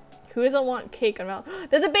 Who doesn't want cake on Valentine's?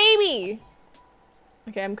 There's a baby!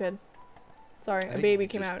 Okay, I'm good. Sorry, a baby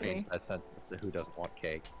came out at me. That sentence to who doesn't want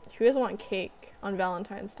cake. Who doesn't want cake on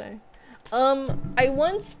Valentine's Day? I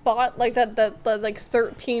once bought like that like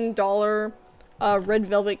 $13 red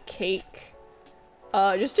velvet cake,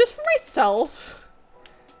 just for myself,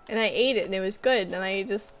 and I ate it and it was good, and I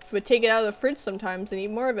just would take it out of the fridge sometimes and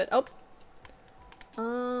eat more of it.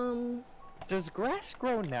 Does grass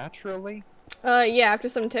grow naturally? Yeah, after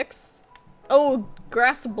some ticks. Oh,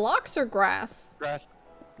 grass blocks or grass? Grass,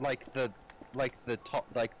 like the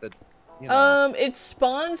you know. It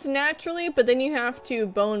spawns naturally, but then you have to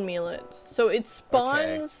bone meal it. So it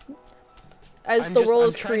spawns as the world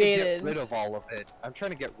is created. I'm trying to get rid of all of it. I'm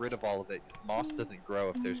trying to get rid of all of it because moss doesn't grow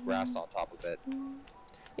if there's grass on top of it.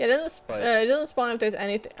 Yeah, it doesn't spawn if there's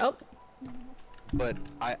anything. Oh. But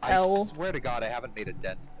I swear to God, I haven't made a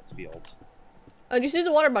dent in this field. Oh, just use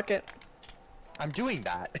a water bucket. I'm doing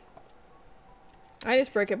that. I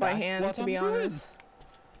just break it by hand, to be honest.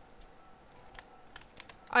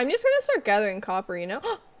 I'm just gonna start gathering copper, you know?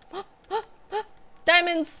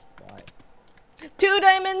 Diamonds! Why? 2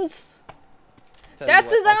 diamonds! Tell That's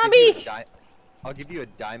you what, a zombie! I'll give you a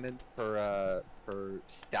diamond per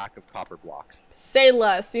stack of copper blocks. Say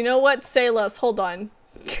less. You know what? Say less. Hold on.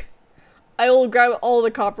 I will grab all the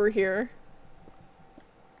copper here.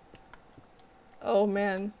 Oh,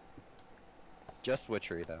 man. Just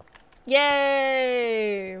witchery, though.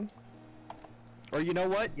 Yay! Or you know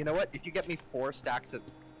what? You know what? If you get me 4 stacks of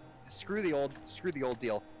screw the old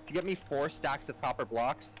deal. If you get me 4 stacks of copper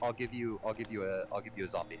blocks, I'll give you a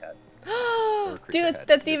zombie head. Dude,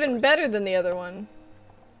 that's even better than the other one.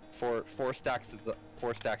 4 stacks of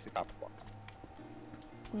copper blocks.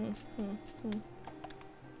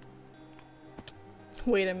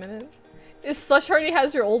 Wait a minute. Slush already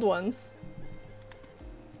has your old ones.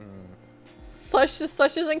 Slush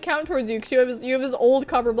doesn't count towards you because you have his old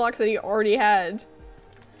copper blocks that he already had.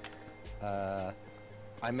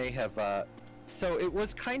 I may have, so it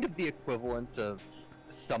was kind of the equivalent of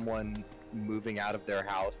someone moving out of their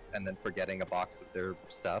house and then forgetting a box of their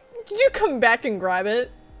stuff. Did you come back and grab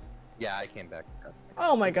it? Yeah, I came back and grabbed it.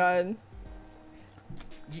 Oh my god.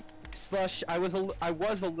 Slush, I was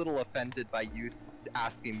a little offended by you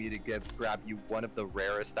asking me to grab you one of the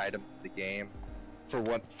rarest items in the game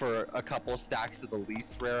for a couple stacks of the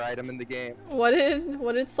least rare item in the game. What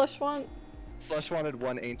did Slush want? Slush wanted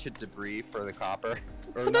 1 ancient debris for the copper.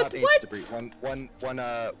 Or For not the ancient what? debris.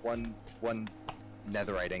 One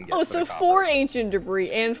netherite ingot. Oh, for so the 4 copper. ancient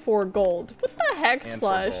debris and 4 gold. What the heck, And 4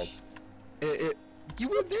 Slush? gold. You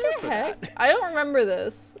were there What for the heck? that. I don't remember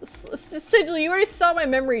this. Sigil, you already saw my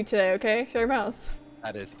memory today, okay? Shut your mouth.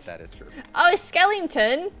 That is true. Oh,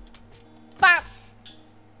 Skellington! Bop!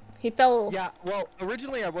 He fell. Yeah, well,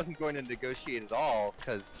 originally I wasn't going to negotiate at all,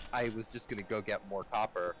 because I was just going to go get more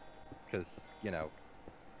copper, because, you know,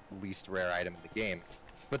 least rare item in the game.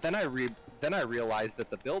 But then I realized that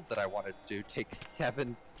the build that I wanted to do takes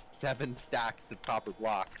 7 stacks of copper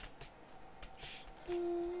blocks.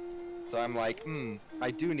 So I'm like,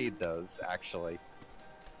 I do need those, actually.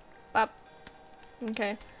 Bop.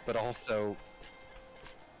 Okay. But also...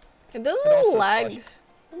 There's a also little lag. Slush.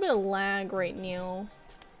 A bit of lag right now.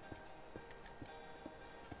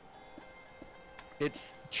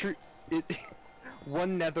 It's true.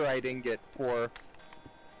 One netherite ingot for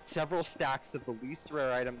several stacks of the least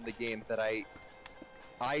rare item in the game that I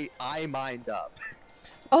mined up.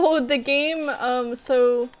 Oh, the game.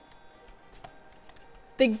 So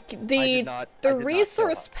the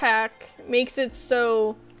resource pack makes it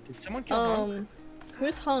so. Did someone kill Hunk?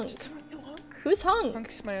 Who's Hunk? Did someone kill Hunk? Who's Hunk?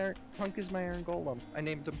 Hunk is my iron golem. I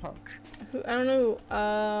named him Hunk. I don't know.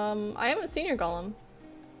 I haven't seen your golem.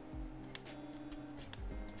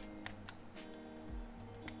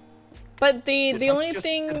 But the only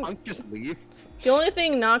thing. Did Hunk just leave? The only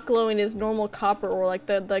thing not glowing is normal copper, or like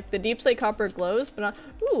the deep slate copper glows, but not.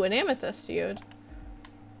 Ooh, an amethyst geode.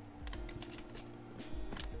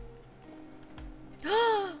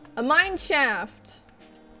 A mine shaft.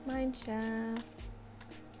 Mine shaft.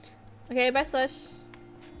 Okay, bye, Slush.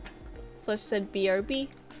 Slush said BRB.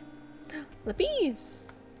 The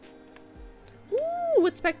bees. Ooh,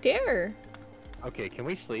 what's back there? Okay, can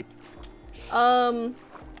we sleep?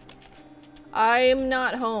 I'm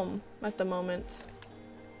not home. at the moment.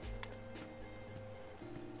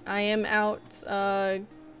 I am out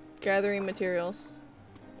gathering materials,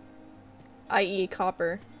 i.e.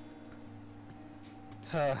 copper.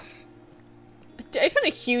 I just found a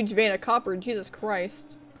huge vein of copper, Jesus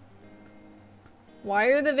Christ. Why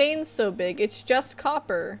are the veins so big? It's just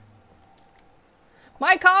copper.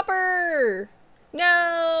 My copper!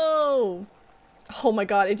 No! Oh my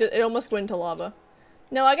god, it almost went into lava.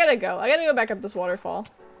 No, I gotta go. I gotta go back up this waterfall.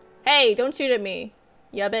 Hey, don't shoot at me.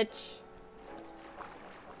 Ya bitch.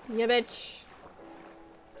 Ya bitch.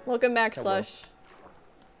 Welcome back, Slush.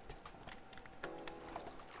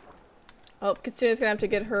 Oh, Katsuna's gonna have to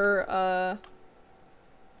get her,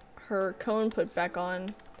 her cone put back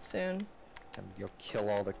on soon. And you'll kill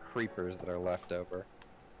all the creepers that are left over.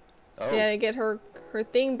 Oh. So yeah, to get her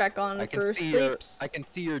thing back on for sleeps. I can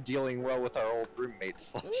see you're dealing well with our old roommate,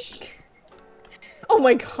 Slush. Oh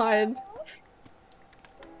my god.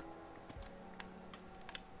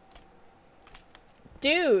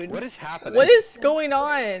 Dude. What is happening? What is going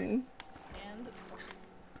on?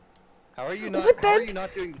 How are you not doing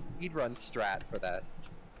the speedrun strat for this?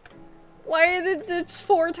 Why are it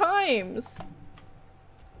 4 times?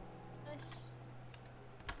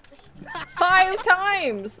 5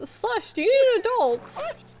 times! Slush, do you need an adult?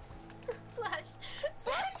 Slush,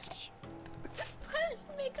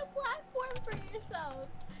 make a platform for yourself.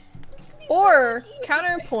 Or,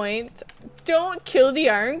 counterpoint, don't kill the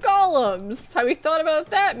iron golems. Have we thought about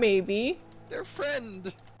that, maybe? They're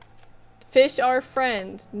friend. Fish are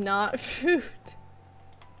friend, not food.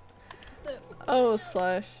 So, oh,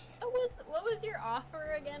 Slush. What was your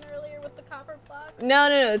offer again earlier with the copper blocks? No,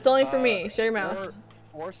 it's only for me. Shut your mouth.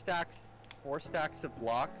 4 stacks of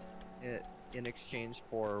blocks in exchange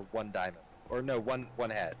for 1 diamond. Or no, one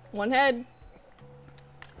head. 1 head.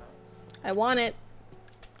 I want it.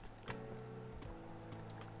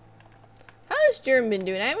 How has Germ been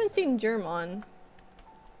doing? I haven't seen Germ on.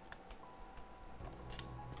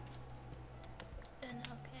 It's been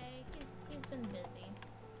okay. He's been busy.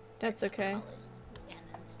 That's okay.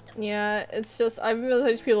 Yeah, it's just, I've been with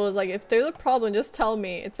those people who's like, if there's a problem, just tell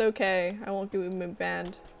me. It's okay. I won't get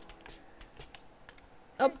banned.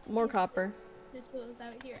 Oh, more copper. This was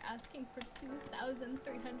out here asking for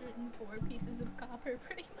 2,304 pieces of copper,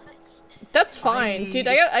 pretty much. That's fine, dude.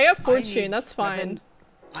 I got fortune. That's fine.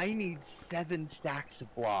 I need 7 stacks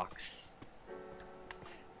of blocks. I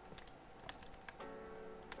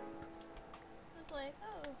was like,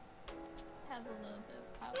 oh, have a little bit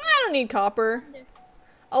of copper. I don't need copper.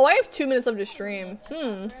 Oh, I have 2 minutes left to stream.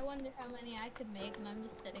 I wonder how many I could make, and I'm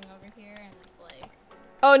just sitting over here, and it's like...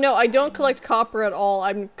 Oh no, I don't collect copper at all.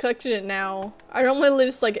 I'm collecting it now. I normally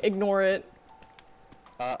just like ignore it.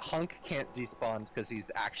 Hunk can't despawn because he's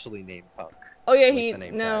actually named Hunk. Oh yeah,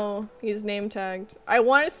 he's name tagged. I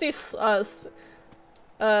want to see yes!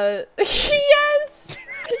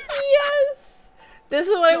 Yes! This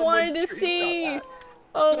is what I wanted to see!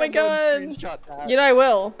 Oh my god. You know I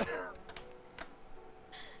will.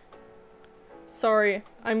 Sorry,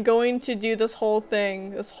 I'm going to do this whole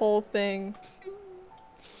thing. This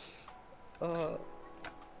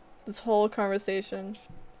whole conversation.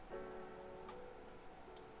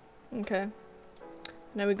 Okay.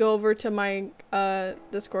 Now we go over to my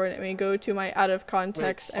Discord and we go to my out of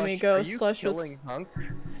context. Wait, and we go Slush. Killing Hunk?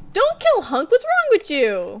 Don't kill Hunk. What's wrong with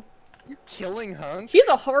you? You killing Hunk? He's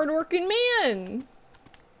a hardworking man.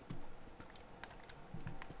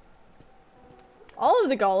 All of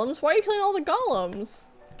the golems? Why are you killing all the golems?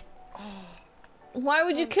 Why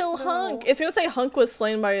would you kill Hunk? It's gonna say Hunk was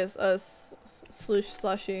slain by a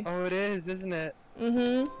slushy. Oh, it is, isn't it?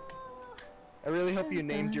 Mm-hmm. I really hope you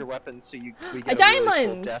named your weapon so we get a really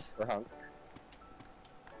diamond! Cool death for Hunk.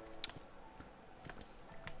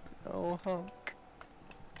 Oh, Hunk.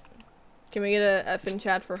 Can we get a F in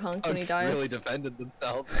chat for Hunk when he dies? Really defended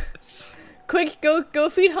themselves. Quick, go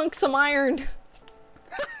feed Hunk some iron.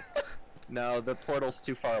 No, the portal's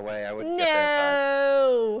too far away. I wouldn't get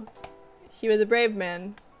there in time. He was a brave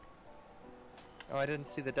man. Oh, I didn't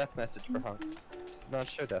see the death message for Hunk. It's not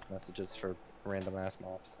show death messages for random ass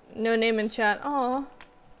mobs. No name in chat. Aw.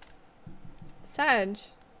 Sag.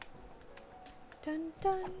 Dun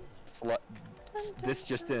dun. This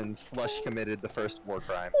just in, Slush committed the first war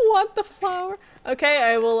crime. What the flower? Okay,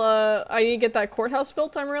 I will, I need to get that courthouse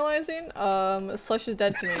built, I'm realizing. Slush is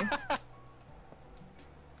dead to me.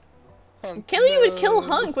 Can't believe you would kill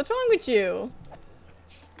Hunk. What's wrong with you?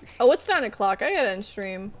 Oh, it's 9 o'clock. I gotta end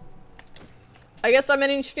stream. I guess I'm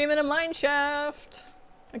ending stream in a mine shaft.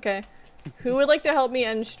 Okay. Who would like to help me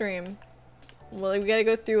end stream? Well, we gotta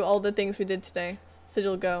go through all the things we did today.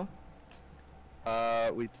 Sigil, go.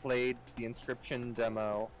 We played the Inscription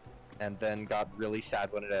demo, and then got really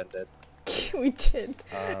sad when it ended. We did.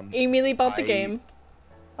 Immediately bought the game.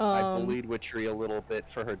 I bullied Witchery a little bit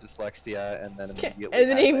for her dyslexia, and then immediately.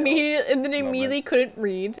 And then immediately couldn't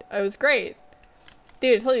read. It was great,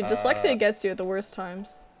 dude. I told you, dyslexia gets you at the worst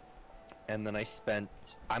times. And then I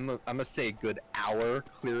spent, I'm gonna say a good hour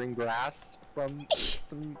clearing grass from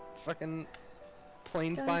some fucking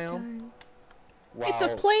plains biome. It's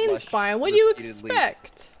a plains biome. What do you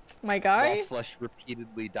expect, my guy? While Slush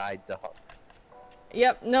repeatedly died to Hunk.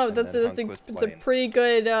 Yep. No, And that's then a pretty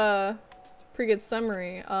good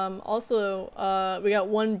summary. Also, we got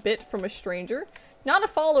 1 bit from a stranger, not a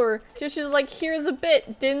follower. Just like, here's a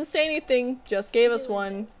bit. Didn't say anything. Just gave us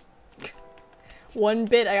one. 1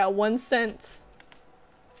 bit. I got 1 cent.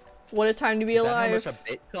 What a time to be alive. Is that how much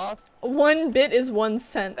a bit costs? 1 bit is 1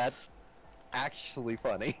 cent. That's actually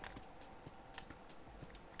funny.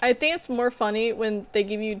 I think it's more funny when they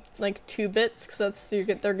give you like 2 bits, because that's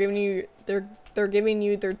they're giving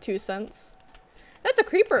you their 2 cents. That's a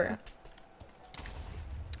creeper. Yeah.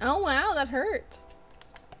 Oh wow, that hurt.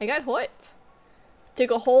 I got hit.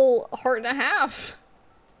 Took a whole heart and a half.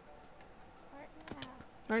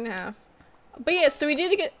 Heart and a half. But yeah, so we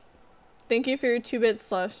did get. Thank you for your 2-bit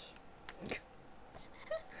slush.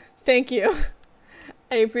 Thank you.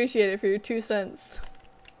 I appreciate it for your 2 cents.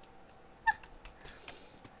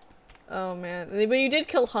 Oh man, but you did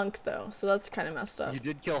kill Hunk though, so that's kind of messed up. You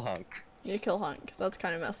did kill Hunk. You kill Hunk, so that's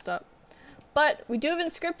kind of messed up. But we do have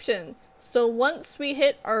Inscription, so once we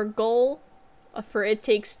hit our goal for It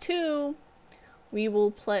Takes Two, we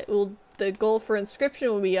will play. The goal for Inscription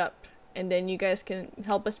will be up, and then you guys can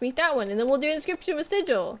help us meet that one, and then we'll do Inscription with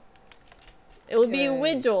Sigil. It will be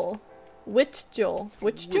Widgel. Witchjel.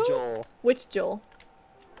 Witchjel? Witchjel.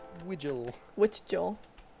 Widgel. Witchjel.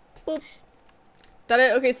 Boop.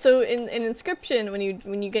 Okay, so in Inscription, when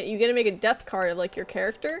you get to make a death card of like your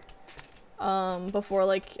character, before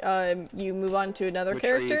like you move on to another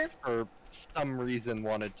character. For some reason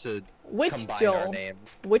wanted to Witchjel. combine our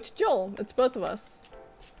names. Witchjel. It's both of us.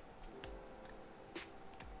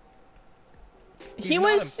 He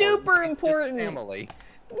was super important. Family.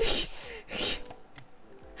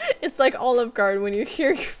 It's like Olive Garden when you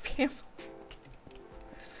hear your family.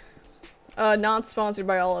 Not sponsored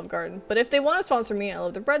by Olive Garden, but if they want to sponsor me, I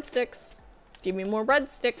love the breadsticks. Give me more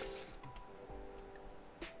breadsticks.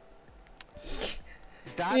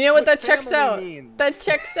 You know what that checks out? Means. That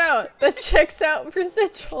checks out. That checks out for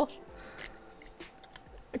Sigil.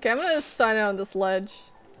 Okay, I'm gonna sign out on this ledge.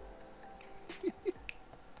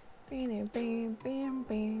 Okay,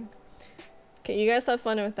 you guys have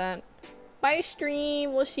fun with that. Bye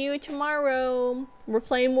stream, we'll see you tomorrow. We're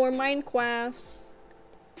playing more Minecrafts.